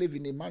be a slave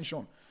in a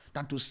mansion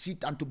than to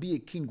sit and to be a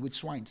king with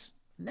swines.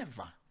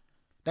 Never.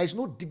 There is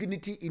no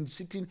dignity in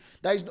sitting.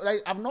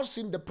 I've not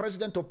seen the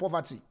president of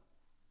poverty.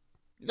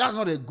 That's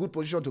not a good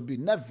position to be.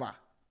 Never.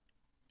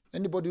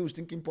 Anybody who's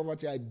thinking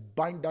poverty, I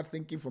bind that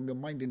thinking from your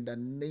mind in the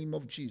name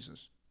of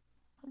Jesus.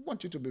 I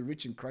want you to be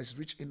rich in Christ,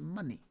 rich in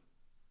money.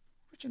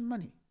 Rich in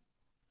money.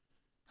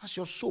 As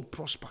your soul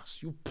prospers,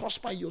 you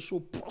prosper in your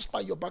soul,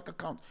 prosper in your bank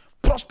account,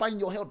 prosper in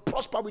your health,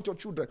 prosper with your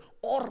children,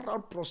 all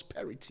around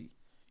prosperity.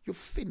 You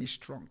finish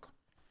strong.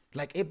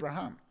 Like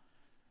Abraham.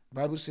 The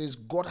Bible says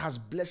God has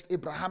blessed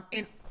Abraham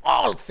in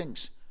all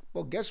things.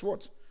 But guess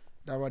what?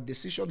 There were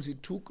decisions he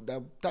took.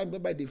 The time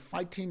whereby they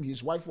fight him,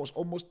 his wife was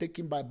almost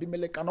taken by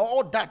Abimelech and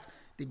all that.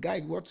 The guy,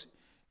 what?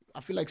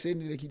 I feel like saying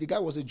the guy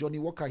was a Johnny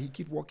Walker. He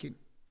keep walking.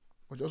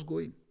 Or just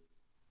going.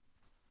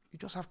 You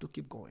just have to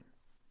keep going.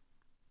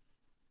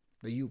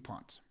 The you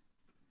part.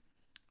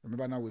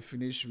 Remember now we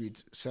finish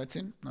with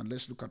certain. Now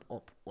let's look at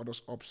up. What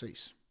does up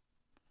says?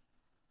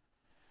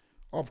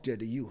 Up there,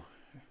 the you.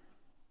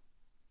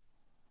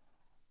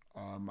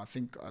 I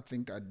think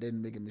I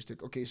didn't make a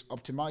mistake. Okay, it's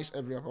optimize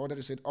every. What did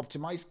I say?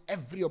 Optimize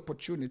every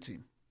opportunity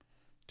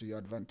to your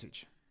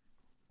advantage.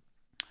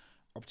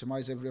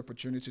 Optimize every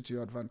opportunity to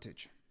your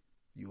advantage.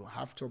 You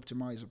have to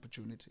optimize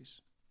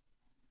opportunities.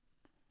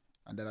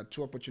 And there are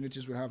two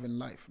opportunities we have in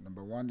life.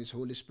 Number one is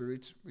Holy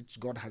Spirit, which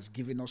God has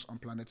given us on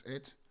planet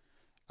Earth.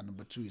 And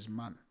number two is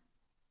man.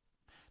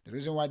 The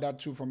reason why that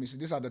two for me, see,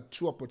 these are the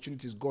two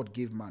opportunities God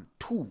gave man.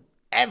 Two.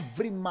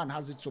 Every man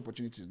has its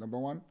opportunities. Number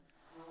one,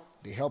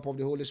 the help of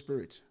the Holy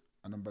Spirit.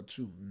 And number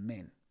two,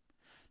 men.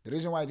 The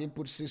reason why I didn't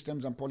put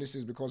systems and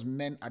policies because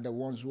men are the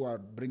ones who are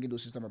bringing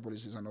those systems and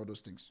policies and all those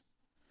things.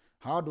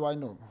 How do I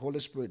know? Holy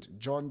Spirit.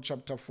 John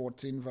chapter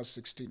 14 verse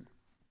 16.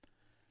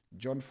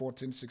 John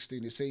 14,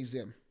 16. It says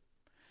there,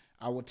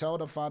 I will tell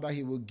the Father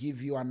he will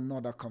give you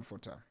another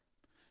comforter.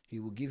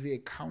 He will give you a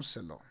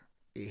counselor,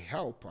 a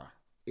helper,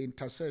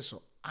 intercessor,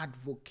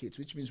 advocate,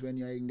 which means when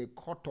you are in the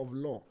court of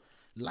law,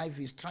 life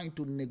is trying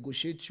to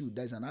negotiate you.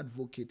 There's an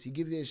advocate. He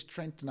gives you a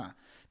strengthener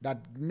that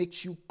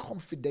makes you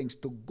confidence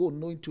to go,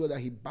 knowing to that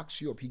he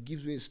backs you up. He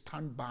gives you a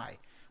standby,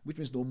 which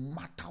means no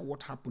matter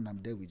what happened, I'm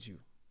there with you.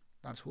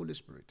 That's Holy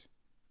Spirit.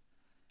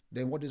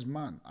 Then what is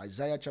man?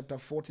 Isaiah chapter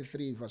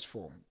 43 verse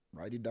 4.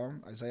 Write it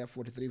down. Isaiah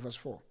 43 verse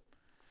 4.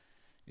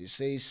 It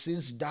says,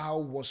 since thou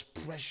was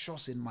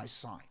precious in my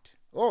sight.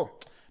 Oh,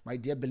 my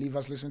dear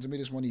believers, listen to me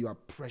this morning. You are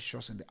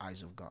precious in the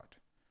eyes of God.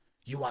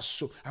 You are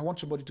so. I want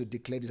somebody to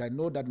declare this. I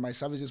know that my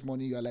service this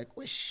morning, you are like,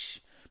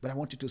 wish. But I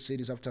want you to say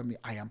this after me.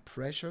 I am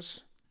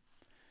precious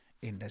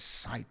in the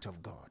sight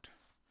of God.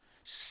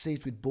 Say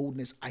it with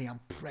boldness. I am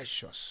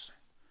precious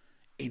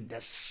in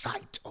the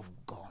sight of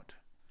God.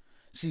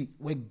 See,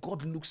 when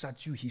God looks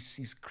at you, he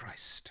sees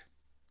Christ.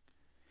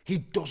 He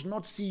does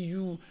not see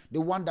you, the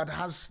one that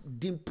has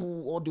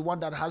dimple or the one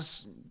that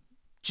has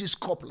cheese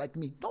cup like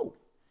me. No,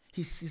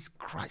 he sees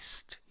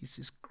Christ. He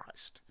sees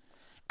Christ.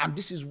 And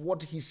this is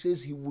what he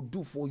says he will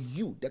do for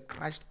you, the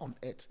Christ on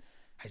earth.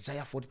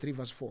 Isaiah 43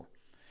 verse 4.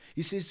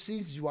 He says,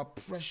 since you are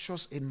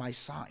precious in my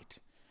sight,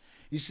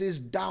 he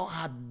says, thou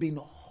had been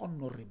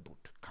honorable.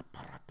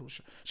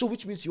 So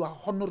which means you are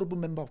honorable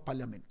member of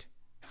parliament.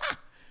 Ha!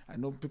 I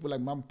know people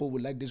like Mampo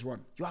will like this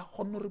one. You are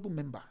honorable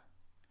member.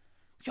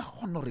 You are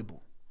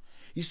honorable.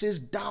 He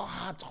says, thou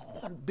hast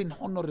been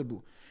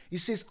honorable. He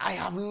says, I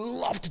have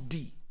loved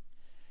thee.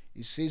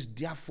 He says,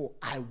 therefore,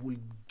 I will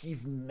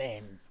give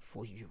men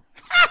for you.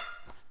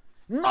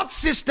 Not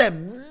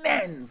system,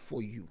 men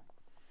for you.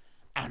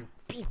 And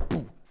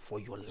people for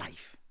your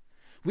life.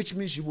 Which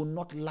means you will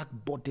not lack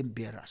burden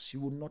bearers.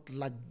 You will not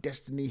lack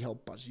destiny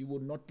helpers. You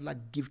will not lack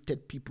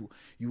gifted people.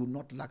 You will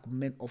not lack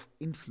men of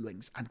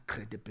influence and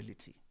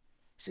credibility.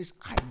 He says,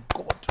 I,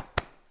 God,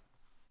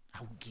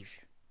 I will give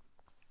you.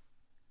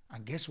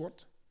 And guess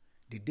what?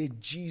 The day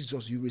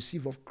Jesus you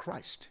receive of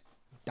Christ,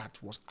 that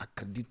was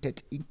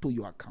accredited into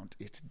your account.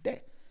 It's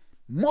there.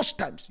 Most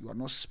times you are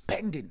not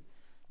spending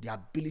the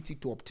ability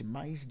to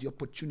optimize the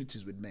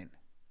opportunities with men.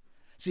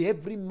 See,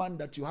 every man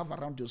that you have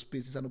around your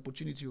space is an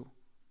opportunity.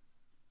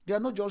 They are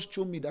not just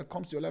chomi that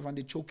comes to your life and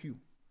they choke you.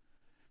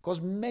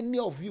 Because many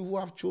of you who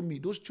have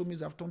chomi, those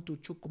chomis have turned to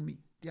choke me.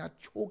 They are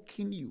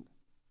choking you.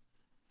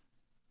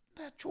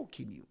 They are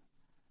choking you.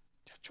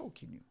 They are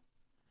choking you.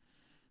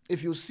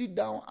 If you sit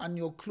down and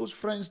your close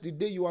friends, the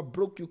day you are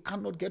broke, you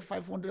cannot get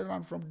 500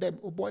 rand from them.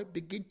 Oh boy,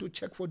 begin to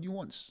check for new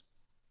ones.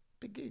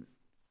 Begin.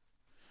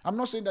 I'm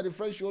not saying that the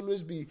friends should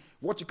always be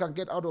what you can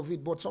get out of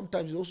it, but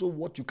sometimes it's also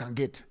what you can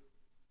get.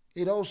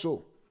 It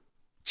also.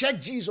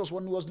 Check Jesus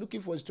when he was looking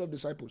for his 12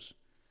 disciples.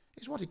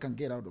 It's what he can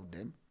get out of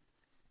them.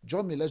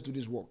 Join me, let's do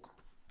this work.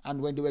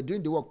 And when they were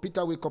doing the work,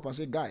 Peter wake up and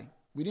say, guy,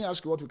 we didn't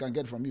ask you what we can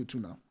get from you too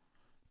now.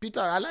 Peter,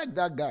 I like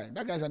that guy.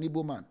 That guy's an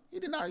Igbo man.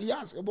 He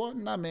asked,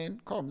 nah man,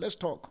 come, let's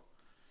talk.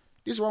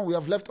 This one we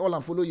have left all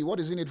and follow you.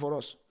 What is in it for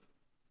us?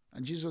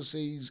 And Jesus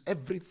says,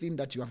 everything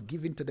that you have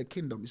given to the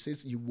kingdom, he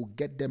says you will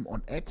get them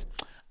on earth.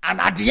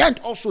 And at the end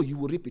also you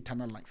will reap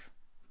eternal life.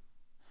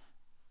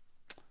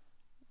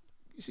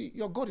 You see,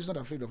 your God is not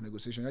afraid of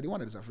negotiation. You're the one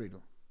that is afraid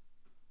of.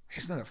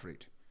 He's not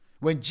afraid.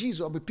 When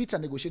Peter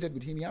negotiated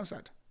with him, he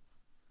answered.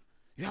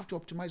 You have to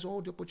optimize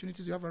all the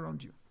opportunities you have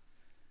around you.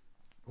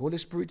 Holy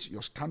Spirit,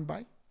 your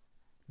standby.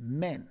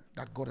 Men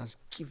that God has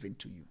given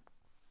to you.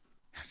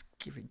 Has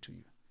given to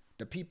you.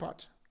 The P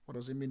part, what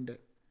does it mean there?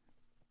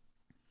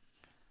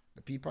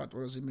 The P part,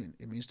 what does it mean?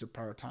 It means to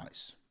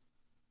prioritize,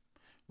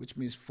 which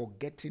means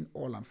forgetting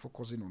all and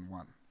focusing on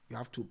one. You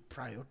have to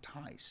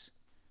prioritize.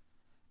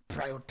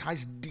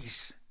 Prioritize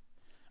this.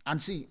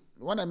 And see,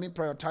 when I mean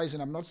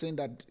prioritizing, I'm not saying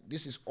that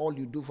this is all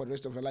you do for the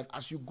rest of your life.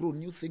 As you grow,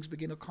 new things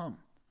begin to come.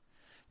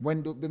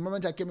 When the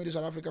moment I came into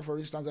South Africa, for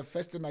instance, the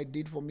first thing I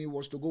did for me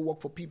was to go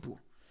work for people.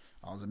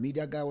 I was a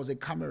media guy, I was a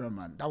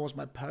cameraman. That was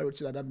my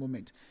priority at that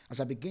moment.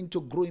 As I began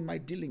to grow in my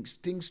dealings,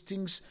 things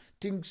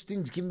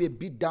give me a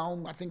beat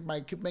down. I think my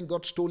equipment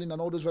got stolen and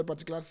all those very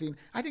particular things.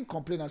 I didn't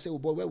complain and say, oh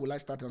boy, where will I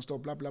start and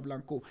stuff, blah, blah, blah,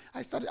 and go.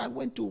 I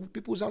went to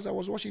people's house, I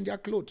was washing their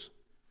clothes.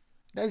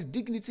 There is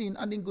dignity in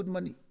earning good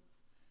money.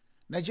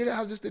 Nigeria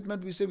has this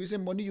statement, we say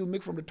money you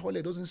make from the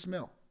toilet doesn't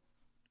smell.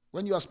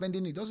 When you are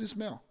spending it doesn't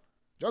smell.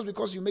 Just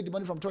because you make the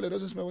money from toilet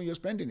doesn't smell when you're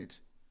spending it.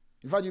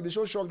 In fact, you'll be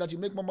so shocked that you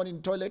make more money in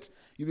the toilet.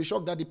 You'll be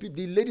shocked that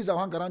the ladies that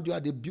hang around you are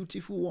the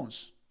beautiful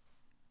ones.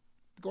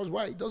 Because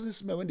why? It doesn't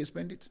smell when they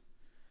spend it.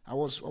 I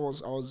was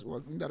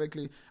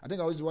indirectly, I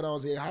was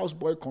a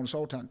houseboy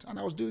consultant, and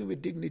I was doing it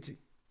with dignity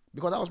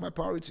because that was my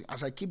priority.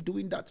 As I keep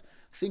doing that,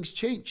 things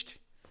changed.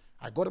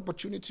 I got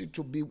opportunity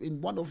to be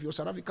in one of your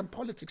South African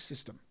politics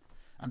system.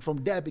 And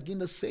from there, I begin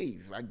to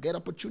save. I get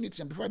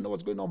opportunity, and before I know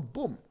what's going on,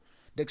 boom,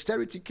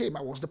 dexterity came.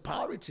 I was the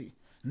priority.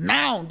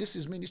 Now, this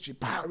is ministry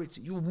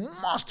priority. You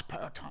must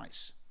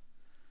prioritize.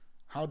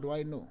 How do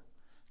I know?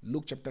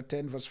 Luke chapter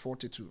 10, verse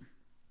 42.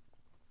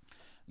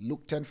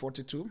 Luke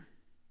 10:42.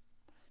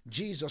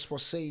 Jesus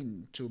was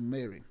saying to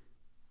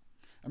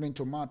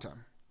Martha,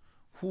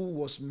 who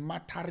was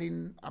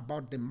mattering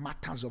about the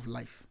matters of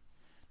life.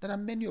 There are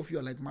many of you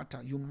are like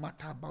Martha. You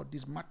matter about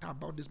this, matter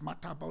about this,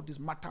 matter about this,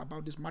 matter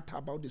about this, matter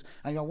about this.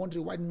 And you are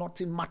wondering why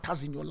nothing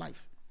matters in your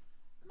life.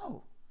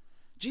 No.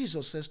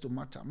 Jesus says to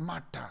Martha,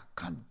 Martha,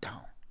 calm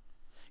down.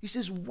 He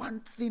says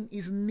one thing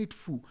is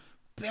needful.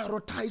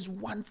 Prioritize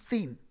one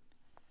thing.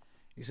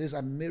 He says,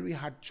 and Mary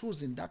had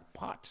chosen that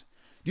part.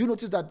 Do you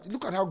notice that?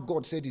 Look at how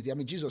God said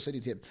it. Jesus said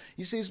it here.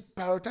 He says,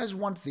 prioritize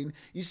one thing.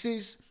 He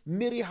says,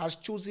 Mary has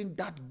chosen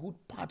that good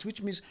part,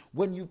 which means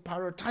when you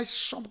prioritize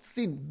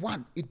something,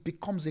 it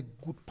becomes a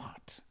good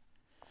part.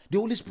 The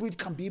Holy Spirit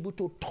can be able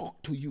to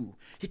talk to you.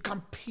 He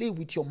can play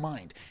with your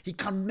mind. He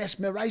can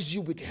mesmerize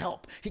you with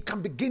help. He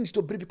can begin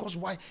to bring, because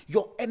why?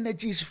 Your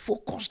energy is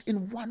focused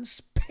in one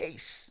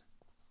space.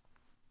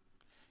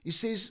 He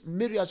says,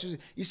 Mary,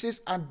 he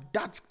says, and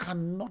that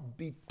cannot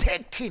be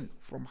taken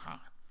from her.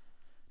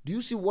 Do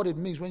you see what it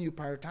means when you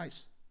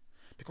prioritize?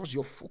 Because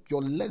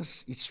your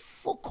lens is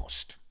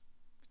focused.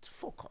 It's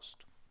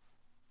focused.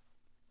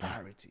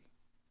 Priority.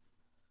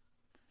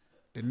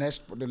 The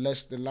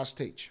last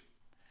stage.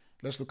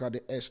 Let's look at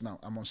the S now.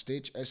 I'm on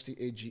stage,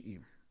 STAGE.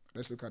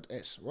 Let's look at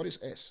S. What is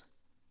S?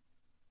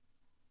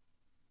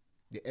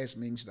 The S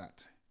means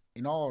that.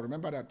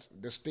 Remember that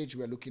the stage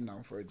we're looking now,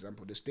 for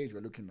example, the stage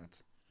we're looking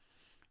at,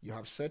 you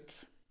have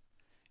set,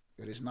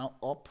 it is now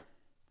up,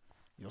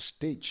 your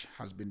stage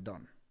has been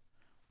done.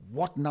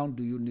 What now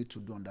do you need to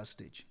do on that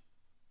stage?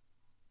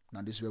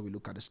 Now this is where we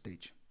look at the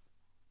stage.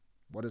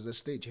 What is the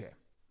stage here?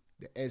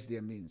 The S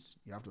there means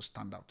you have to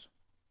stand out.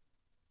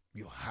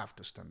 You have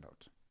to stand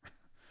out.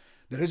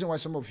 The reason why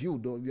some of you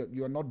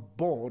are not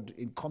bored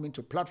in coming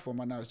to platform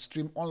and I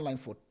stream online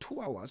for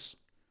 2 hours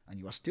and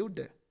you are still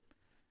there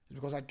is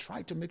because I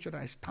try to make sure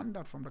that I stand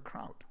out from the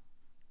crowd.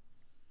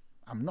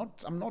 I'm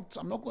not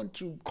going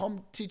to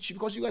come teach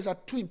because you guys are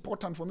too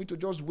important for me to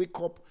just wake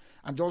up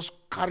and just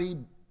carry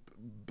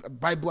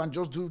Bible and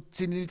just do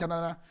tinny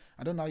tanana.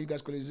 I don't know how you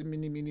guys call it,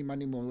 mini,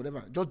 money, or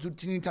whatever. Just do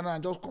tinny tanana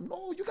and just come.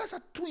 No, you guys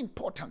are too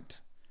important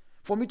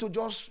for me to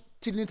just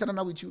tinny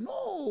tanana with you.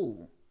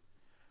 No.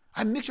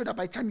 I make sure that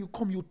by the time you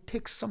come, you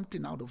take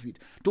something out of it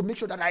to make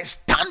sure that I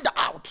stand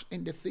out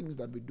in the things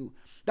that we do.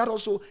 That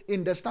also,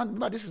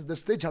 remember, this is the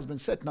stage has been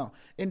set now.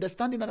 In the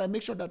standing that I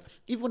make sure that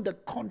even the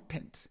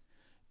content,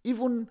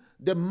 even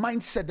the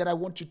mindset that I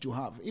want you to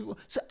have,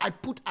 so I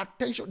put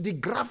attention, the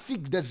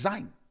graphic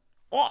design,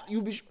 all,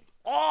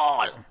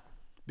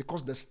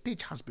 because the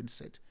stage has been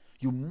set.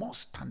 You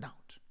must stand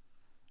out.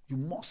 You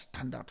must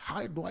stand out.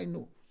 How do I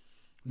know?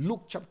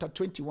 Luke chapter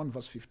 21,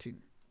 verse 15.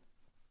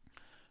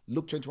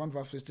 Luke 21,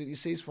 verse 15, it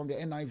says from the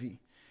NIV,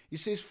 it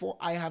says, for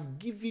I have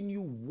given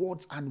you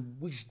words and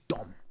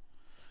wisdom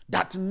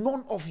that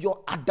none of your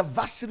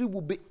adversary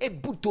will be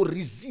able to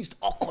resist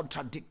or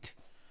contradict.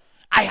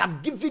 I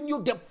have given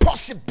you the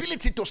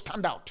possibility to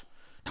stand out.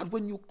 That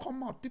when you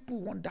come out, people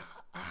wonder,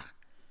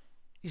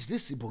 is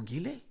this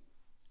Ibongile?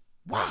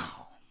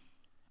 Wow.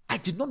 I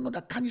did not know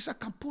that Kanisa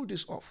can pull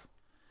this off.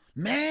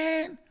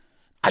 Man,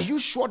 are you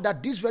sure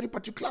that this very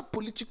particular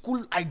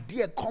political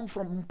idea come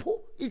from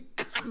Mpo? It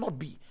cannot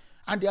be.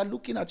 And they are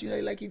looking at you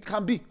like it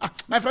can be.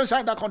 My friend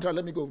signed that contract.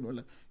 Let me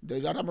go.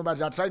 They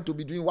are trying to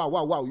be doing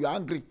wow. You are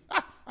angry.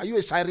 Are you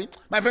a siren?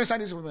 My friend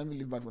signed this. Let me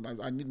leave my phone.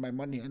 I need my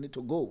money. I need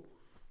to go.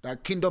 There are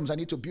kingdoms I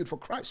need to build for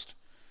Christ.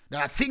 There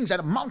are things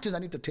and mountains I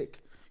need to take.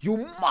 You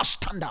must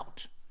stand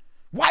out.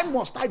 Why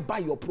must I buy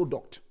your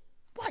product?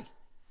 Why?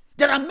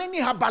 There are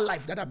many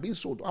Herbalife that are being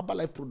sold.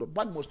 Herbalife product.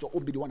 Why must your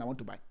own be the one I want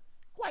to buy?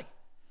 Why?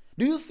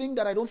 Do you think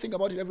that I don't think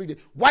about it every day?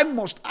 Why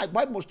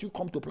must you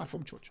come to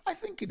Platform Church? I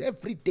think it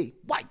every day.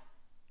 Why?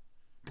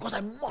 Because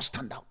I must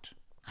stand out.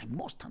 I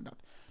must stand out.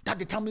 That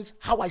determines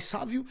how I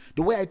serve you,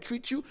 the way I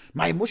treat you,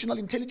 my emotional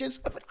intelligence.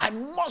 I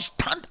must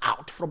stand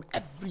out from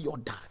every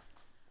other.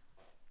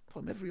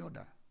 From every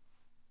other.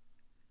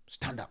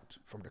 Stand out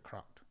from the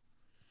crowd.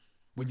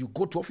 When you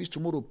go to office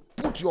tomorrow,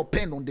 put your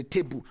pen on the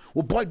table.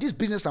 Oh boy, this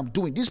business I'm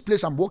doing, this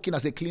place I'm working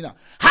as a cleaner.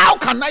 How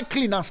can I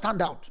clean and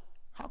stand out?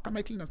 How can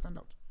I clean and stand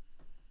out?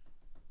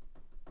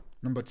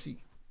 Number C,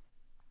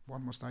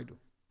 what must I do?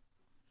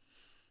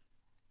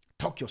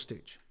 Talk your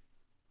stage.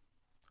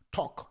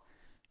 Talk.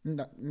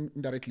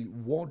 Indirectly,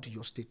 word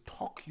your stage.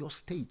 Talk your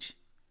stage.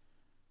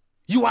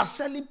 You are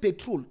selling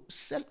petrol.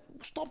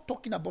 Stop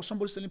talking about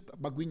somebody selling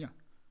baguinia.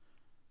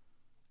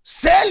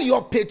 Sell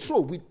your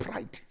petrol with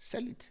pride.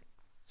 Sell it.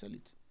 Sell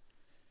it.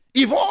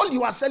 If all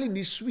you are selling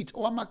is sweet,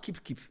 I'ma keep.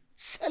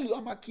 Sell your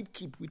I'ma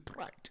keep with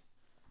pride.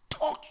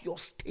 Talk your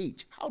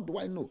stage. How do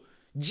I know?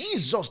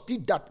 Jesus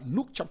did that.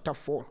 Luke chapter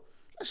 4.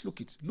 Let's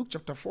look it. Luke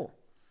chapter 4.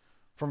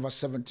 From verse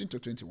 17 to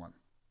 21.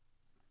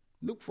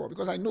 Luke 4.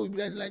 Because I know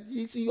like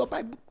it's in your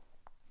Bible.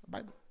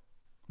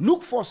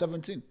 Luke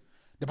 4:17.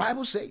 The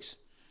Bible says,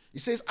 it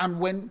says, and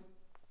when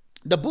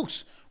the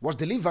books was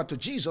delivered to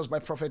Jesus by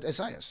prophet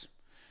Isaiah,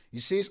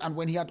 it says, and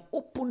when he had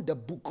opened the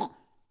book,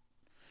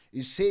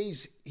 it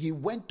says he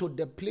went to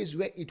the place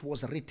where it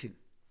was written.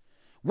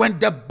 When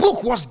the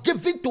book was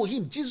given to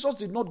him, Jesus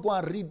did not go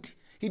and read.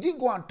 He didn't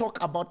go and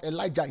talk about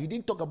Elijah. He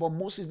didn't talk about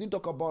Moses. He didn't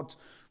talk about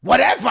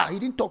whatever. He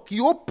didn't talk.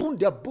 He opened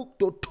the book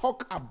to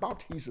talk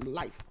about his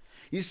life.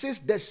 He says,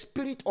 the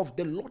Spirit of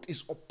the Lord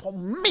is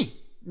upon me.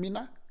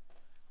 Mina.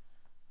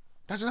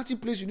 There's nothing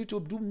place you need to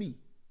do me.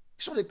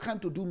 It's not a crime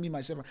to do me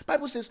myself.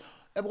 Bible says,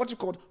 what you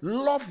call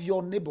love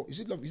your neighbor. Is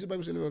it love? Is the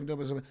Bible say love your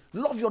neighbor?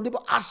 Love your neighbor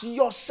as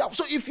yourself.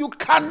 So if you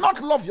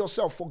cannot love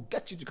yourself,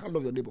 forget it. You can't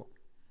love your neighbor.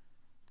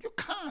 You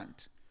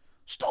can't.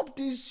 Stop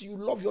this. You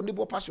love your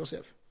neighbor past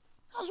yourself.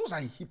 Those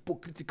are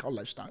hypocritical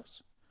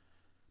lifestyles.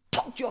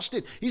 Talk your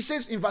state. He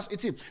says in verse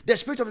 18, the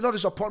Spirit of the Lord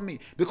is upon me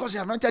because he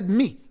anointed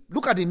me.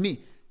 Look at the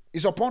me.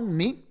 It's upon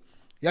me.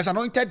 He has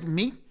anointed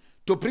me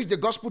to preach the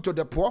gospel to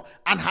the poor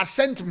and has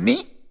sent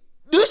me.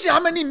 Do you see how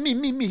many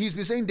me he's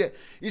been saying there?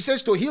 He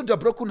says to heal the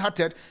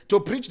brokenhearted,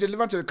 to preach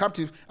deliverance to the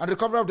captive and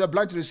recover of the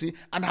blind to the sea,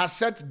 and has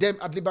set them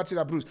at liberty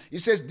that bruise. He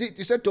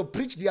said to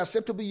preach the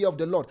acceptable year of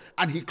the Lord,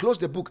 and he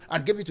closed the book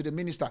and gave it to the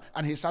minister,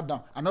 and he sat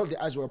down, and all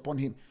the eyes were upon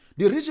him.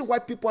 The reason why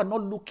people are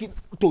not looking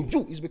to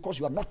you is because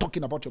you are not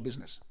talking about your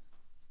business.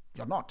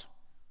 You're not.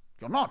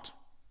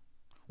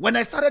 When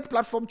I started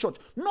Platform Church,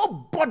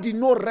 nobody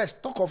no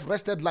rest. Talk of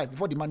rested life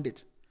before the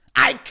mandate.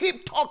 I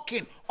keep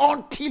talking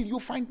until you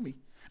find me.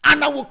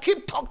 And I will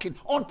keep talking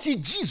until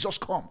Jesus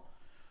come.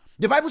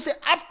 The Bible says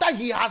after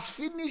he has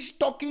finished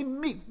talking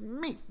me,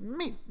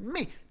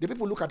 the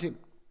people look at him.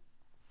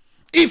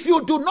 If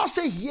you do not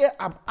say, here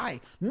am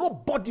I,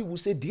 nobody will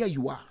say, there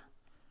you are.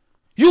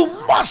 You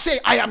must say,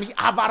 I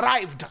have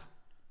arrived.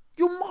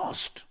 You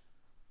must.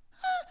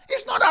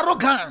 It's not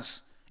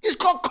arrogance. It's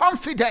called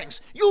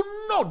confidence. You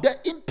know the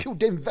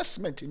input, the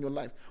investment in your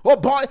life. Oh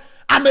boy,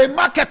 I'm a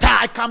marketer.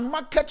 I can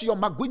market your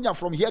Maguinia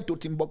from here to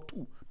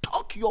Timbuktu.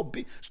 Talk your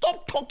big.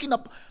 Stop talking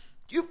up.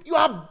 You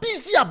are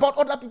busy about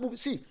other people.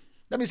 See,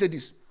 let me say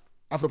this.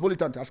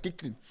 Afropolitan has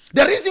kicked in.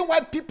 The reason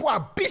why people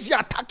are busy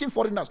attacking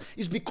foreigners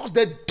is because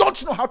they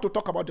don't know how to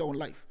talk about their own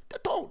life. They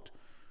don't.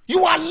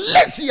 You are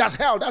lazy as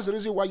hell. That's the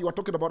reason why you are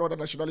talking about other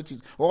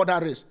nationalities or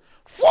other race.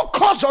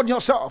 Focus on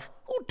yourself.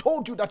 Who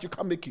told you that you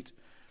can't make it?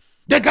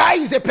 The guy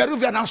is a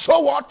Peruvian, and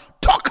so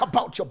what? Talk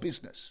about your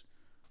business.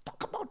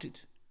 Talk about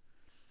it.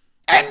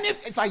 And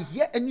if I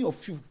hear any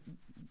of you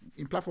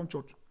in Platform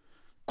Church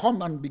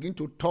come and begin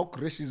to talk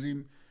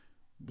racism,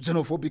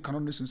 xenophobic, and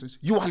all these things,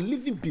 you are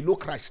living below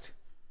Christ.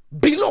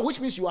 Below,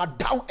 which means you are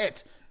down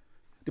earth.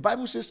 The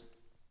Bible says,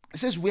 it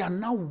says we are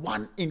now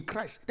one in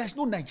Christ. There's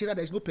no Nigeria,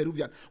 there's no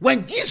Peruvian.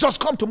 When Jesus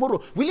comes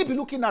tomorrow, will he be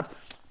looking at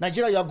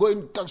Nigeria, you are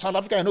going, South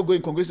Africa, you're not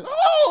going Congress.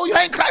 Oh, you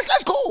are in Christ,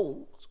 let's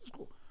go.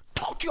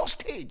 Talk your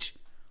stage.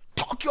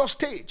 Talk your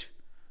stage.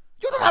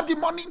 You don't have the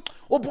money.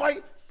 Oh boy.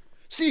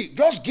 See,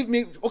 just give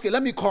me, okay,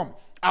 let me come.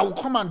 I will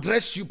come and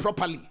dress you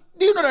properly.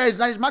 Do you know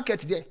there is market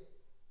there?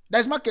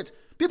 There is market.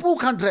 People who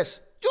can't dress.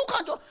 You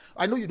can't.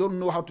 I know you don't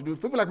know how to do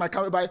it. People like my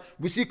camera,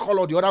 we see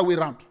color the other way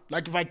around.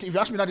 Like if you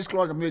ask me now this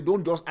color I'm wearing,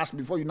 don't just ask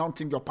me before you now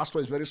think your pastor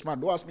is very smart.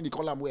 Don't ask me the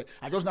color I'm wearing.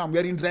 I just know I'm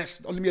wearing dress.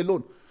 Don't leave me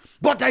alone.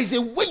 But there is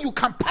a way you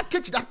can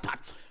package that part.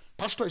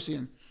 Pastor is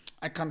saying,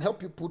 I can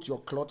help you put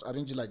your cloth,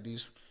 arrange it like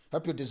this.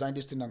 Help you design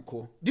this thing and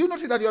co. Do you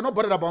notice that you're not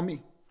bothered about me?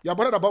 You're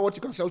bothered about what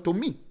you can sell to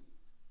me.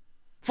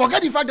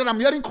 Forget the fact that I'm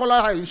wearing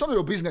collar. It's none of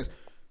your business.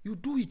 You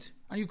do it.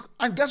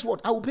 And guess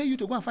what? I will pay you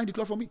to go and find the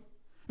cloth for me.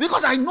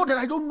 Because I know that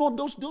I don't know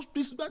those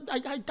pieces.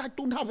 I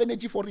don't have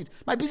energy for it.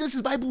 My business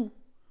is Bible.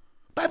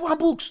 Bible and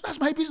books. That's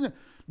my business.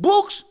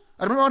 Books.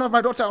 I remember one of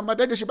my daughter on my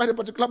birthday, she buy a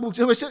particular book.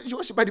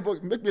 She buy the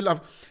book. Make me laugh.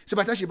 So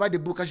by the time she buy the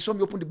book, and she saw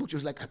me open the book, she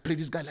was like, I pray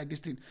this guy like this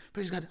thing.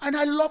 Pray this guy. And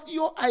I love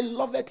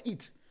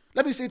it.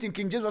 Let me say it in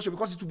King James Version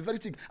because it will be very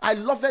thick. I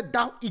love it,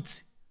 thou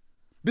it.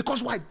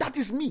 Because why? That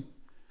is me.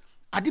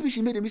 Adibi,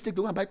 she made a mistake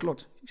to go and buy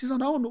clothes. She said,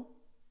 no, no.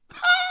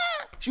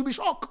 She'll be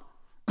shocked.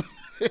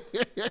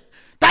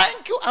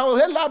 Thank you. I will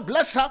help her,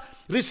 bless her,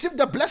 receive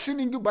the blessing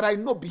in you. But I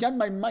know behind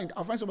my mind,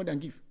 I'll find somebody and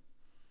give.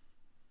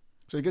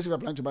 So in case if you're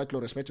planning to buy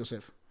clothes, respect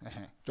yourself.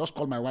 Just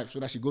call my wife so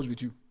that she goes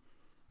with you.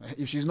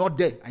 If she's not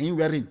there, I ain't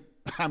wearing.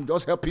 I'm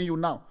just helping you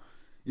now.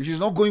 If she's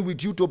not going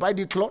with you to buy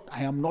the cloth,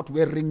 I am not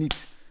wearing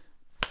it.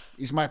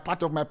 It's my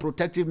part of my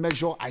protective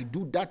measure. I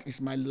do that.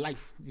 It's my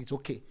life. It's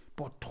okay.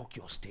 But talk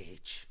your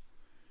stage.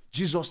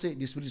 Jesus said,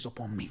 the Spirit is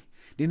upon me.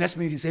 The next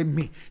minute he said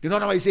me. The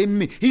other one he said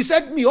me. He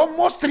said me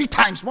almost 3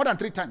 times, more than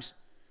 3 times.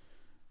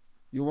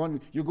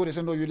 You go to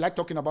say, no, you like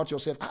talking about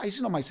yourself.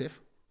 It's not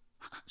myself.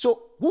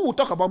 So who will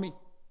talk about me?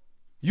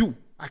 You.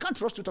 I can't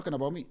trust you talking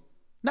about me.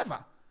 Never.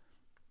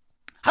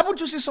 Haven't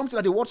you seen something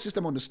that the world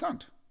system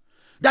understand?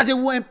 That they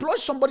will employ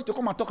somebody to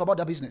come and talk about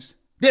their business.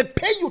 They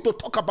pay you to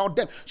talk about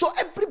them. So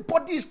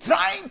everybody is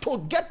trying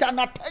to get an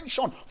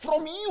attention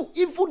from you.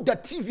 Even the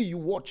TV you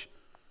watch.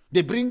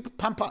 They bring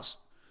Pampers.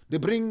 They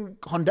bring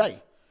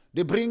Hyundai.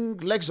 They bring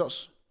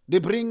Lexus. They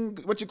bring,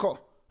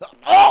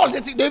 all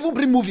the things. They even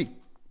bring movie.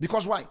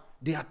 Because why?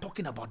 They are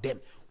talking about them.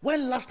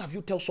 When last have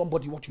you tell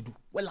somebody what you do?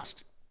 When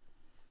last?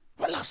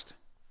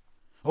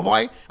 Oh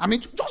boy, I mean,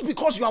 just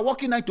because you are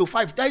working 9 to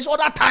 5, there is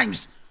other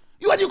times.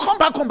 When you come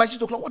back home by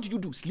 6 o'clock, what did you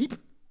do? Sleep?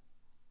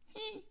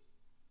 You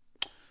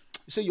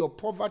say your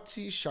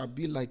poverty shall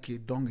be like a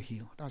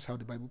dunghill. That's how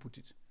the Bible put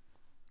it.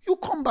 You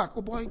come back,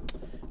 oh boy,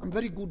 I'm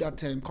very good at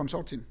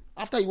consulting.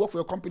 After you work for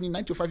your company,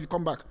 9 to 5, you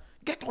come back.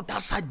 Get on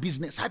that side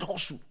business, side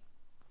hustle.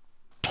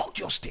 Talk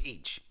your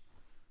stage.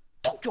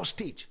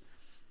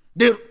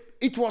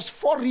 It was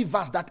 4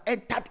 rivers that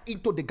entered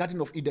into the Garden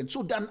of Eden.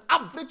 So an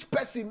average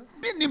person,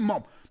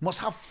 minimum, must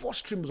have 4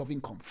 streams of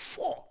income.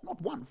 4,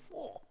 not 1,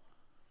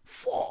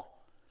 4.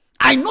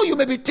 I know you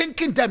may be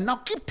thinking them. Now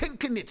keep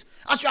thinking it.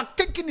 As you are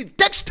thinking it,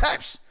 take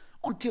steps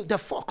until the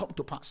 4 come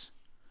to pass.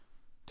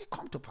 They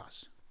come to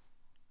pass.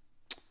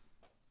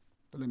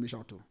 Don't let me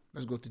shout too.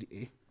 Let's go to the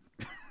A.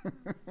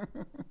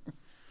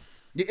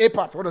 The A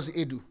part, what does the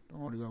A do?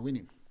 Don't worry, we are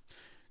winning.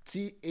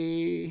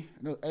 S-T-A.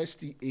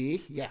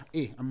 Yeah,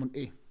 A. I'm on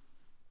A.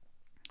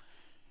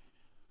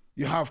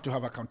 You have to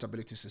have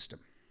accountability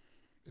system.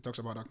 It talks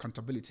about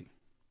accountability.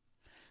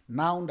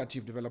 Now that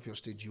you've developed your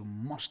stage, you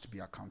must be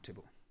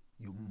accountable.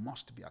 You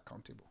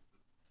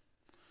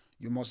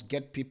must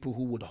get people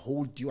who would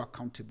hold you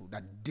accountable,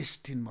 that this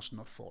thing must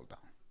not fall down.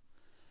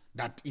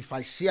 That if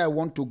I say I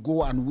want to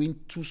go and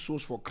win 2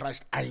 souls for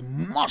Christ, I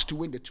must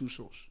win the 2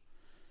 souls.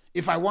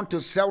 If I want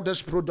to sell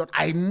this product,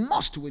 I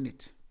must win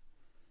it.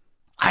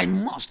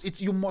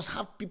 You must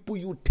have people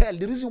you tell.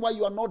 The reason why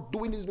you are not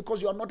doing it is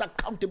because you are not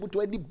accountable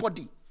to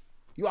anybody.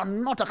 You are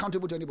not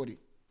accountable to anybody.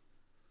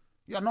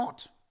 You are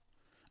not.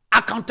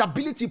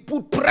 Accountability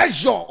put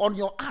pressure on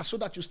your ass so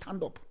that you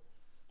stand up.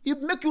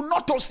 It make you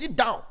not to sit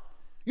down.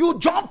 You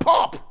jump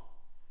up.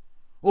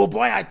 Oh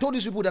boy, I told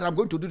these people that I'm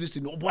going to do this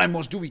thing. Oh boy, I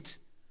must do it.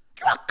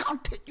 You are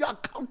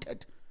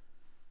counted.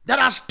 There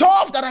are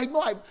stuff that I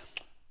know. I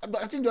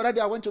think the other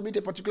day I went to meet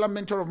a particular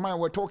mentor of mine.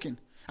 We're talking.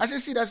 I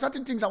said, see, there's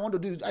certain things I want to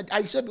do.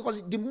 I said,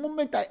 because the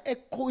moment I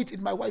echo it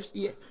in my wife's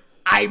ear,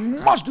 I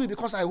must do it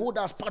because I hold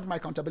that as part of my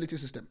accountability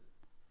system.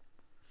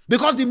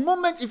 Because the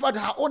moment, in fact,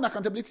 her own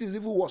accountability is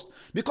even worse.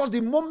 Because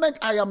the moment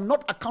I am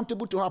not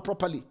accountable to her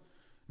properly,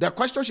 the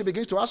question she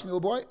begins to ask me,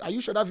 oh boy, are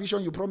you sure that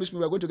vision you promised me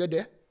we're going to get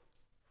there?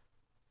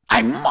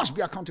 I must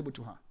be accountable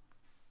to her.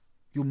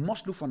 You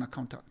must look for an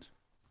accountant.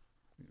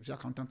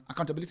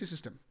 Accountability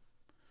system.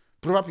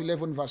 Proverbs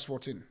 11 verse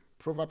 14.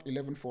 Proverbs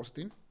 11:14.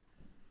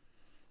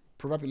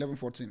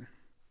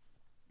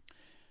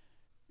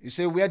 It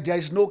says, where there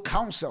is no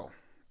counsel,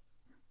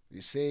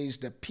 it says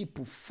the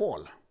people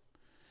fall.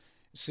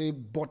 Say,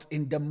 but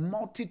in the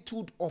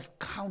multitude of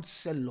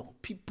counselor,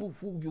 people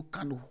who you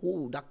can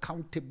hold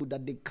accountable,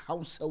 that they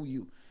counsel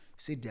you,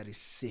 say there is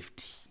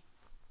safety.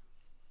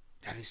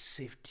 There is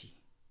safety.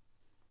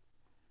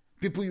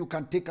 People you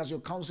can take as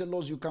your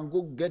counselors, you can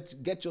go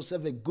get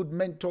yourself a good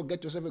mentor,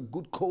 get yourself a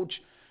good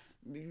coach.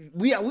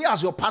 We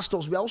as your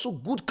pastors, we are also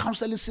good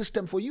counseling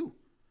system for you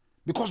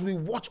because we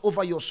watch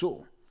over your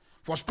soul.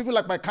 For people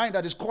like my kind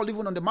that is called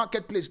even on the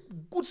marketplace,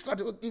 good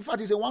strategy. In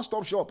fact, it's a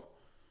one-stop shop.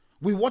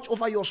 We watch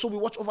over your soul. We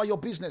watch over your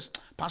business.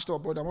 Pastor,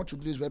 brother, I want to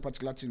do this very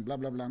particular thing, blah,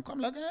 blah, blah. And come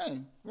like, hey,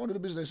 you want to do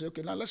business? Say,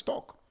 okay, now let's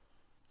talk.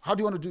 How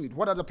do you want to do it?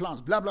 What are the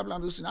plans? Blah, blah, blah.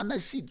 And I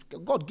see,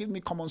 God give me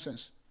common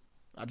sense,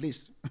 at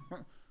least.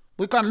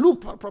 We can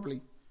look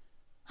properly.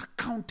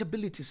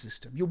 Accountability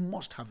system. You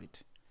must have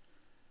it.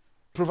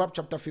 Proverbs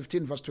chapter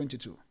 15, verse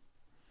 22.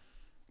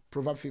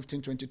 Proverbs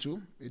 15,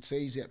 22. It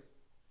says here.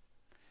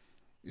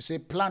 You say,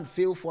 plan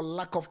fail for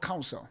lack of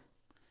counsel.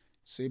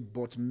 Say,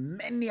 but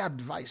many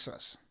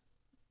advisors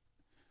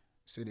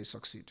say they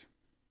succeed.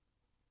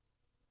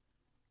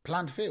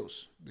 Plan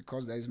fails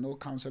because there is no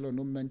counselor,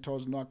 no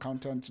mentors, no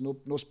accountants,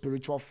 no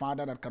spiritual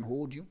father that can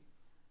hold you.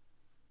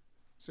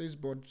 Says,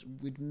 but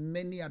with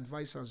many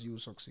advisors you will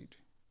succeed.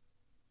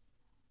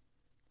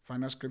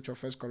 Final scripture,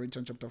 1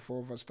 Corinthians chapter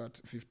 4, verse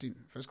 15.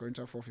 1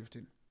 Corinthians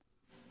 4:15.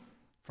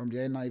 from the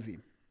NIV.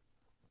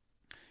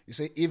 You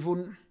say,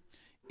 even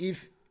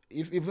if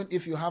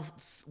you have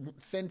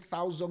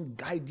 10,000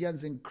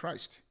 guardians in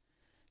Christ,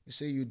 you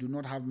say you do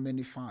not have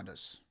many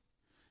fathers.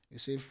 You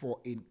say, for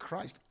in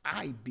Christ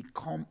I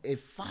become a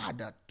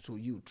father to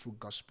you through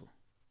gospel.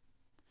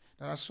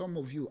 There are some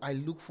of you, I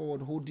look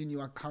forward holding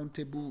you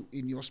accountable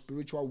in your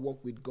spiritual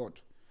walk with God.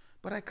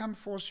 But I can't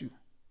force you.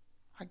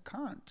 I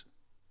can't.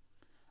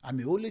 I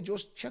may only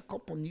just check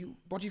up on you.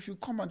 But if you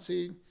come and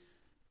say,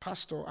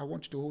 Pastor, I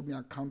want you to hold me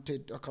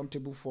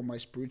accountable for my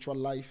spiritual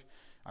life.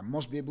 I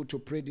must be able to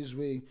pray this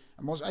way.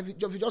 If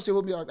you just say,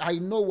 hold me, I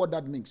know what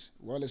that means.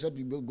 Well, except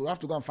you have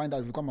to go and find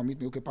out if you come and meet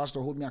me. Okay, Pastor,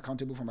 hold me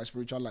accountable for my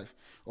spiritual life.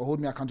 Or hold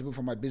me accountable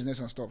for my business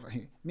and stuff.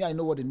 Me, I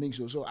know what it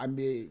means. So I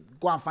may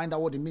go and find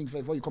out what it means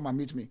before you come and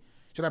meet me.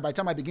 So that by the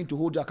time I begin to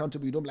hold you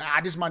accountable, you don't be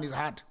like, this man is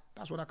hard.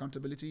 That's what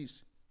accountability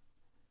is.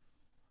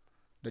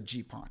 The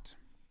G part.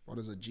 What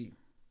is a G?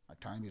 My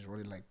time is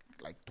running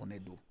like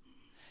tornado.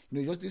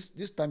 You know, just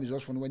this time is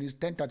just funny. When it's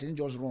 10:30, it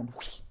just run.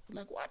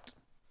 Like what?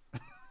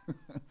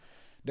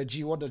 The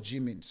G, what does G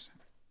means?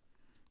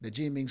 The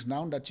G means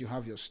now that you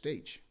have your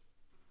stage,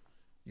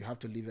 you have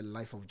to live a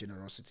life of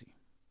generosity.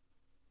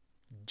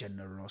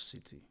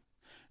 Generosity.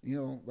 You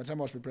know, by the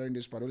time I was preparing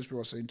this part, Holy Spirit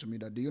was saying to me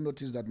that, do you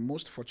notice that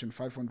most Fortune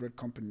 500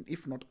 companies,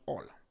 if not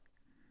all,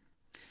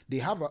 they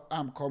have an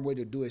arm come where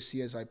they do a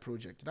CSI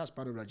project. That's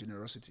part of their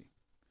generosity.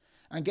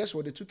 And guess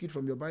what? They took it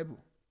from your Bible.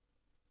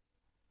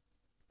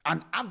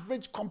 An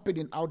average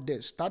company out there,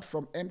 start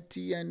from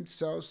MTN,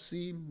 Cell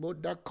C,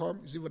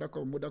 Vodacom, is it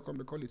Vodacom,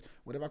 they call it,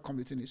 whatever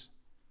company is.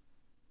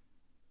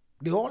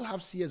 They all have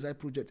CSI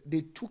project.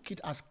 They took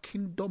it as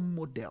kingdom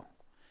model,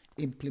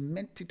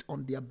 implement it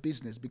on their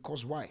business,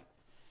 because why?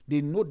 They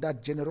know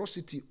that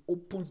generosity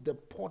opens the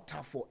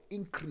portal for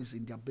increase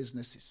in their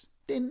businesses.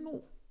 They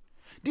know.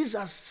 These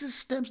are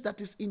systems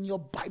that is in your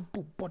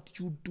Bible, but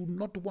you do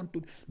not want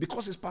to,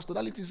 because it's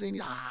pastorality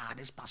saying,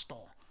 this pastor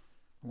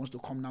wants to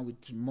come now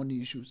with money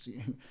issues.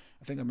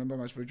 I think I remember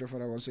my spiritual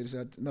father once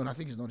said, no, I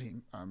think it's not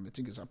him. I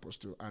think it's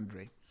Apostle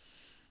Andre.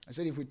 I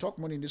said, if we talk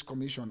money in this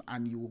commission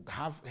and you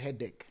have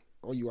headache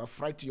or you are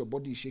frightened, your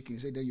body is shaking, he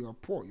said, then you are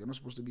poor. You're not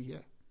supposed to be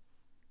here.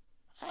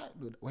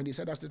 When he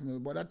said that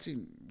statement, but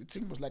the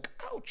thing was like,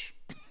 ouch.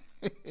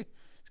 So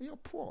you're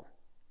poor.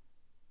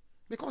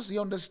 Because he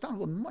understands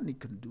what money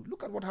can do.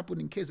 Look at what happened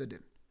in KZN.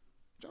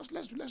 Just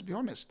let's be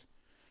honest.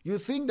 You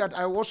think that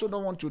I also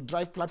don't want to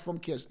drive platform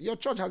cares. Your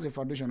church has a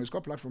foundation. It's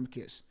called Platform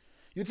Cares.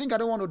 You think I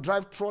don't want to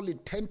drive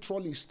 10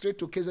 trolleys straight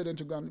to KZN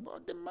to go,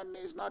 but the money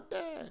is not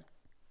there.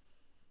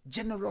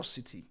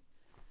 Generosity.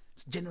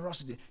 It's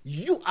generosity.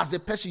 You as a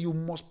person, you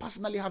must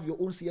personally have your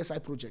own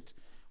CSI project.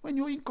 When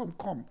your income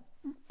come,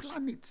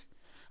 plan it.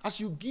 As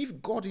you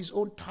give God his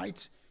own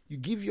tithes, you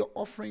give your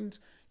offerings,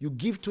 you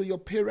give to your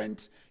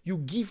parents, you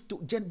give to,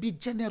 be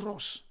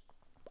generous.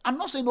 I'm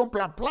not saying don't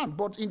plan,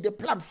 but in the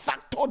plan,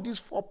 factor this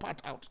 4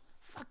 part out.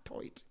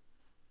 Factor it.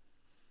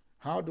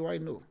 How do I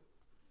know?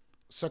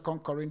 2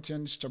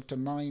 Corinthians chapter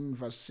 9,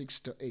 verse 6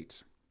 to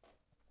 8.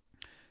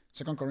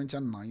 2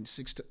 Corinthians 9,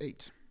 6 to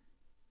 8.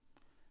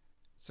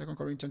 2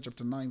 Corinthians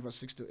chapter 9, verse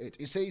 6 to 8.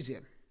 It says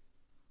here,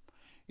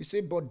 he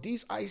said, but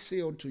this I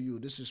say unto you,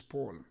 this is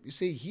Paul. He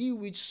said, he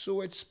which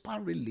soweth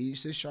sparingly, he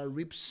says, shall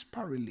reap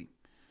sparingly.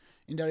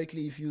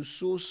 Indirectly, if you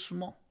sow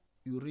small,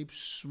 you reap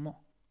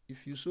small.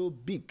 If you sow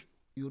big,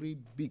 you reap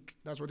big.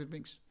 That's what it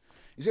means.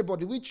 He said, but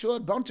the which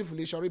soweth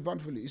bountifully shall reap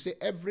bountifully. He said,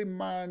 every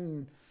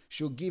man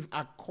should give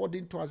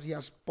according to as he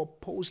has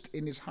purposed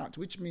in his heart,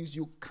 which means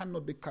you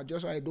cannot be cajole.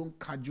 So I don't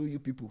cajole you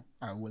people.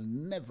 I will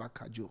never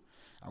cajole.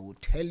 I will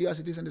tell you as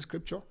it is in the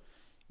scripture.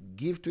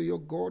 Give to your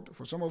God.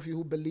 For some of you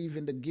who believe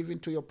in the giving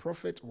to your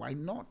prophet, why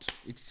not?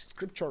 It's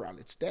scriptural.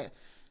 It's there.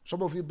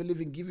 Some of you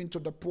believe in giving to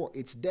the poor.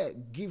 It's there.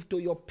 Give to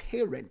your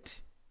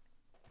parent.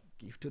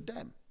 Give to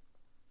them.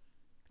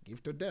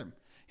 Give to them.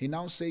 He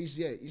now says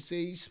here, he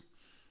says,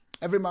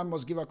 every man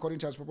must give according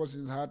to his purpose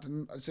in his heart.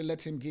 And say,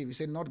 let him give. He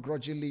said, not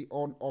grudgingly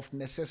or of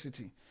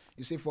necessity.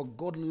 He said, for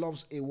God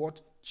loves a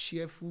what?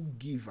 Cheerful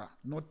giver,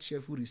 not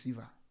cheerful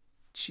receiver.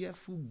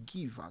 Cheerful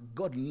giver.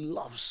 God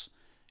loves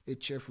a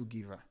cheerful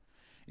giver.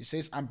 He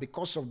says, and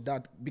because of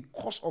that,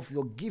 because of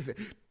your giving,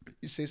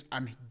 he says,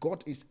 and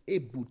God is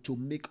able to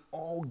make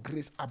all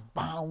grace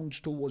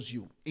abound towards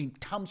you. In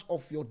terms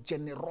of your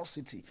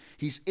generosity,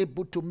 he's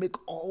able to make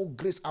all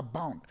grace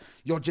abound.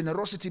 Your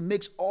generosity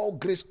makes all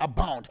grace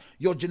abound.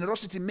 Your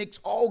generosity makes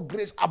all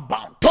grace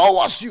abound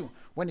towards you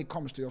when it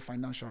comes to your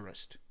financial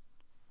rest.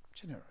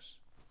 Generous.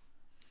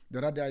 The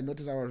other day I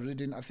noticed I was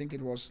reading, I think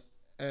it was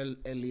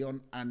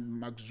Elon and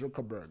Mark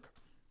Zuckerberg.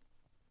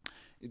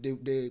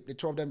 The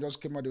two of them just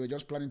came out. They were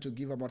just planning to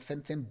give about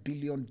 $10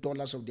 billion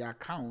of their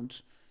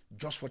account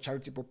just for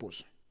charity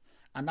purpose.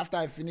 And after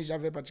I finished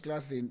every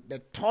particular thing,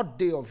 the third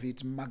day of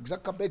it, Mark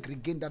Zuckerberg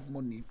regained that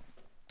money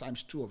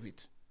times 2 of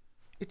it.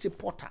 It's a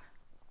porter.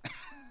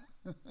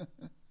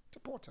 It's a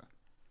porter.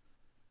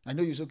 I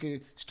know you say,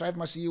 okay, Strive,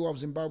 my CEO of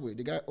Zimbabwe,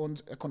 the guy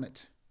owns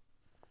Econet.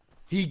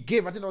 He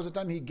gave, I think that was the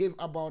time he gave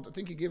about,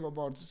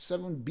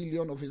 $7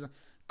 billion of his.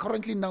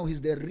 Currently now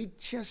he's the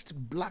richest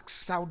black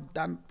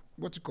Southern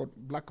what you call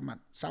black man,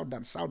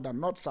 Southern,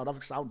 not South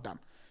Africa, Southern.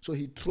 So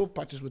he throw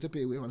patches with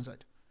pay away one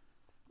side.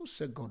 Who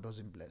said God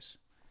doesn't bless?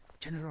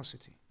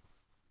 Generosity.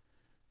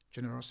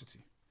 Generosity.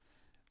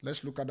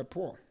 Let's look at the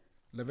poor.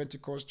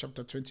 Leviticus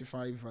chapter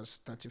 25, verse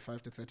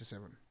 35 to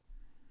 37.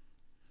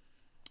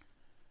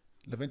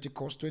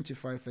 Leviticus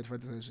 25, 35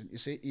 to 37. It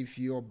says, if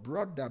your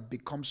brother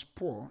becomes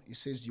poor, it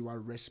says you are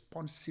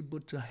responsible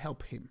to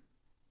help him.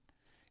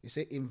 It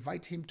says,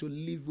 invite him to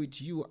live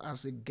with you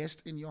as a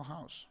guest in your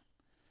house.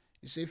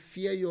 It says,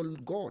 fear your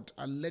God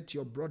and let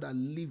your brother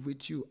live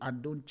with you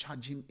and don't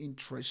charge him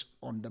interest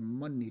on the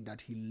money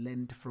that he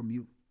lent from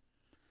you.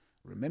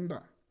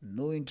 Remember,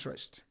 no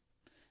interest,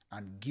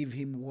 and give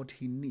him what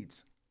he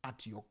needs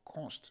at your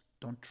cost.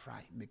 Don't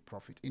try make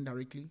profit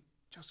indirectly.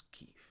 Just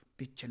give.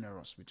 Be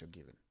generous with your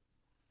giving.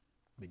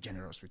 Be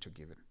generous with your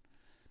giving.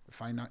 The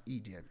final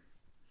idiom.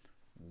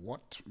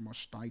 What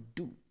must I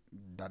do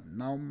that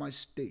now my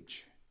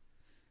stage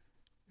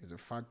is the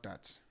fact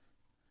that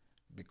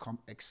become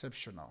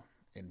exceptional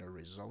in the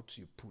results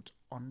you put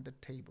on the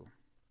table.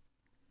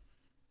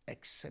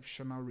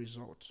 Exceptional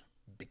result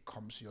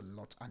becomes your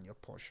lot and your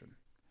portion.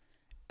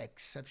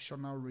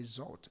 Exceptional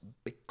result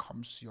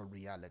becomes your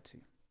reality.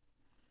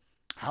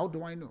 How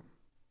do I know?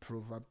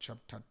 Proverbs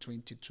chapter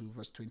 22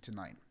 verse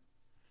 29.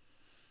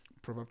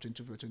 Proverbs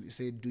 22 verse 20. It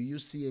says, do you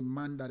see a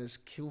man that is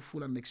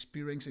skillful and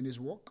experienced in his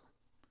work?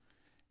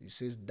 It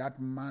says that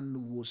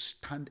man will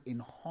stand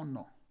in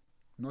honor,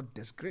 not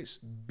disgrace,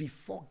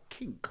 before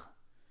king.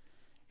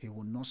 He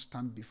will not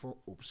stand before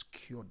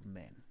obscured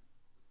men.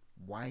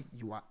 Why?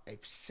 You are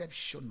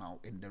exceptional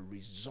in the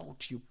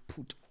result you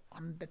put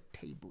on the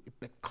table. It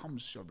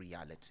becomes your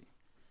reality.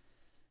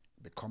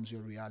 It becomes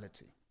your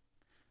reality.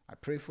 I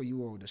pray for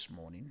you all this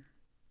morning,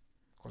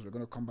 because we're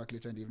going to come back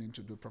later in the evening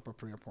to do proper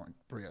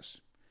prayers.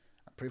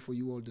 I pray for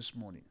you all this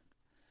morning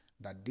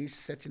that this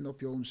setting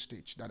up your own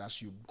stage, that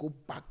as you go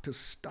back to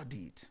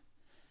study it,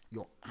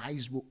 your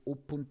eyes will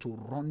open to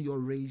run your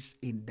race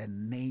in the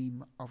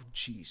name of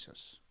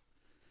Jesus.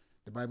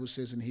 The Bible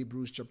says in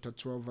Hebrews chapter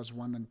 12 verse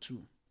 1 and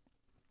 2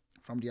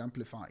 from the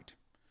Amplified.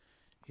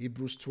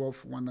 Hebrews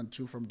 12, 1 and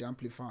 2 from the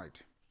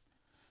Amplified.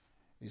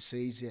 It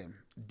says here,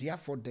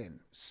 therefore then,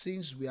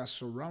 since we are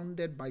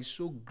surrounded by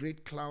so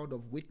great cloud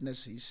of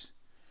witnesses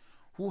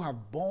who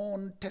have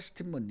borne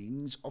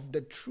testimonies of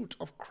the truth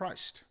of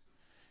Christ,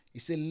 he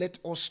said, let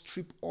us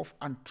strip off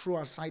and throw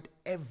aside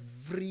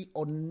every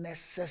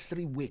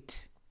unnecessary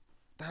weight.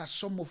 There are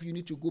some of you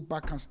need to go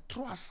back and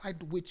throw aside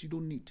the weight you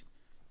don't need,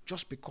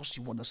 just because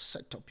you want to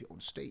set up your own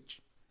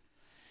stage.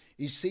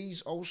 It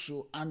says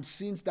also, and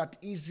sins that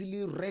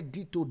easily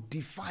ready to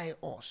defile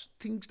us,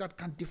 things that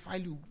can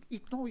defile you,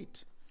 ignore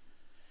it.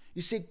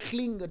 He said,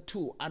 cling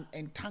to and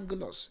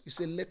entangle us. He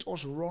said, let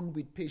us run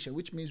with patience,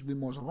 which means we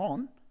must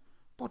run,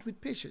 but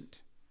with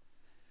patience.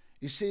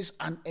 He says,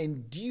 and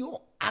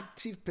endure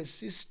active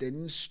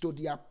persistence to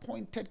the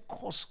appointed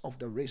course of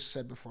the race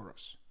set before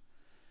us.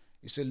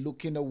 He said,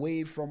 looking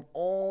away from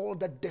all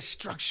the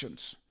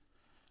distractions,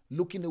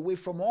 to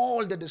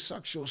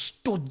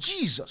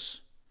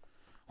Jesus,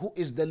 who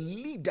is the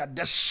leader,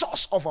 the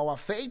source of our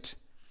faith.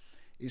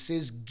 He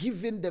says,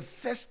 giving the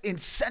first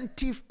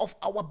incentive of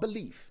our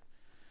belief.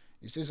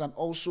 He says, and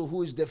also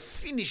who is the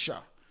finisher,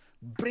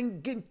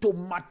 bringing to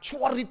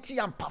maturity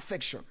and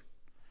perfection.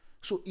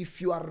 So if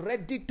you are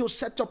ready to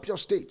set up your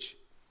stage,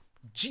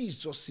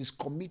 Jesus is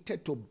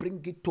committed to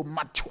bring it to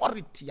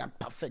maturity and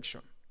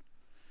perfection.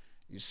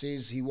 He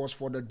says he was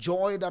for the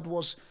joy that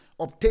was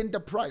obtained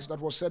the prize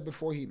that was set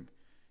before him.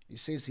 He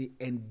says he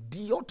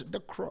endured the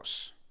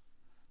cross,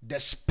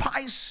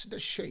 despised the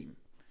shame,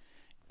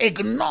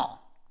 ignore,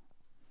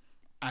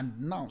 and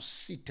now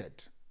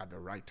seated at the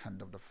right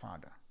hand of the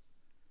Father.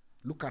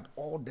 Look at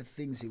all the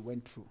things he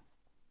went through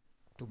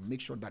to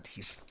make sure that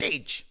his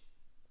stage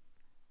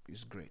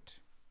is great.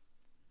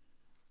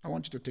 I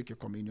want you to take your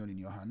communion in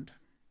your hand.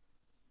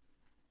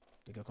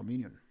 Take a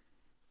communion,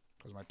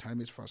 because my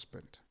time is fast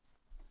spent.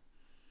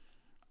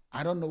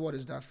 I don't know what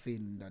is that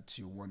thing that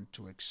you want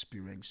to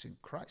experience in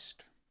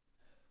Christ.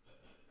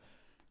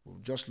 We'll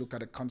just look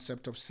at the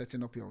concept of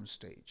setting up your own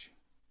stage.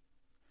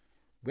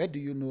 Where do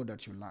you know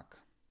that you lack?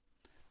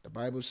 The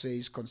Bible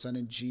says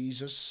concerning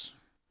Jesus,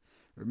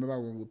 remember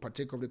when we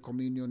partake of the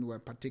communion, we're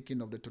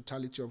partaking of the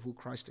totality of who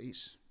Christ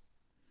is.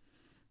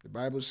 The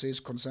Bible says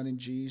concerning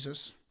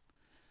Jesus,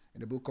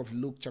 in the book of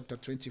Luke chapter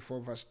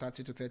 24, verse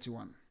 30 to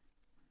 31.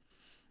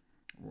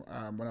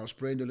 When I was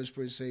praying, the Holy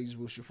Spirit says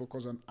we should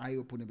focus on eye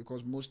opening,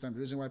 because most times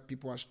the reason why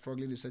people are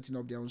struggling in setting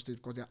up their own stage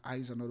because their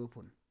eyes are not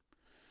open.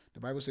 The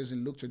Bible says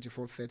in Luke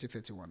 24, 30,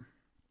 31.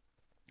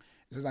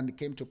 It says, and it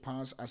came to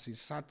pass as he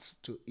sat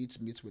to eat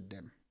meat with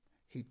them,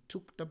 he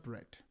took the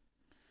bread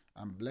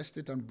and blessed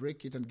it and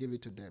brake it and gave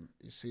it to them.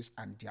 It says,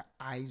 and their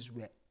eyes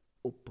were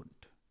opened.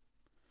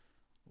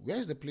 Where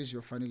is the place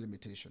you're finding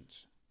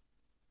limitations?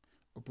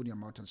 Open your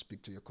mouth and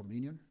speak to your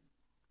communion.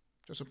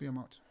 Just open your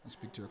mouth and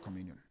speak to your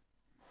communion.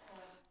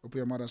 Open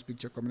your mouth and speak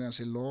to your communion and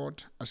say,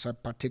 Lord, as I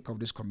partake of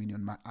this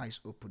communion, my eyes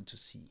open to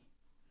see.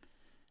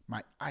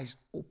 My eyes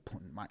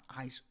open, my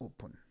eyes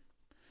open.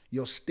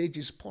 Your stage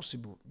is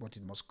possible, but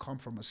it must come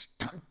from a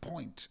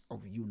standpoint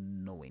of you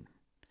knowing.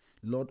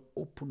 Lord,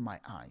 open my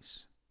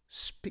eyes.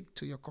 Speak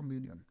to your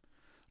communion.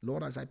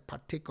 Lord, as I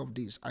partake of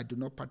this, I do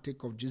not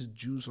partake of just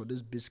juice or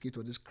this biscuit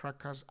or this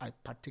crackers. I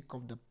partake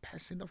of the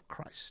person of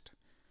Christ.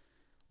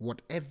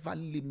 Whatever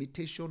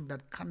limitation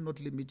that cannot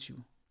limit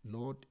you,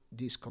 Lord,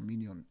 this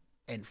communion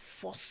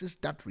enforces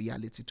that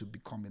reality to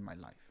become in my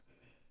life.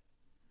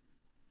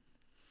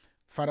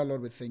 Father,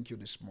 Lord, we thank you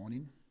this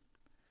morning.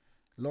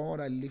 Lord,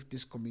 I lift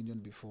this communion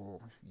before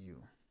you.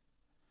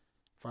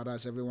 Father,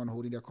 as everyone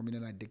holding their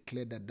communion, I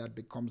declare that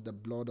becomes the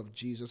blood of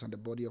Jesus and the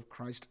body of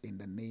Christ in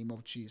the name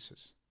of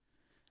Jesus.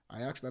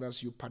 I ask that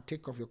as you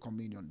partake of your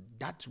communion,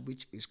 that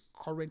which is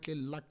currently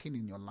lacking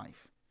in your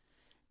life,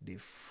 they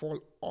fall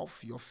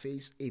off your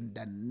face in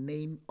the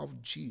name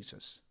of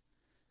Jesus.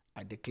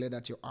 I declare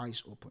that your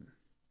eyes open.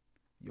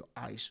 Your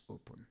eyes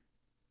open.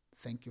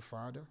 Thank you,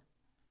 Father.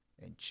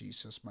 In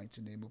Jesus'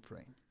 mighty name we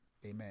pray.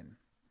 Amen.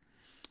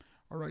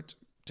 All right,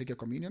 take your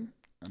communion,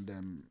 and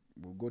then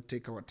we'll go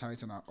take our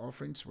tithes and our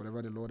offerings,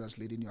 whatever the Lord has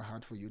laid in your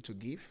heart for you to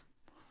give.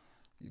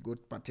 You go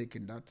partake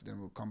in that, then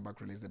we'll come back,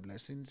 release the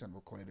blessings, and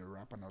we'll call it a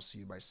wrap, and I'll see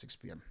you by 6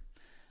 p.m.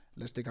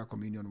 Let's take our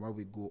communion while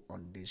we go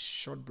on this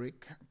short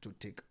break to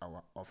take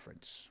our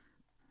offerings.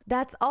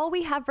 That's all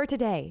we have for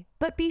today,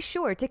 but be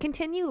sure to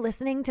continue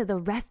listening to the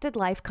Rested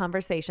Life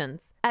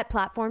Conversations. At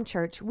Platform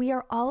Church, we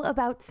are all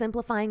about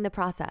simplifying the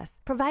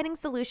process, providing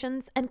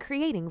solutions, and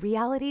creating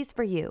realities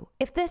for you.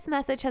 If this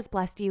message has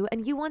blessed you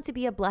and you want to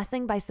be a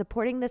blessing by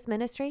supporting this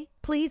ministry,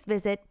 please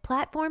visit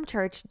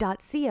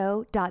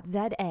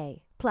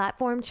platformchurch.co.za.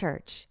 Platform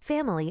Church,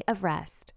 Family of Rest.